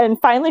her, and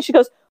finally she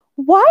goes,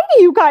 why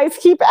do you guys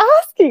keep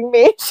asking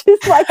me?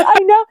 She's like, I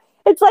know.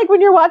 It's like when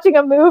you're watching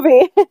a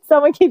movie and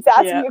someone keeps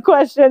asking you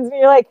questions and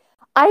you're like,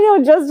 I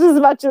know just as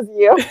much as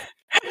you.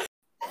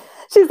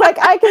 She's like,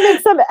 I can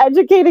make some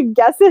educated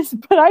guesses,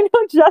 but I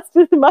know just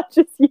as much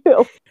as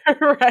you.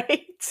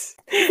 Right.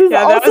 This is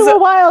also a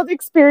wild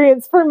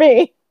experience for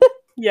me.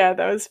 Yeah,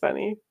 that was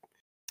funny.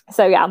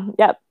 So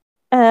yep.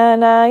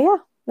 And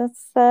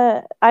that's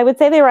I would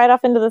say they ride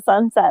off into the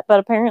sunset, but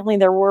apparently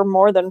there were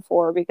more than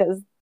 4 because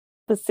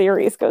the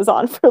series goes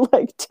on for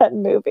like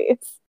 10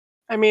 movies.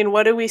 I mean,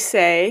 what do we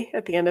say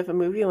at the end of a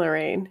movie,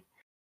 Lorraine?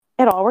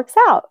 It all works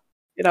out.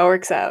 It all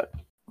works out.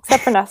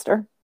 Except for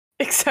Nestor.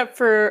 Except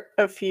for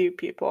a few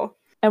people.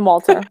 And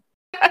Walter.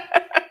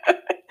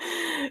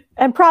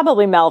 And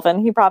probably Melvin.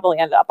 He probably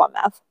ended up on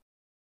meth.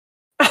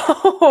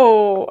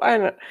 Oh, I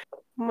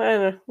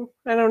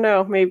don't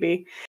know.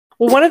 Maybe.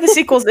 Well, one of the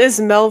sequels is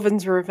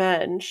Melvin's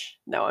Revenge.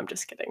 No, I'm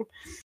just kidding.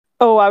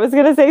 Oh, I was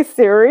going to say,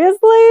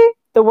 seriously?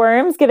 The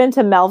worms get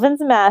into Melvin's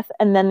meth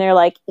and then they're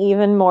like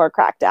even more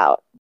cracked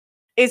out.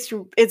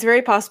 It's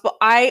very possible.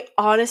 I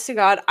honest to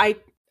God, I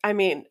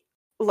mean,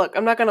 look,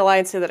 I'm not gonna lie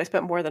and say that I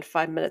spent more than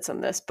 5 minutes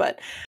on this, but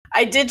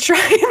I did try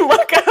and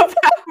look up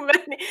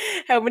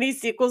how many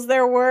sequels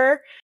there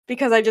were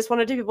because I just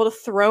wanted to be able to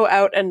throw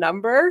out a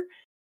number.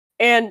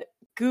 And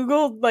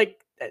Google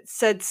like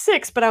said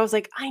 6, but I was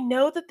like, I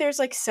know that there's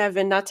like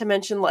 7, not to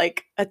mention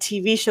like a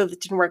TV show that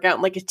didn't work out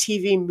and like a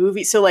TV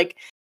movie. So like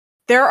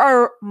there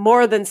are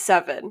more than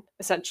 7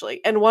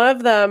 essentially. And one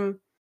of them,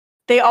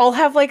 they all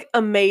have like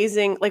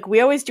amazing, like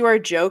we always do our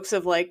jokes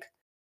of like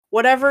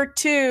whatever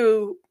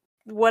to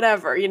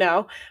whatever, you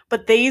know,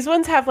 but these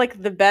ones have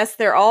like the best.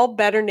 They're all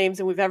better names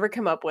than we've ever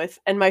come up with.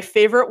 And my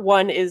favorite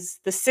one is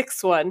the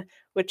 6th one,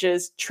 which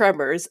is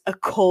Tremors, A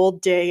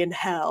Cold Day in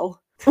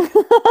Hell. So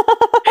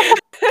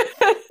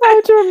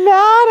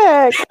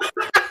dramatic.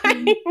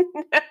 I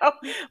know.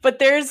 But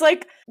there's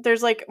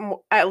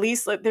at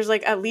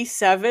least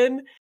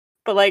 7,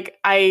 but like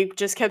I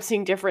just kept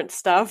seeing different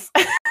stuff.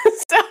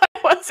 So I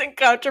wasn't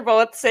comfortable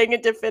with saying a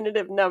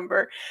definitive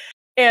number.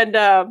 And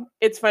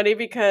it's funny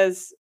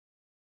because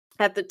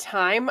at the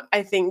time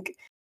I think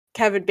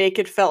Kevin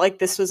Bacon felt like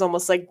this was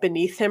almost like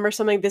beneath him or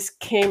something. This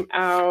came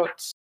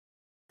out,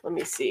 let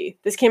me see.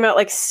 This came out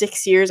like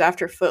 6 years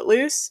after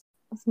Footloose.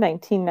 It's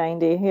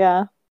 1990,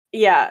 yeah.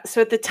 Yeah,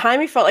 so at the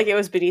time he felt like it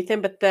was beneath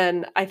him, but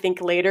then I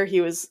think later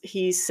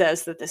he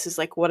says that this is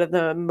like one of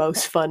the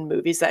most fun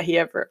movies that he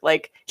ever,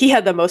 like he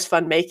had the most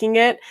fun making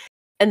it.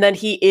 And then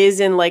he is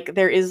in like,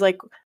 there is like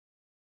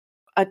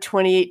a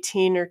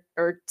 2018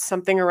 or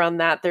something around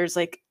that. There's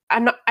like,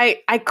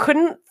 I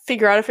couldn't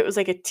figure out if it was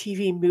like a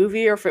TV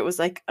movie or if it was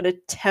like an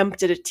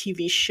attempt at a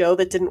TV show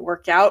that didn't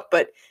work out,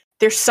 but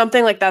there's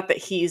something like that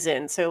he's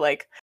in. So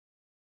like,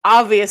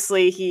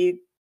 obviously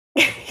he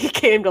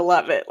came to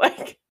love it.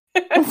 Like,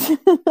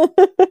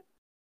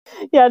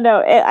 yeah,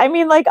 no, I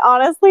mean, like,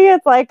 honestly,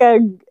 it's like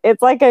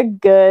a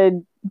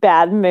good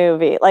bad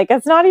movie. Like,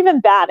 it's not even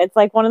bad. It's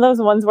like one of those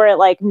ones where it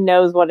like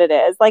knows what it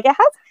is. Like, it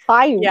has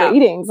high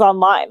ratings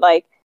online.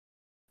 Like,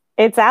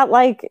 it's at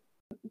like,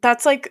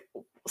 that's like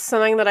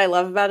something that I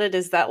love about it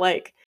is that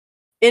like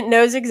it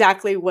knows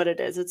exactly what it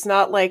is. It's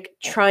not like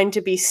trying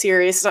to be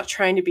serious. It's not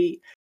trying to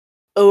be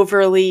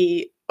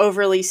overly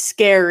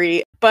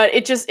scary, but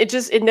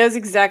it knows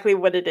exactly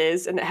what it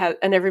is, and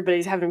and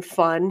everybody's having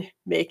fun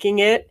making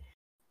it.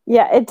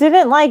 Yeah, it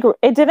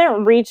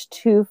didn't reach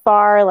too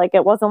far. Like,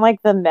 it wasn't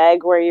like The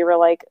Meg where you were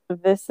like,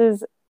 this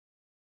is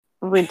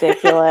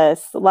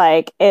ridiculous.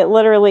 Like, it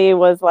literally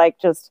was like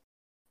just,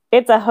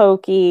 it's a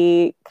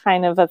hokey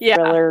kind of a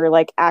thriller,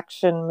 like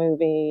action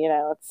movie, you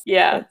know,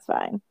 it's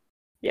fine.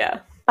 Yeah.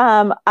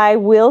 I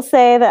will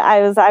say that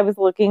I was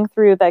looking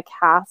through the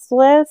cast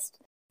list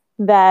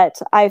that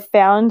I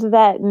found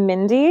that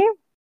Mindy,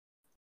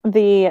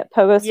 the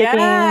pogo sticking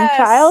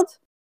child,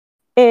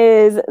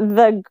 is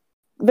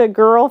the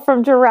girl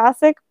from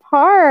Jurassic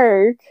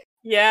Park.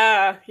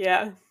 Yeah,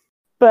 yeah.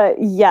 But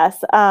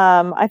yes,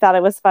 I thought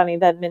it was funny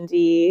that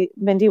Mindy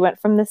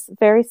went from this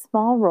very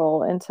small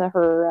role into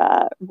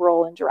her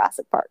role in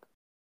Jurassic Park.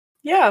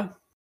 Yeah.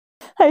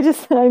 I'm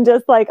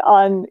just like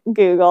on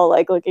Google,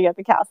 like looking at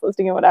the cast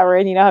listing and whatever,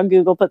 and you know how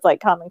Google puts like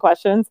common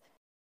questions.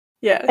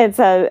 Yeah. And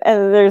so,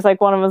 and there's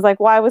like one of them was like,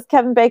 why was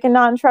Kevin Bacon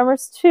not in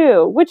Tremors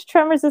 2? Which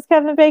Tremors is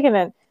Kevin Bacon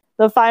in?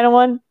 The final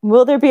one,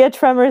 will there be a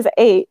Tremors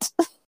 8?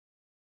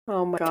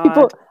 Oh my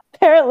God.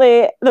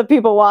 Apparently the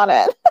people want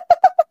it.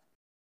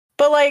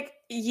 But like,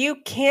 you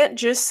can't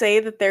just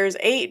say that there's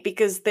 8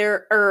 because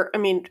or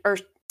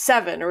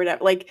 7 or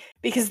whatever, like,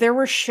 because there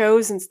were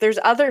shows and there's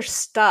other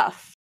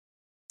stuff.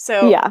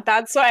 So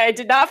that's why I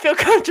did not feel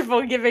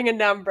comfortable giving a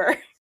number.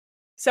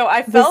 So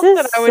I felt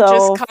that I would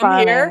just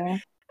come here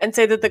and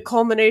say that the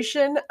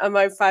culmination of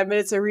my 5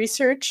 minutes of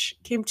research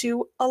came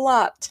to a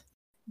lot.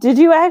 Did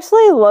you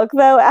actually look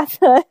though at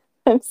the?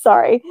 I'm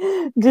sorry.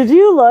 Did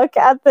you look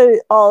at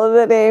all of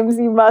the names?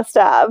 You must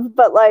have.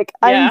 But like,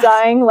 I'm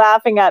dying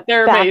laughing at.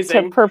 They're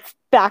amazing.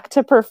 Back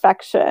to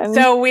Perfection.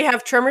 So we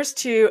have Tremors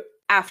 2,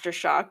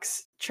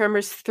 Aftershocks.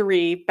 Tremors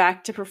 3,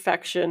 Back to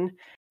Perfection.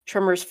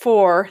 Tremors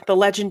 4, The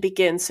Legend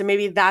Begins. So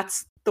maybe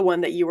that's the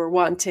one that you were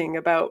wanting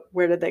about.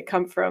 Where did they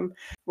come from?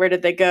 Where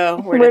did they go?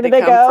 Where did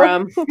they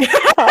come from?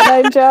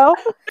 Hi, Joe.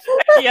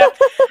 Yep.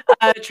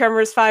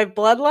 Tremors 5,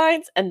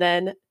 Bloodlines, and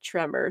then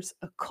Tremors,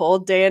 A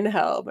Cold Day in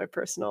Hell, my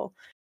personal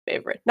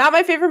favorite. Not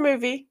my favorite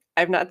movie.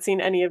 I've not seen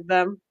any of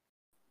them.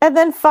 And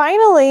then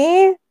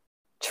finally,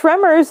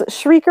 Tremors,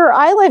 Shrieker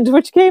Island,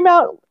 which came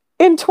out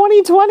in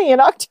 2020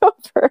 in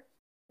October.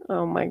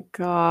 Oh my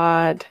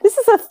God. This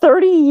is a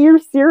 30-year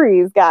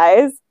series,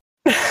 guys.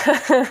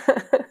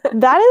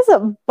 That is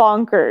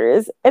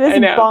bonkers. It is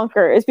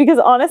bonkers because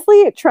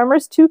honestly,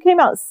 Tremors 2 came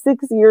out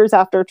 6 years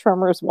after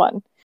Tremors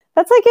 1.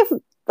 That's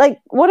like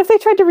what if they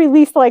tried to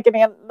release like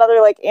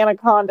another like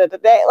Anaconda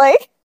today?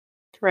 Like,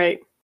 right.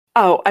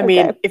 Oh, I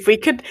mean, if we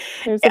could,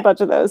 there's a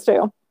bunch of those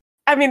too.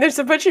 I mean, there's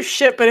a bunch of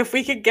shit, but if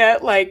we could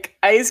get like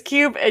Ice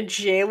Cube and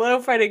J-Lo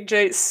fighting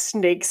giant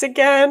snakes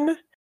again,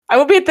 I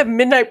will be at the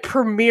midnight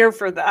premiere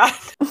for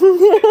that.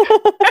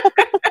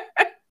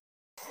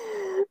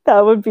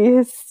 That would be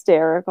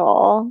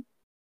hysterical.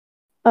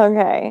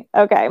 Okay.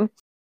 Okay.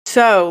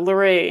 So,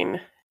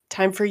 Lorraine,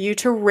 time for you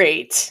to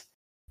rate.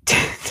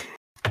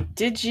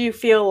 Did you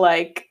feel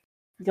like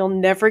you'll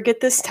never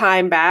get this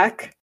time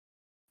back?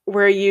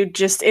 Were you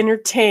just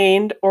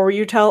entertained, or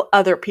you tell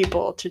other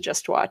people to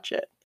just watch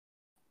it?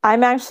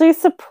 I'm actually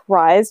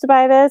surprised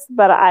by this,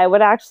 but I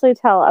would actually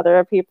tell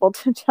other people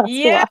to just watch it.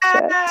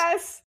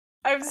 Yes!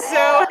 I'm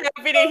so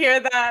happy to hear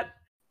that.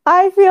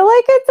 I feel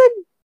like it's a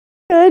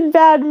good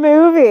bad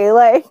movie,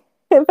 like,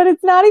 but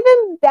it's not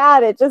even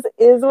bad. It just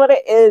is what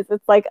it is.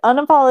 It's like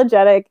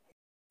unapologetic.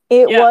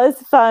 It was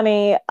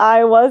funny.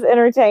 I was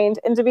entertained,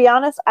 and to be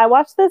honest, I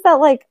watched this at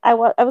like I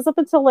was up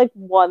until like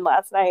 1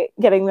 last night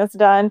getting this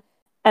done,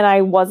 and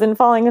I wasn't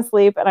falling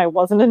asleep, and I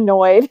wasn't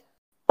annoyed.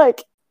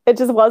 Like it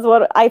just was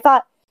what I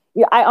thought.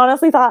 Yeah, I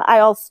honestly thought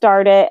I'll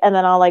start it and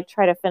then I'll like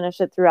try to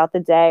finish it throughout the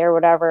day or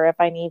whatever if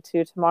I need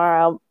to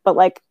tomorrow. But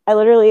like I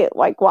literally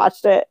like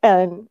watched it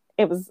and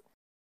it was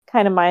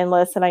kind of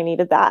mindless and I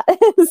needed that.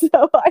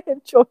 So I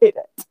enjoyed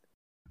it.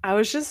 I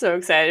was just so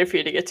excited for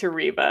you to get to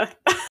Reba.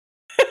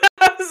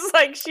 I was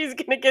like, she's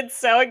gonna get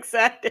so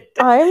excited.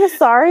 I'm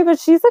sorry, but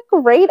she's a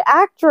great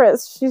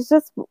actress. She's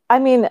just, I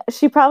mean,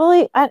 she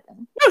probably. No,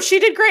 she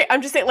did great.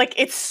 I'm just saying, like,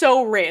 it's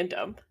so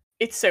random.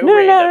 It's so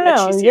random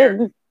that she's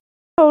here.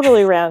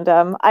 Totally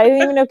random. I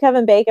didn't even know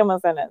Kevin Bacon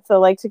was in it. So,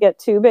 like, to get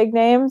 2 big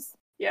names,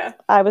 yeah,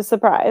 I was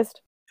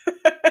surprised.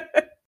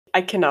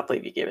 I cannot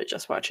believe you gave it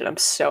Just Watch It. I'm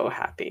so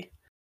happy.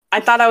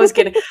 I thought I was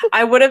getting.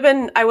 I would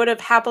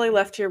have happily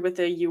left here with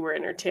a "you were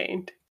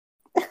entertained."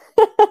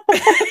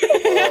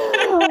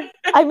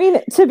 I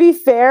mean, to be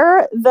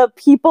fair,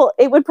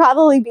 it would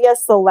probably be a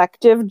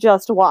selective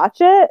Just Watch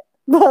It,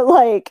 but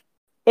like,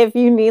 if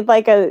you need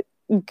like a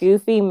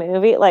goofy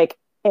movie, like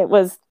it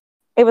was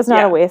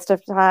not a waste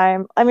of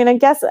time. I mean, I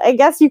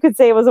guess you could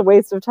say it was a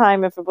waste of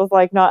time if it was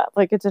like not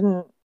like it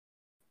didn't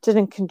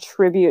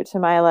contribute to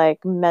my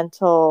like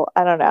mental,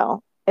 I don't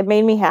know. It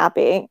made me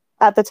happy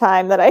at the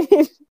time that I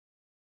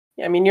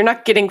Yeah, I mean, you're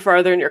not getting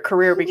farther in your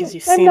career because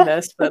you've seen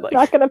this, but like, I'm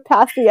not going to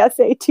pass the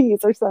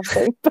SATs or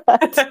something,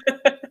 but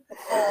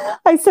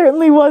I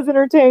certainly was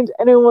entertained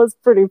and it was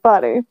pretty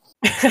funny.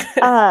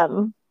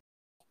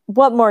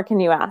 What more can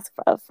you ask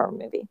for a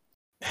movie?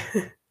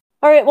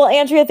 All right. Well,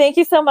 Andrea, thank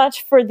you so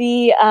much for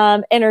the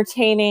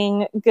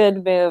entertaining,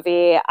 good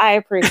movie. I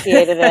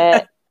appreciated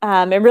it.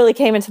 It really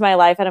came into my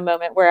life at a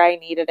moment where I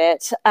needed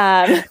it.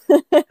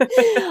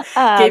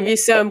 Gave you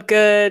some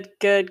good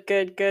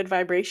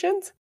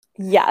vibrations?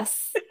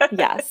 Yes.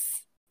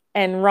 Yes.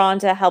 And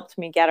Rhonda helped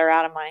me get her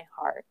out of my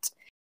heart.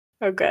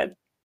 Oh, good.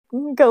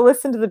 Go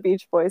listen to the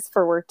Beach Boys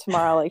for work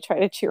tomorrow. Like, try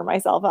to cheer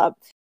myself up.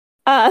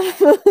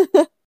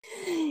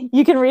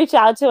 You can reach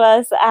out to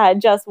us at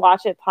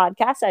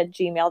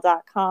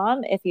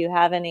justwatchitpodcast@gmail.com if you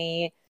have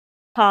any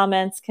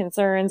comments,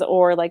 concerns,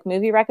 or like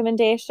movie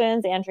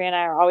recommendations. Andrea and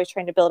I are always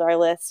trying to build our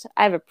list.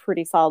 I have a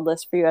pretty solid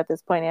list for you at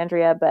this point,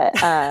 Andrea, but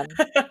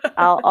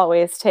I'll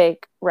always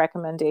take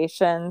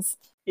recommendations.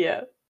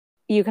 Yeah.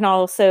 You can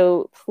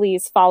also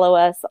please follow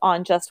us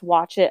on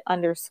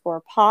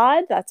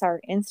justwatchit_pod. That's our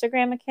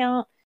Instagram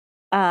account.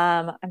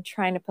 I'm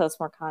trying to post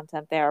more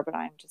content there, but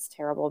I'm just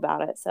terrible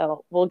about it.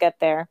 So we'll get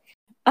there.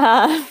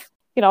 You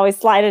can always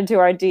slide into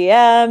our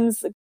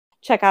DMs,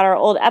 check out our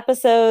old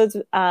episodes,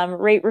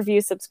 rate,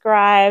 review,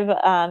 subscribe.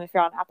 If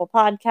you're on Apple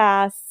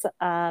Podcasts,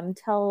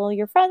 tell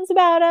your friends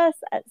about us,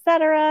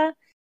 etc.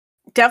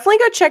 Definitely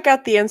go check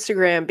out the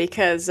Instagram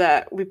because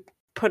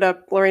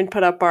Lorraine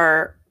put up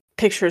our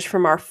pictures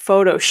from our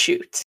photo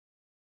shoot.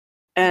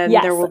 And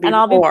yes, there will be and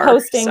I'll more, be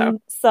posting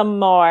some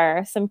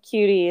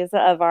cuties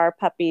of our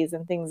puppies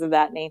and things of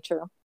that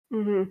nature.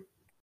 Mm-hmm.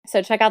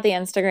 So check out the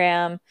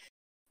Instagram.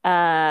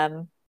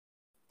 And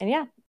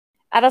yeah,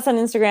 add us on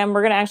Instagram.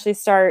 We're going to actually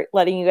start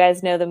letting you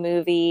guys know the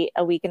movie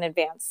a week in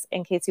advance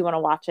in case you want to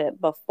watch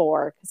it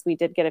before, because we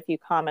did get a few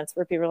comments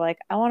where people were like,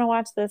 I want to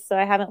watch this, so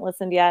I haven't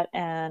listened yet,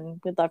 and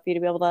we'd love for you to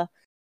be able to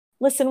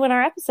listen when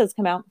our episodes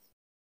come out.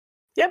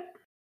 Yep.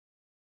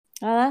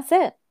 Well, that's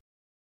it.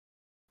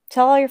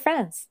 Tell all your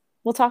friends.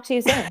 We'll talk to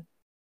you soon.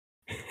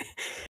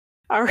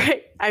 All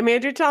right. I'm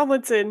Andrea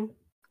Tomlinson.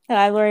 And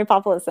I'm Lorraine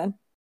Populison.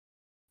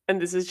 And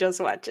this is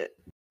Just Watch It.